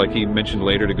things, like he mentioned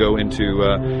later, to go into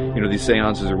these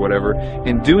seances or whatever.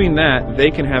 In doing that, they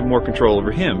can have more control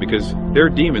over him, because they're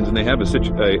demons and they have a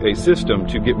system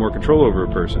to get more control over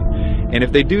a person. And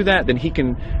if they do that, then he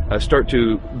can start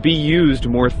to be used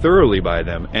more thoroughly by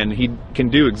them, and he can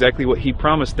do exactly what he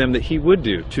promised them that he would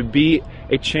do, to be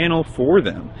a channel for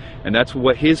them. And that's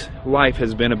what his life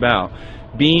has been about,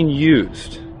 being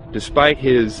used, despite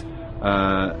his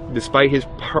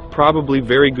probably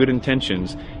very good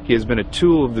intentions. He has been a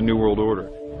tool of the New World Order.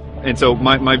 And so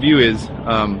my view is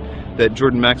that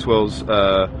Jordan Maxwell's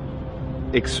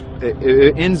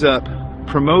ends up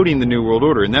promoting the New World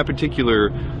Order. In that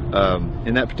particular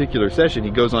session,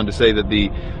 he goes on to say that the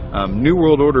New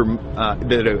World Order,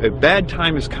 that a bad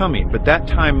time is coming, but that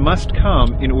time must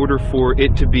come in order for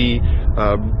it to be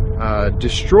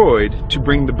destroyed, to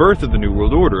bring the birth of the New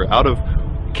World Order. Out of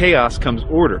chaos comes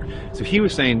order. So he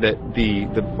was saying that the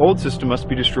old system must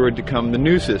be destroyed to come the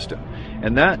new system.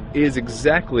 And that is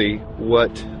exactly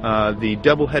what the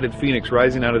double-headed phoenix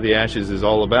rising out of the ashes is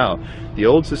all about. The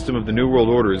old system of the New World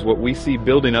Order is what we see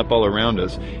building up all around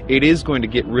us. It is going to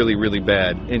get really, really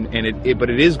bad, but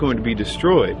it is going to be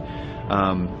destroyed,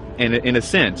 in a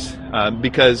sense,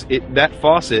 because that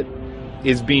faucet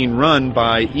is being run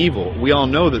by evil. We all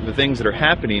know that the things that are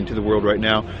happening to the world right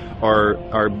now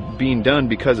are being done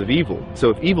because of evil.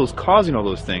 So if evil's causing all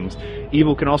those things,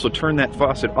 evil can also turn that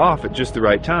faucet off at just the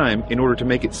right time in order to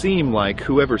make it seem like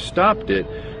whoever stopped it,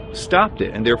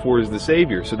 and therefore is the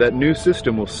savior. So that new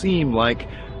system will seem like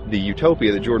the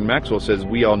utopia that Jordan Maxwell says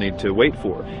we all need to wait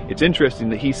for. It's interesting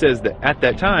that he says that at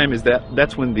that time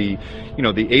that's when the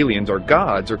aliens, or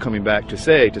gods, are coming back to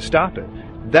stop it.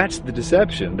 That's the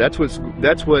deception. That's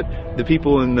what the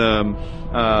people in the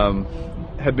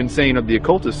have been saying, of the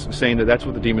occultists, saying that that's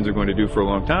what the demons are going to do for a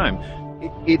long time.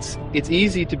 It's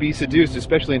easy to be seduced,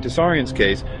 especially in Tsarion's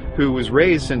case, who was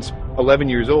raised since 11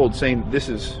 years old saying this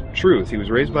is truth. He was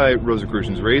raised by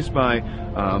Rosicrucians, raised by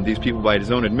these people by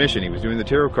his own admission. He was doing the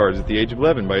tarot cards at the age of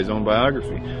 11 by his own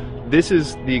biography. This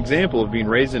is the example of being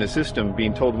raised in a system,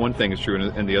 being told one thing is true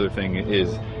and the other thing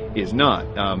is not.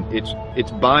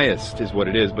 It's biased is what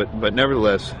it is, but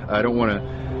nevertheless,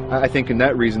 I think in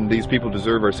that reason these people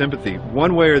deserve our sympathy.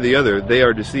 One way or the other, they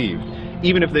are deceived.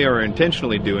 Even if they are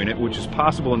intentionally doing it, which is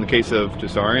possible in the case of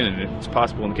Tsarion, and it's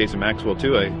possible in the case of Maxwell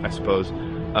too, I suppose.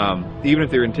 Even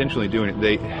if they're intentionally doing it,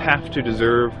 they have to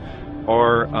deserve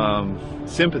our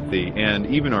sympathy and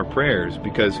even our prayers,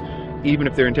 because even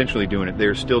if they're intentionally doing it,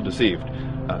 they're still deceived.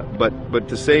 But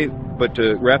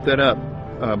to wrap that up,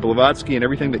 Blavatsky and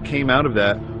everything that came out of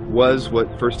that was what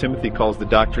 1 Timothy calls the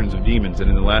doctrines of demons, and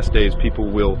in the last days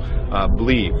people will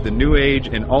believe. The New Age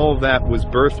and all of that was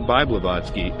birthed by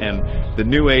Blavatsky, and the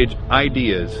New Age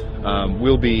ideas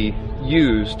will be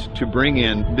used to bring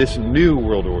in this new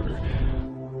world order.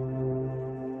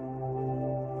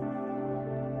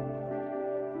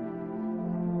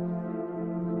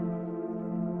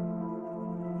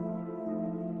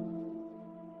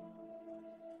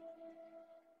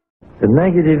 The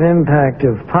negative impact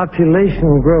of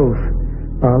population growth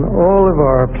on all of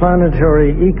our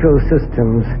planetary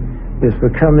ecosystems is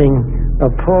becoming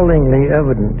appallingly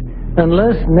evident.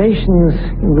 Unless nations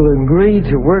will agree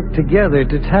to work together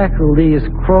to tackle these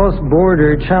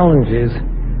cross-border challenges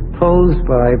posed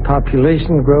by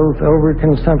population growth,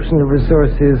 overconsumption of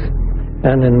resources,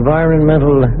 and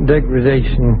environmental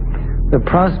degradation, the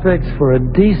prospects for a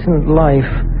decent life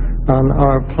on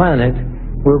our planet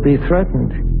will be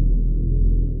threatened.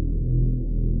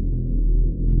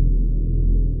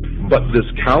 But this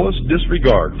callous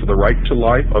disregard for the right to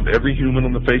life of every human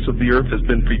on the face of the earth has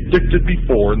been predicted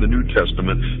before in the New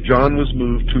Testament. John was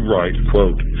moved to write,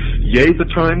 quote, "Yea, the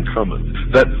time cometh,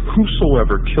 that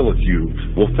whosoever killeth you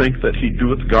will think that he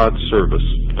doeth God's service,"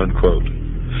 unquote.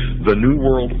 The New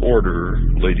World Order,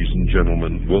 ladies and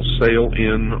gentlemen, will sail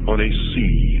in on a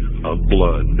sea of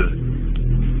blood.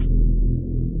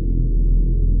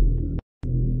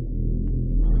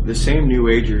 The same New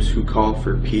Agers who call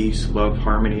for peace, love,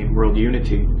 harmony, and world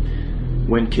unity,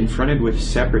 when confronted with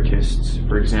separatists,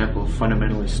 for example,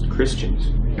 fundamentalist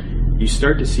Christians, you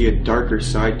start to see a darker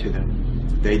side to them.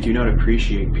 They do not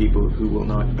appreciate people who will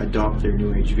not adopt their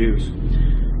New Age views.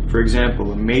 For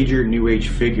example, a major New Age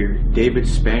figure, David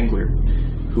Spangler,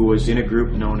 who was in a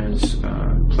group known as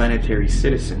Planetary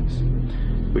Citizens,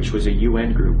 which was a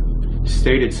UN group,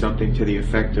 stated something to the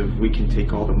effect of, we can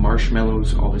take all the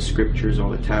marshmallows, all the scriptures,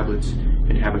 all the tablets,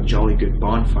 and have a jolly good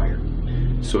bonfire.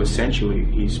 So essentially,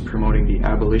 he's promoting the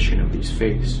abolition of these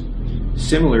faiths.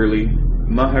 Similarly,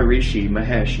 Maharishi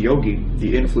Mahesh Yogi,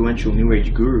 the influential New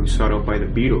Age guru sought out by the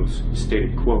Beatles,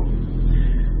 stated, quote,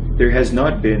 "There has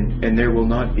not been and there will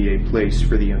not be a place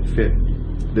for the unfit.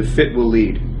 The fit will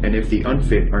lead, and if the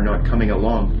unfit are not coming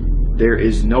along, there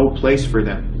is no place for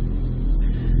them.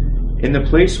 In the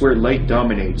place where light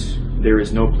dominates, there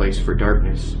is no place for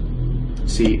darkness."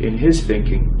 See, in his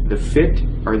thinking, the fit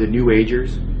are the New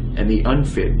Agers, and the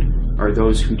unfit are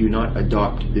those who do not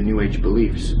adopt the New Age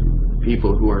beliefs.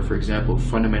 People who are, for example,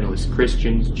 fundamentalist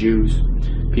Christians, Jews,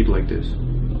 people like this.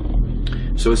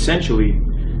 So essentially,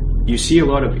 you see a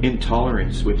lot of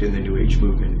intolerance within the New Age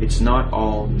movement. It's not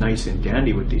all nice and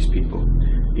dandy with these people.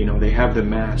 You know, they have the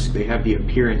mask, they have the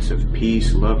appearance of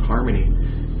peace, love, harmony.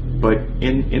 But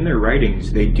in their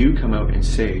writings, they do come out and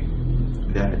say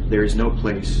that there is no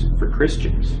place for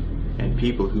Christians and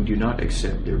people who do not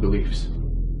accept their beliefs.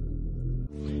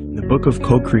 In the Book of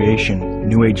Co-Creation,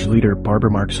 New Age leader Barbara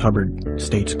Marx Hubbard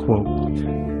states, quote,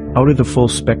 "Out of the full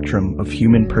spectrum of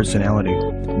human personality,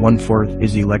 1/4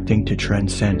 is electing to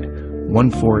transcend,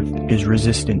 1/4 is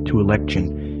resistant to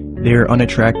election. They are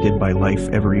unattracted by life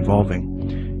ever evolving.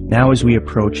 Now as we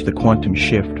approach the quantum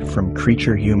shift from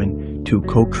creature human to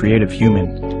co-creative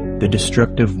human, the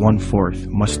destructive 1/4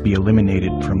 must be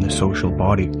eliminated from the social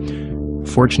body.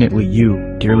 Fortunately, you,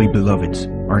 dearly beloveds,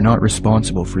 are not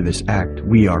responsible for this act.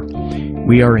 We are.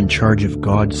 We are in charge of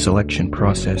God's selection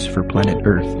process for planet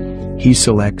Earth. He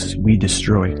selects, we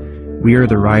destroy. We are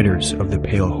the riders of the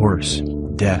pale horse,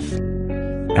 death."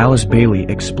 Alice Bailey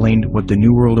explained what the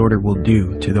New World Order will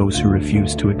do to those who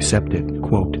refuse to accept it.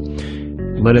 Quote,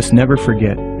 "Let us never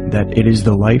forget that it is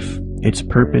the life, its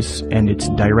purpose, and its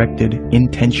directed,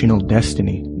 intentional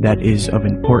destiny that is of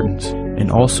importance, and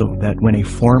also that when a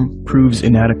form proves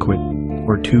inadequate,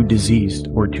 or too diseased,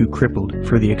 or too crippled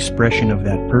for the expression of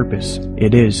that purpose,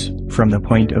 it is, from the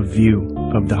point of view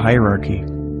of the hierarchy,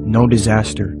 no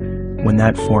disaster when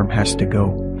that form has to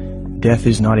go. Death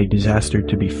is not a disaster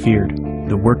to be feared.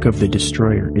 The work of the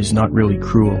destroyer is not really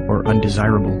cruel or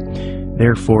undesirable.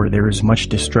 Therefore, there is much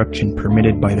destruction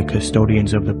permitted by the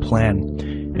custodians of the plan,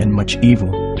 and much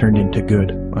evil turned into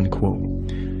good," unquote.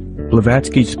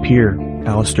 Blavatsky's peer,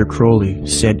 Aleister Crowley,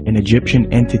 said an Egyptian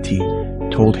entity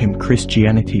told him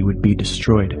Christianity would be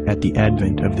destroyed at the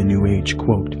advent of the New Age,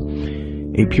 quote.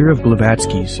 A peer of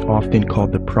Blavatsky's, often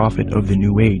called the prophet of the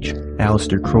New Age,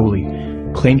 Aleister Crowley,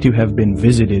 claimed to have been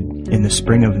visited in the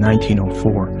spring of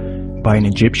 1904 by an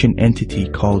Egyptian entity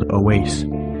called Awais,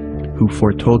 who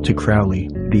foretold to Crowley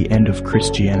the end of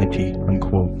Christianity,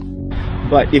 unquote.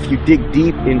 But if you dig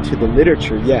deep into the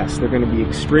literature, yes, they're going to be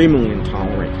extremely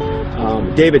intolerant.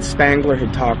 David Spangler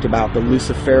had talked about the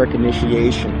Luciferic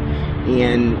initiation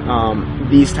and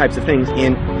these types of things.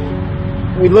 And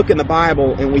we look in the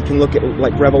Bible and we can look at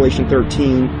like Revelation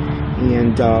 13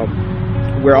 and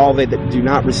where all they that do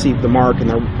not receive the mark and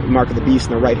the mark of the beast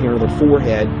in their right hand or their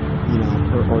forehead, you know,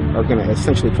 are going to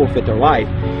essentially forfeit their life.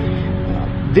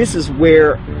 This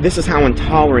is how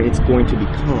intolerant it's going to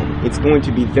become. It's going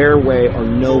to be their way or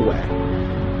no way.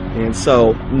 And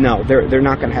so, no, they're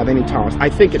not going to have any tolerance. I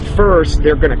think at first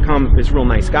they're going to come as real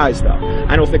nice guys, though.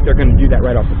 I don't think they're going to do that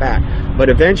right off the bat. But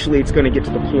eventually it's going to get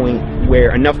to the point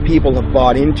where enough people have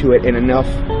bought into it and enough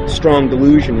strong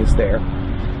delusion is there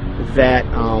that,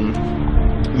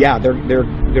 yeah,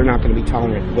 they're not going to be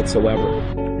tolerant whatsoever.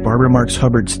 Barbara Marx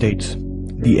Hubbard states,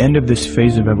 "The end of this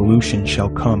phase of evolution shall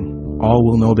come. All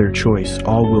will know their choice.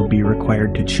 All will be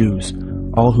required to choose.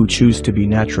 All who choose to be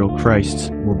natural Christs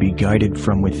will be guided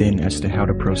from within as to how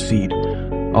to proceed.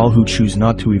 All who choose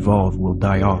not to evolve will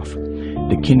die off.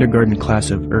 The kindergarten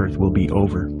class of Earth will be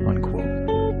over," unquote.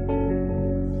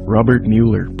 Robert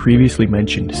Mueller, previously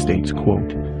mentioned, states,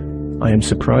 quote, I am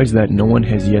surprised that no one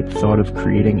has yet thought of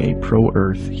creating a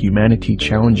pro-Earth,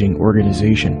 humanity-challenging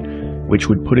organization which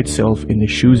would put itself in the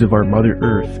shoes of our Mother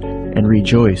Earth and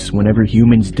rejoice whenever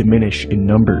humans diminish in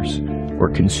numbers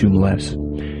or consume less.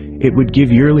 It would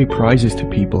give yearly prizes to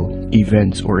people,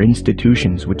 events, or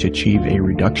institutions which achieve a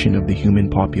reduction of the human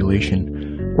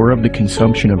population or of the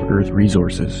consumption of Earth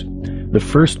resources. The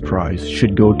first prize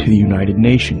should go to the United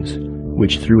Nations,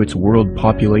 which through its World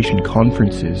Population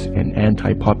Conferences and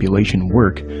anti-population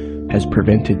work has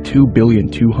prevented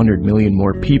 2,200,000,000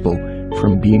 more people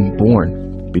from being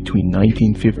born between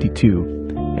 1952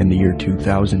 and the year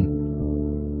 2000.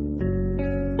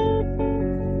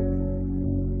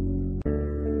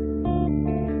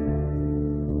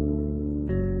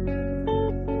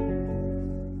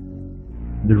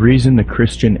 The reason the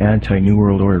Christian anti-New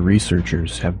World Order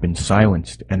researchers have been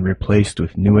silenced and replaced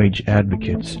with New Age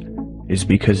advocates is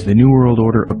because the New World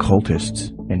Order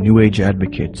occultists and New Age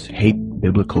advocates hate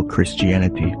biblical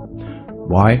Christianity.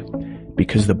 Why?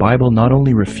 Because the Bible not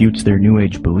only refutes their New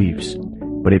Age beliefs,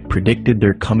 but it predicted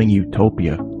their coming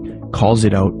utopia, calls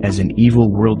it out as an evil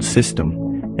world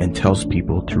system, and tells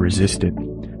people to resist it.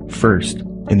 First,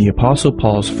 in the Apostle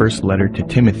Paul's first letter to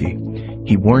Timothy,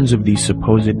 he warns of these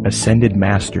supposed ascended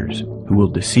masters who will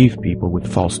deceive people with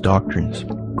false doctrines.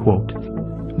 Quote,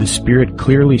 "The Spirit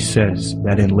clearly says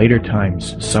that in later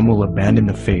times some will abandon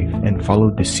the faith and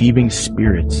follow deceiving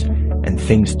spirits and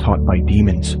things taught by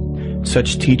demons.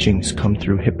 Such teachings come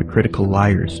through hypocritical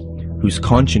liars, whose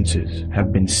consciences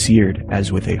have been seared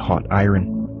as with a hot iron."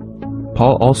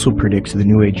 Paul also predicts the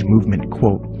New Age movement,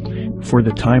 quote, "For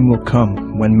the time will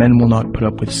come when men will not put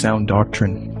up with sound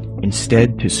doctrine.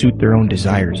 Instead, to suit their own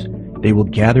desires, they will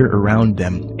gather around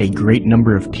them a great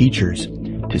number of teachers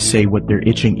to say what their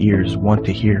itching ears want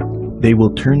to hear. They will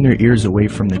turn their ears away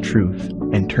from the truth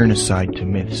and turn aside to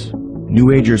myths."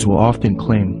 New Agers will often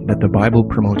claim that the Bible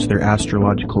promotes their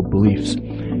astrological beliefs.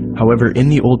 However, in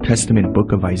the Old Testament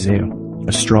book of Isaiah,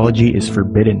 astrology is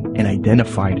forbidden and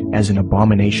identified as an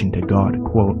abomination to God.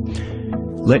 Quote,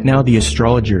 "Let now the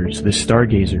astrologers, the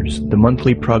stargazers, the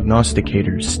monthly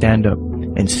prognosticators stand up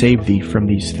and save thee from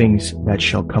these things that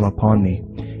shall come upon thee.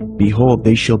 Behold,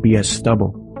 they shall be as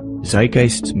stubble."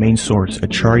 Zeitgeist's main source,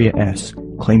 Acharya S.,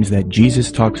 claims that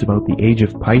Jesus talks about the age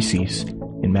of Pisces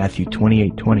in Matthew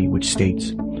 28:20, which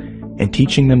states, "And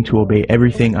teaching them to obey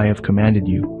everything I have commanded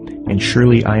you, and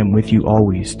surely I am with you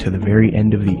always to the very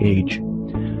end of the age."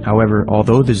 However,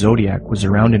 although the zodiac was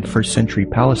around in 1st century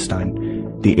Palestine,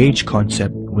 the age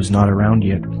concept was not around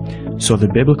yet, so the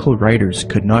biblical writers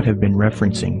could not have been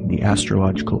referencing the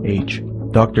astrological age.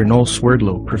 Dr. Noel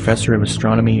Swerdlow, professor of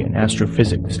astronomy and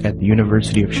astrophysics at the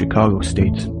University of Chicago,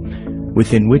 states,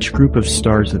 "Within which group of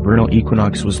stars the vernal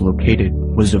equinox was located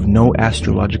was of no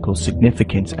astrological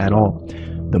significance at all.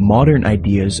 The modern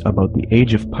ideas about the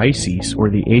age of Pisces or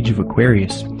the age of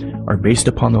Aquarius are based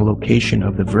upon the location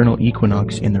of the vernal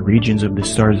equinox in the regions of the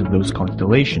stars of those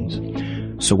constellations.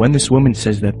 So when this woman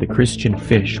says that the Christian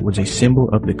fish was a symbol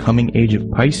of the coming age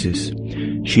of Pisces,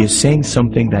 she is saying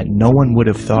something that no one would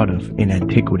have thought of in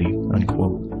antiquity."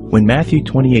 Unquote. When Matthew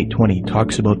 28:20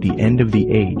 talks about the end of the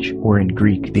age, or in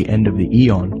Greek, the end of the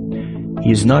eon, he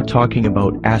is not talking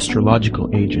about astrological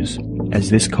ages,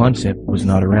 as this concept was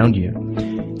not around yet.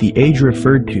 The age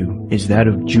referred to is that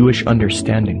of Jewish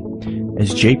understanding.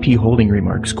 As J.P. Holding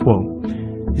remarks, quote,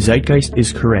 "Zeitgeist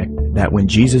is correct that when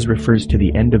Jesus refers to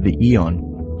the end of the eon,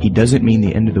 he doesn't mean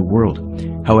the end of the world.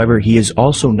 However, he is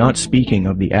also not speaking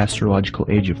of the astrological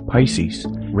age of Pisces.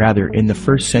 Rather, in the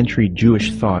 1st century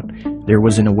Jewish thought, there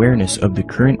was an awareness of the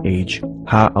current age,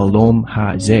 Ha-Alom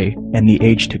Ha-Zeh, and the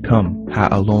age to come,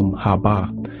 Ha-Alom Ha-Ba.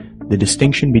 The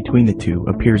distinction between the two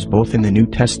appears both in the New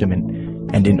Testament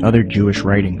and in other Jewish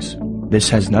writings. This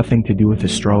has nothing to do with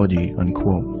astrology."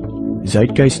 Unquote.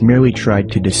 Zeitgeist merely tried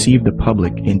to deceive the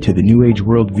public into the New Age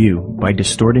worldview by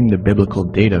distorting the biblical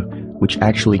data, which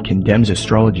actually condemns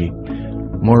astrology.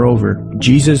 Moreover,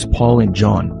 Jesus, Paul, and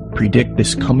John predict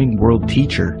this coming world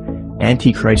teacher,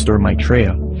 Antichrist or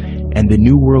Maitreya, and the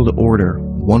New World Order,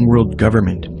 one world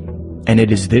government. And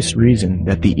it is this reason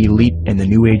that the elite and the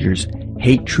New Agers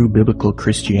hate true biblical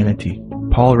Christianity.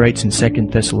 Paul writes in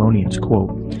 2 Thessalonians, quote,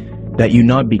 "That you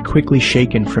not be quickly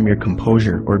shaken from your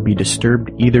composure, or be disturbed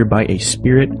either by a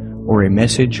spirit, or a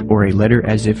message, or a letter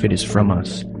as if it is from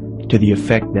us, to the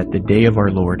effect that the day of our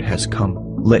Lord has come.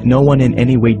 Let no one in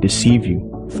any way deceive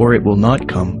you, for it will not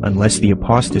come unless the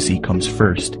apostasy comes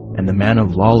first, and the man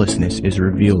of lawlessness is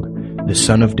revealed, the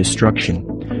son of destruction,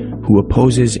 who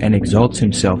opposes and exalts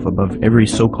himself above every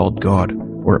so-called God,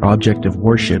 or object of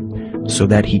worship, so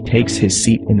that he takes his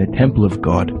seat in the temple of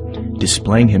God,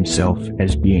 displaying himself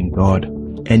as being God."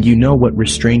 And you know what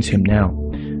restrains him now,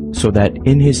 so that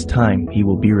in his time he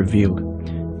will be revealed.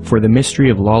 For the mystery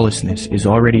of lawlessness is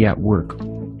already at work.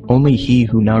 Only he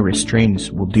who now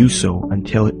restrains will do so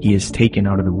until he is taken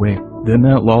out of the way. Then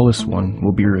that lawless one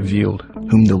will be revealed,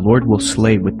 whom the Lord will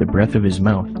slay with the breath of his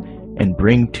mouth, and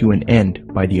bring to an end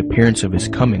by the appearance of his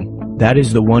coming. That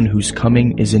is the one whose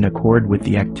coming is in accord with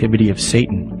the activity of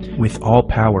Satan, with all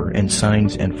power and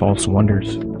signs and false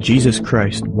wonders. Jesus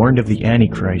Christ warned of the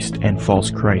Antichrist and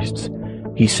false Christs.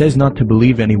 He says not to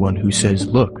believe anyone who says,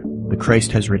 "Look, the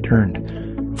Christ has returned."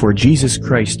 For Jesus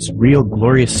Christ's real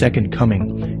glorious second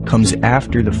coming comes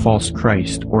after the false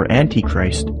Christ, or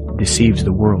Antichrist, deceives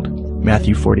the world.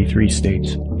 Matthew 43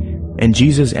 states, "And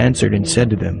Jesus answered and said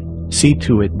to them, See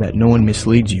to it that no one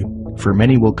misleads you, for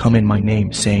many will come in my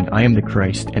name, saying, I am the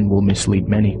Christ, and will mislead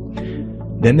many.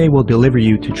 Then they will deliver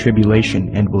you to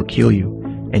tribulation and will kill you,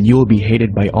 and you will be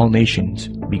hated by all nations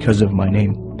because of my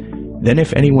name. Then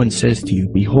if anyone says to you,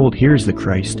 Behold, here is the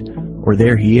Christ, or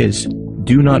there he is,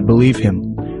 do not believe him,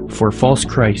 for false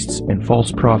Christs and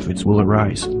false prophets will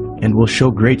arise, and will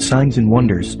show great signs and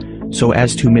wonders, so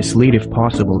as to mislead, if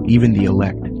possible, even the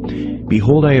elect.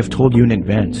 Behold, I have told you in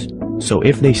advance. So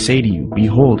if they say to you,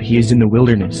 Behold, he is in the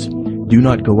wilderness, do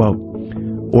not go out.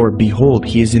 Or, Behold,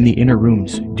 he is in the inner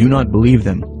rooms, do not believe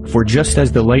them. For just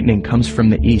as the lightning comes from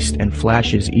the east and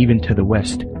flashes even to the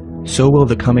west, so will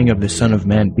the coming of the Son of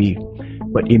Man be.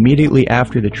 But immediately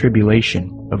after the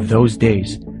tribulation of those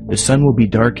days, the sun will be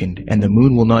darkened, and the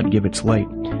moon will not give its light,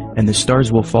 and the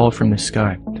stars will fall from the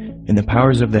sky, and the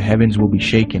powers of the heavens will be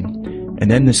shaken. And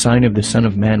then the sign of the Son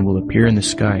of Man will appear in the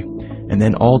sky, and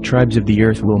then all tribes of the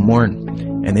earth will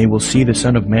mourn, and they will see the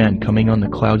Son of Man coming on the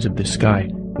clouds of the sky,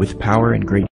 with power and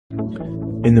great.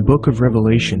 In the book of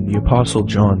Revelation, the Apostle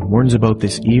John warns about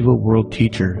this evil world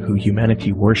teacher who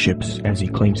humanity worships as he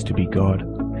claims to be God.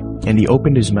 And he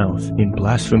opened his mouth in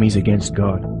blasphemies against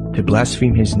God, to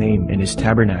blaspheme his name and his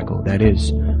tabernacle, that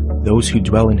is, those who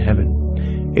dwell in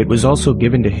heaven. It was also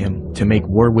given to him to make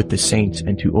war with the saints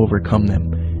and to overcome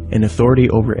them. And authority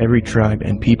over every tribe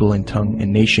and people and tongue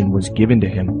and nation was given to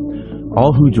him.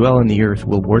 All who dwell on the earth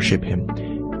will worship him.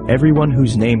 Everyone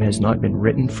whose name has not been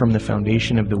written from the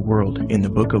foundation of the world in the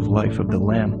book of life of the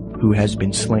Lamb who has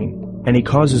been slain. And he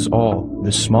causes all,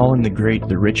 the small and the great,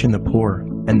 the rich and the poor,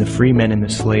 and the free men and the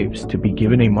slaves, to be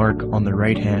given a mark on the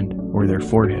right hand or their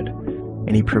forehead.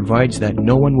 And he provides that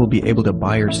no one will be able to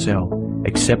buy or sell,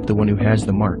 except the one who has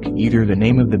the mark, either the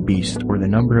name of the beast or the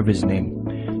number of his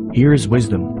name. Here is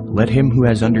wisdom. Let him who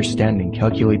has understanding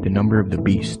calculate the number of the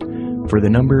beast, for the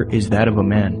number is that of a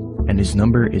man, and his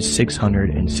number is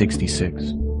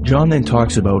 666. John then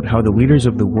talks about how the leaders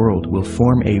of the world will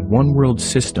form a one-world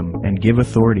system and give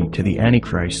authority to the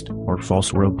Antichrist, or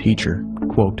false world teacher.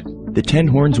 Quote, The 10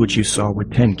 horns which you saw were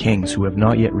 10 kings who have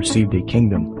not yet received a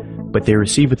kingdom, but they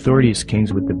receive authority as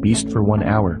kings with the beast for 1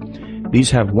 hour.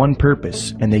 These have one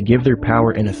purpose, and they give their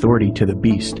power and authority to the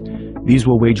beast. These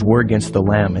will wage war against the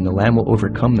Lamb, and the Lamb will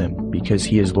overcome them, because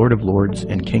he is Lord of lords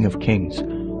and King of kings,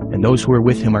 and those who are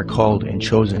with him are called and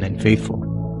chosen and faithful.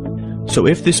 So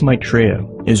if this Maitreya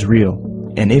is real,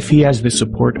 and if he has the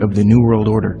support of the New World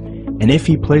Order, and if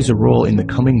he plays a role in the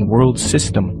coming world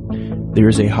system, there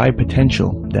is a high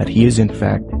potential that he is in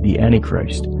fact the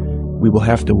Antichrist. We will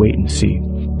have to wait and see.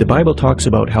 The Bible talks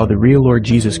about how the real Lord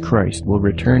Jesus Christ will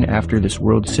return after this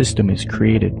world system is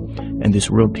created, and this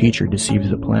world teacher deceives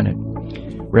the planet.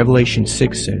 Revelation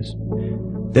 6 says,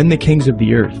 Then the kings of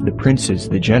the earth, the princes,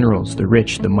 the generals, the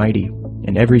rich, the mighty,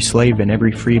 and every slave and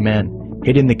every free man,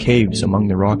 hid in the caves among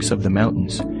the rocks of the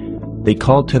mountains. They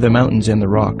called to the mountains and the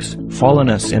rocks, Fall on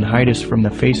us and hide us from the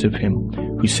face of him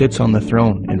who sits on the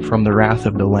throne and from the wrath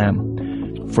of the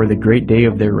Lamb. For the great day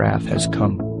of their wrath has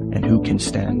come, and who can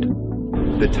stand?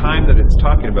 The time that it's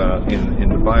talking about in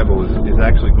the Bible is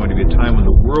actually going to be a time when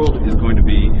the world is going to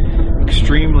be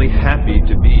extremely happy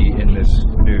to be in this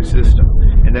new system.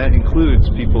 And that includes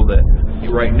people that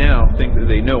right now think that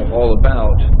they know all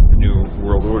about the New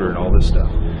World Order and all this stuff.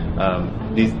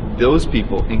 Those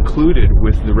people, included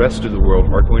with the rest of the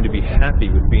world, are going to be happy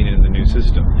with being in the new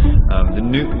system.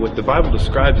 What the Bible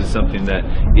describes is something that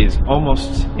is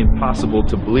almost impossible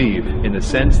to believe, in the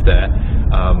sense that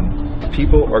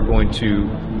people are going to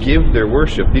give their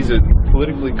worship. These are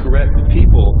politically correct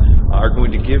people are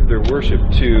going to give their worship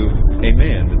to a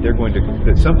man.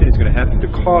 That something is going to happen to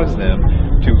cause them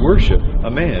to worship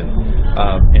a man,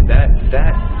 and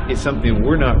that is something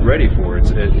we're not ready for.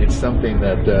 It's something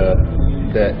that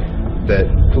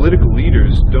political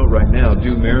leaders don't right now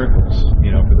do miracles,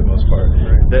 for the most part.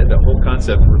 Right? That the whole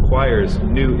concept requires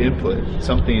new input.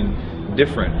 Something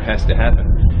different has to happen.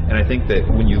 And I think that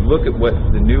when you look at what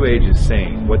the New Age is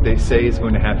saying, what they say is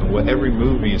going to happen, what every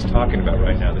movie is talking about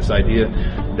right now, this idea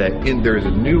that there is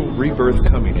a new rebirth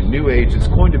coming, a New Age is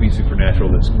going to be supernatural,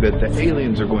 that the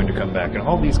aliens are going to come back, and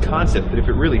all these concepts that if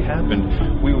it really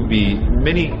happened, we would be,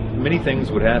 many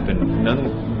things would happen.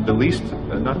 Not the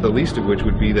least of which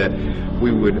would be that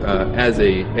we would, as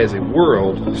a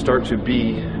world, start to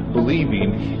be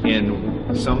believing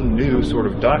in some new sort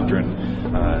of doctrine,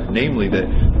 namely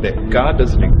that God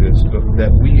doesn't exist, but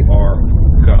that we are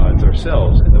gods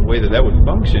ourselves. And the way that would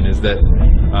function is that,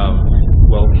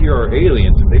 well, here are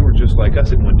aliens, and they were just like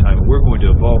us at one time, and we're going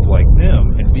to evolve like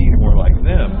them and be more like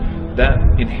them. That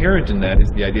inherent in that is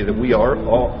the idea that we are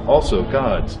also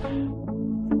gods.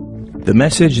 The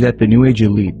message that the New Age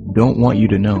elite don't want you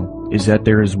to know is that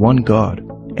there is one God,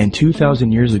 and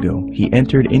 2,000 years ago, he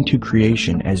entered into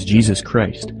creation as Jesus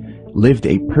Christ, lived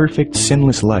a perfect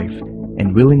sinless life,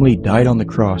 and willingly died on the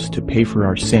cross to pay for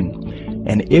our sin.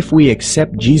 And if we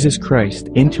accept Jesus Christ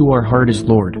into our heart as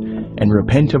Lord and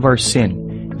repent of our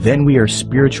sin, then we are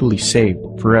spiritually saved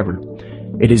forever.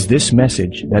 It is this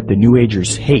message that the New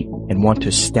Agers hate and want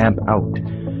to stamp out.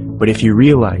 But if you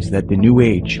realize that the New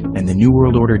Age and the New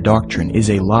World Order doctrine is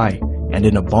a lie and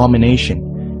an abomination,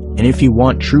 and if you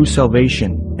want true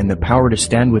salvation and the power to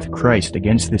stand with Christ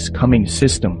against this coming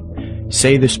system,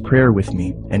 say this prayer with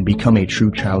me and become a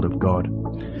true child of God.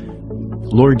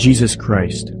 Lord Jesus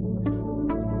Christ,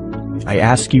 I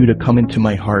ask you to come into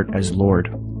my heart as Lord.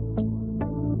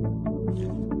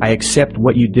 I accept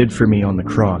what you did for me on the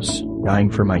cross,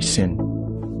 dying for my sin.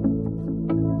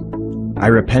 I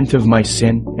repent of my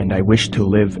sin and I wish to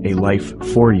live a life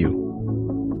for you.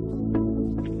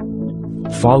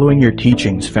 Following your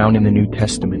teachings found in the New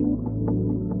Testament,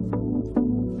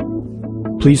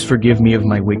 please forgive me of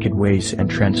my wicked ways and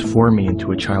transform me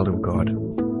into a child of God.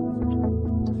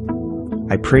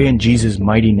 I pray in Jesus'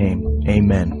 mighty name,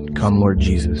 amen. Come, Lord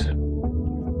Jesus.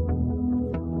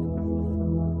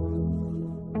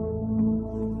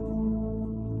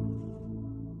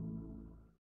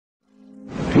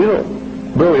 You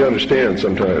don't really understand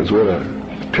sometimes what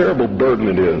a terrible burden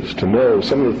it is to know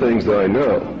some of the things that I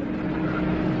know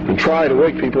and try to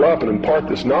wake people up and impart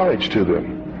this knowledge to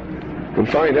them and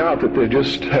find out that they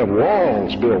just have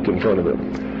walls built in front of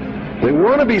them. They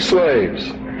want to be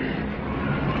slaves.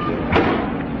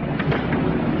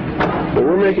 But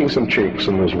we're making some chinks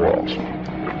in those walls.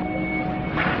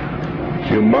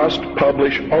 You must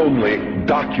publish only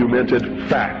documented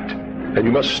fact. And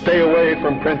you must stay away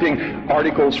from printing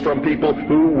articles from people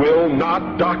who will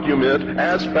not document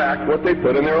as fact what they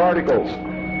put in their articles.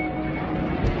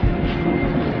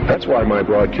 That's why my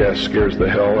broadcast scares the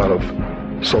hell out of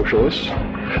socialists.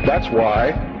 That's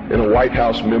why, in a White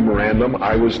House memorandum,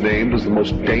 I was named as the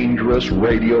most dangerous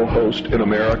radio host in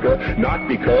America, not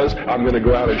because I'm going to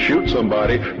go out and shoot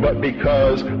somebody, but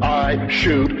because I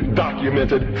shoot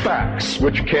documented facts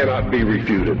which cannot be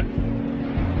refuted.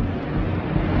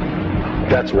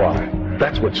 That's why.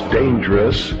 That's what's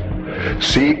dangerous.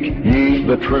 Seek ye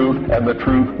the truth, and the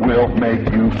truth will make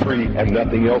you free, and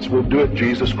nothing else will do it.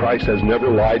 Jesus Christ has never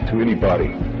lied to anybody.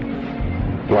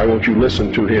 Why won't you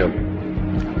listen to him?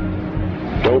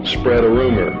 Don't spread a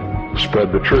rumor.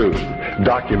 Spread the truth.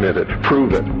 Document it.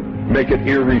 Prove it. Make it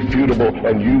irrefutable,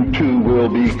 and you too will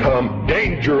become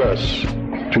dangerous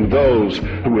to those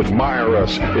who admire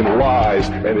us in lies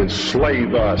and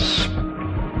enslave us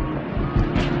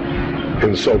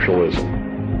in socialism.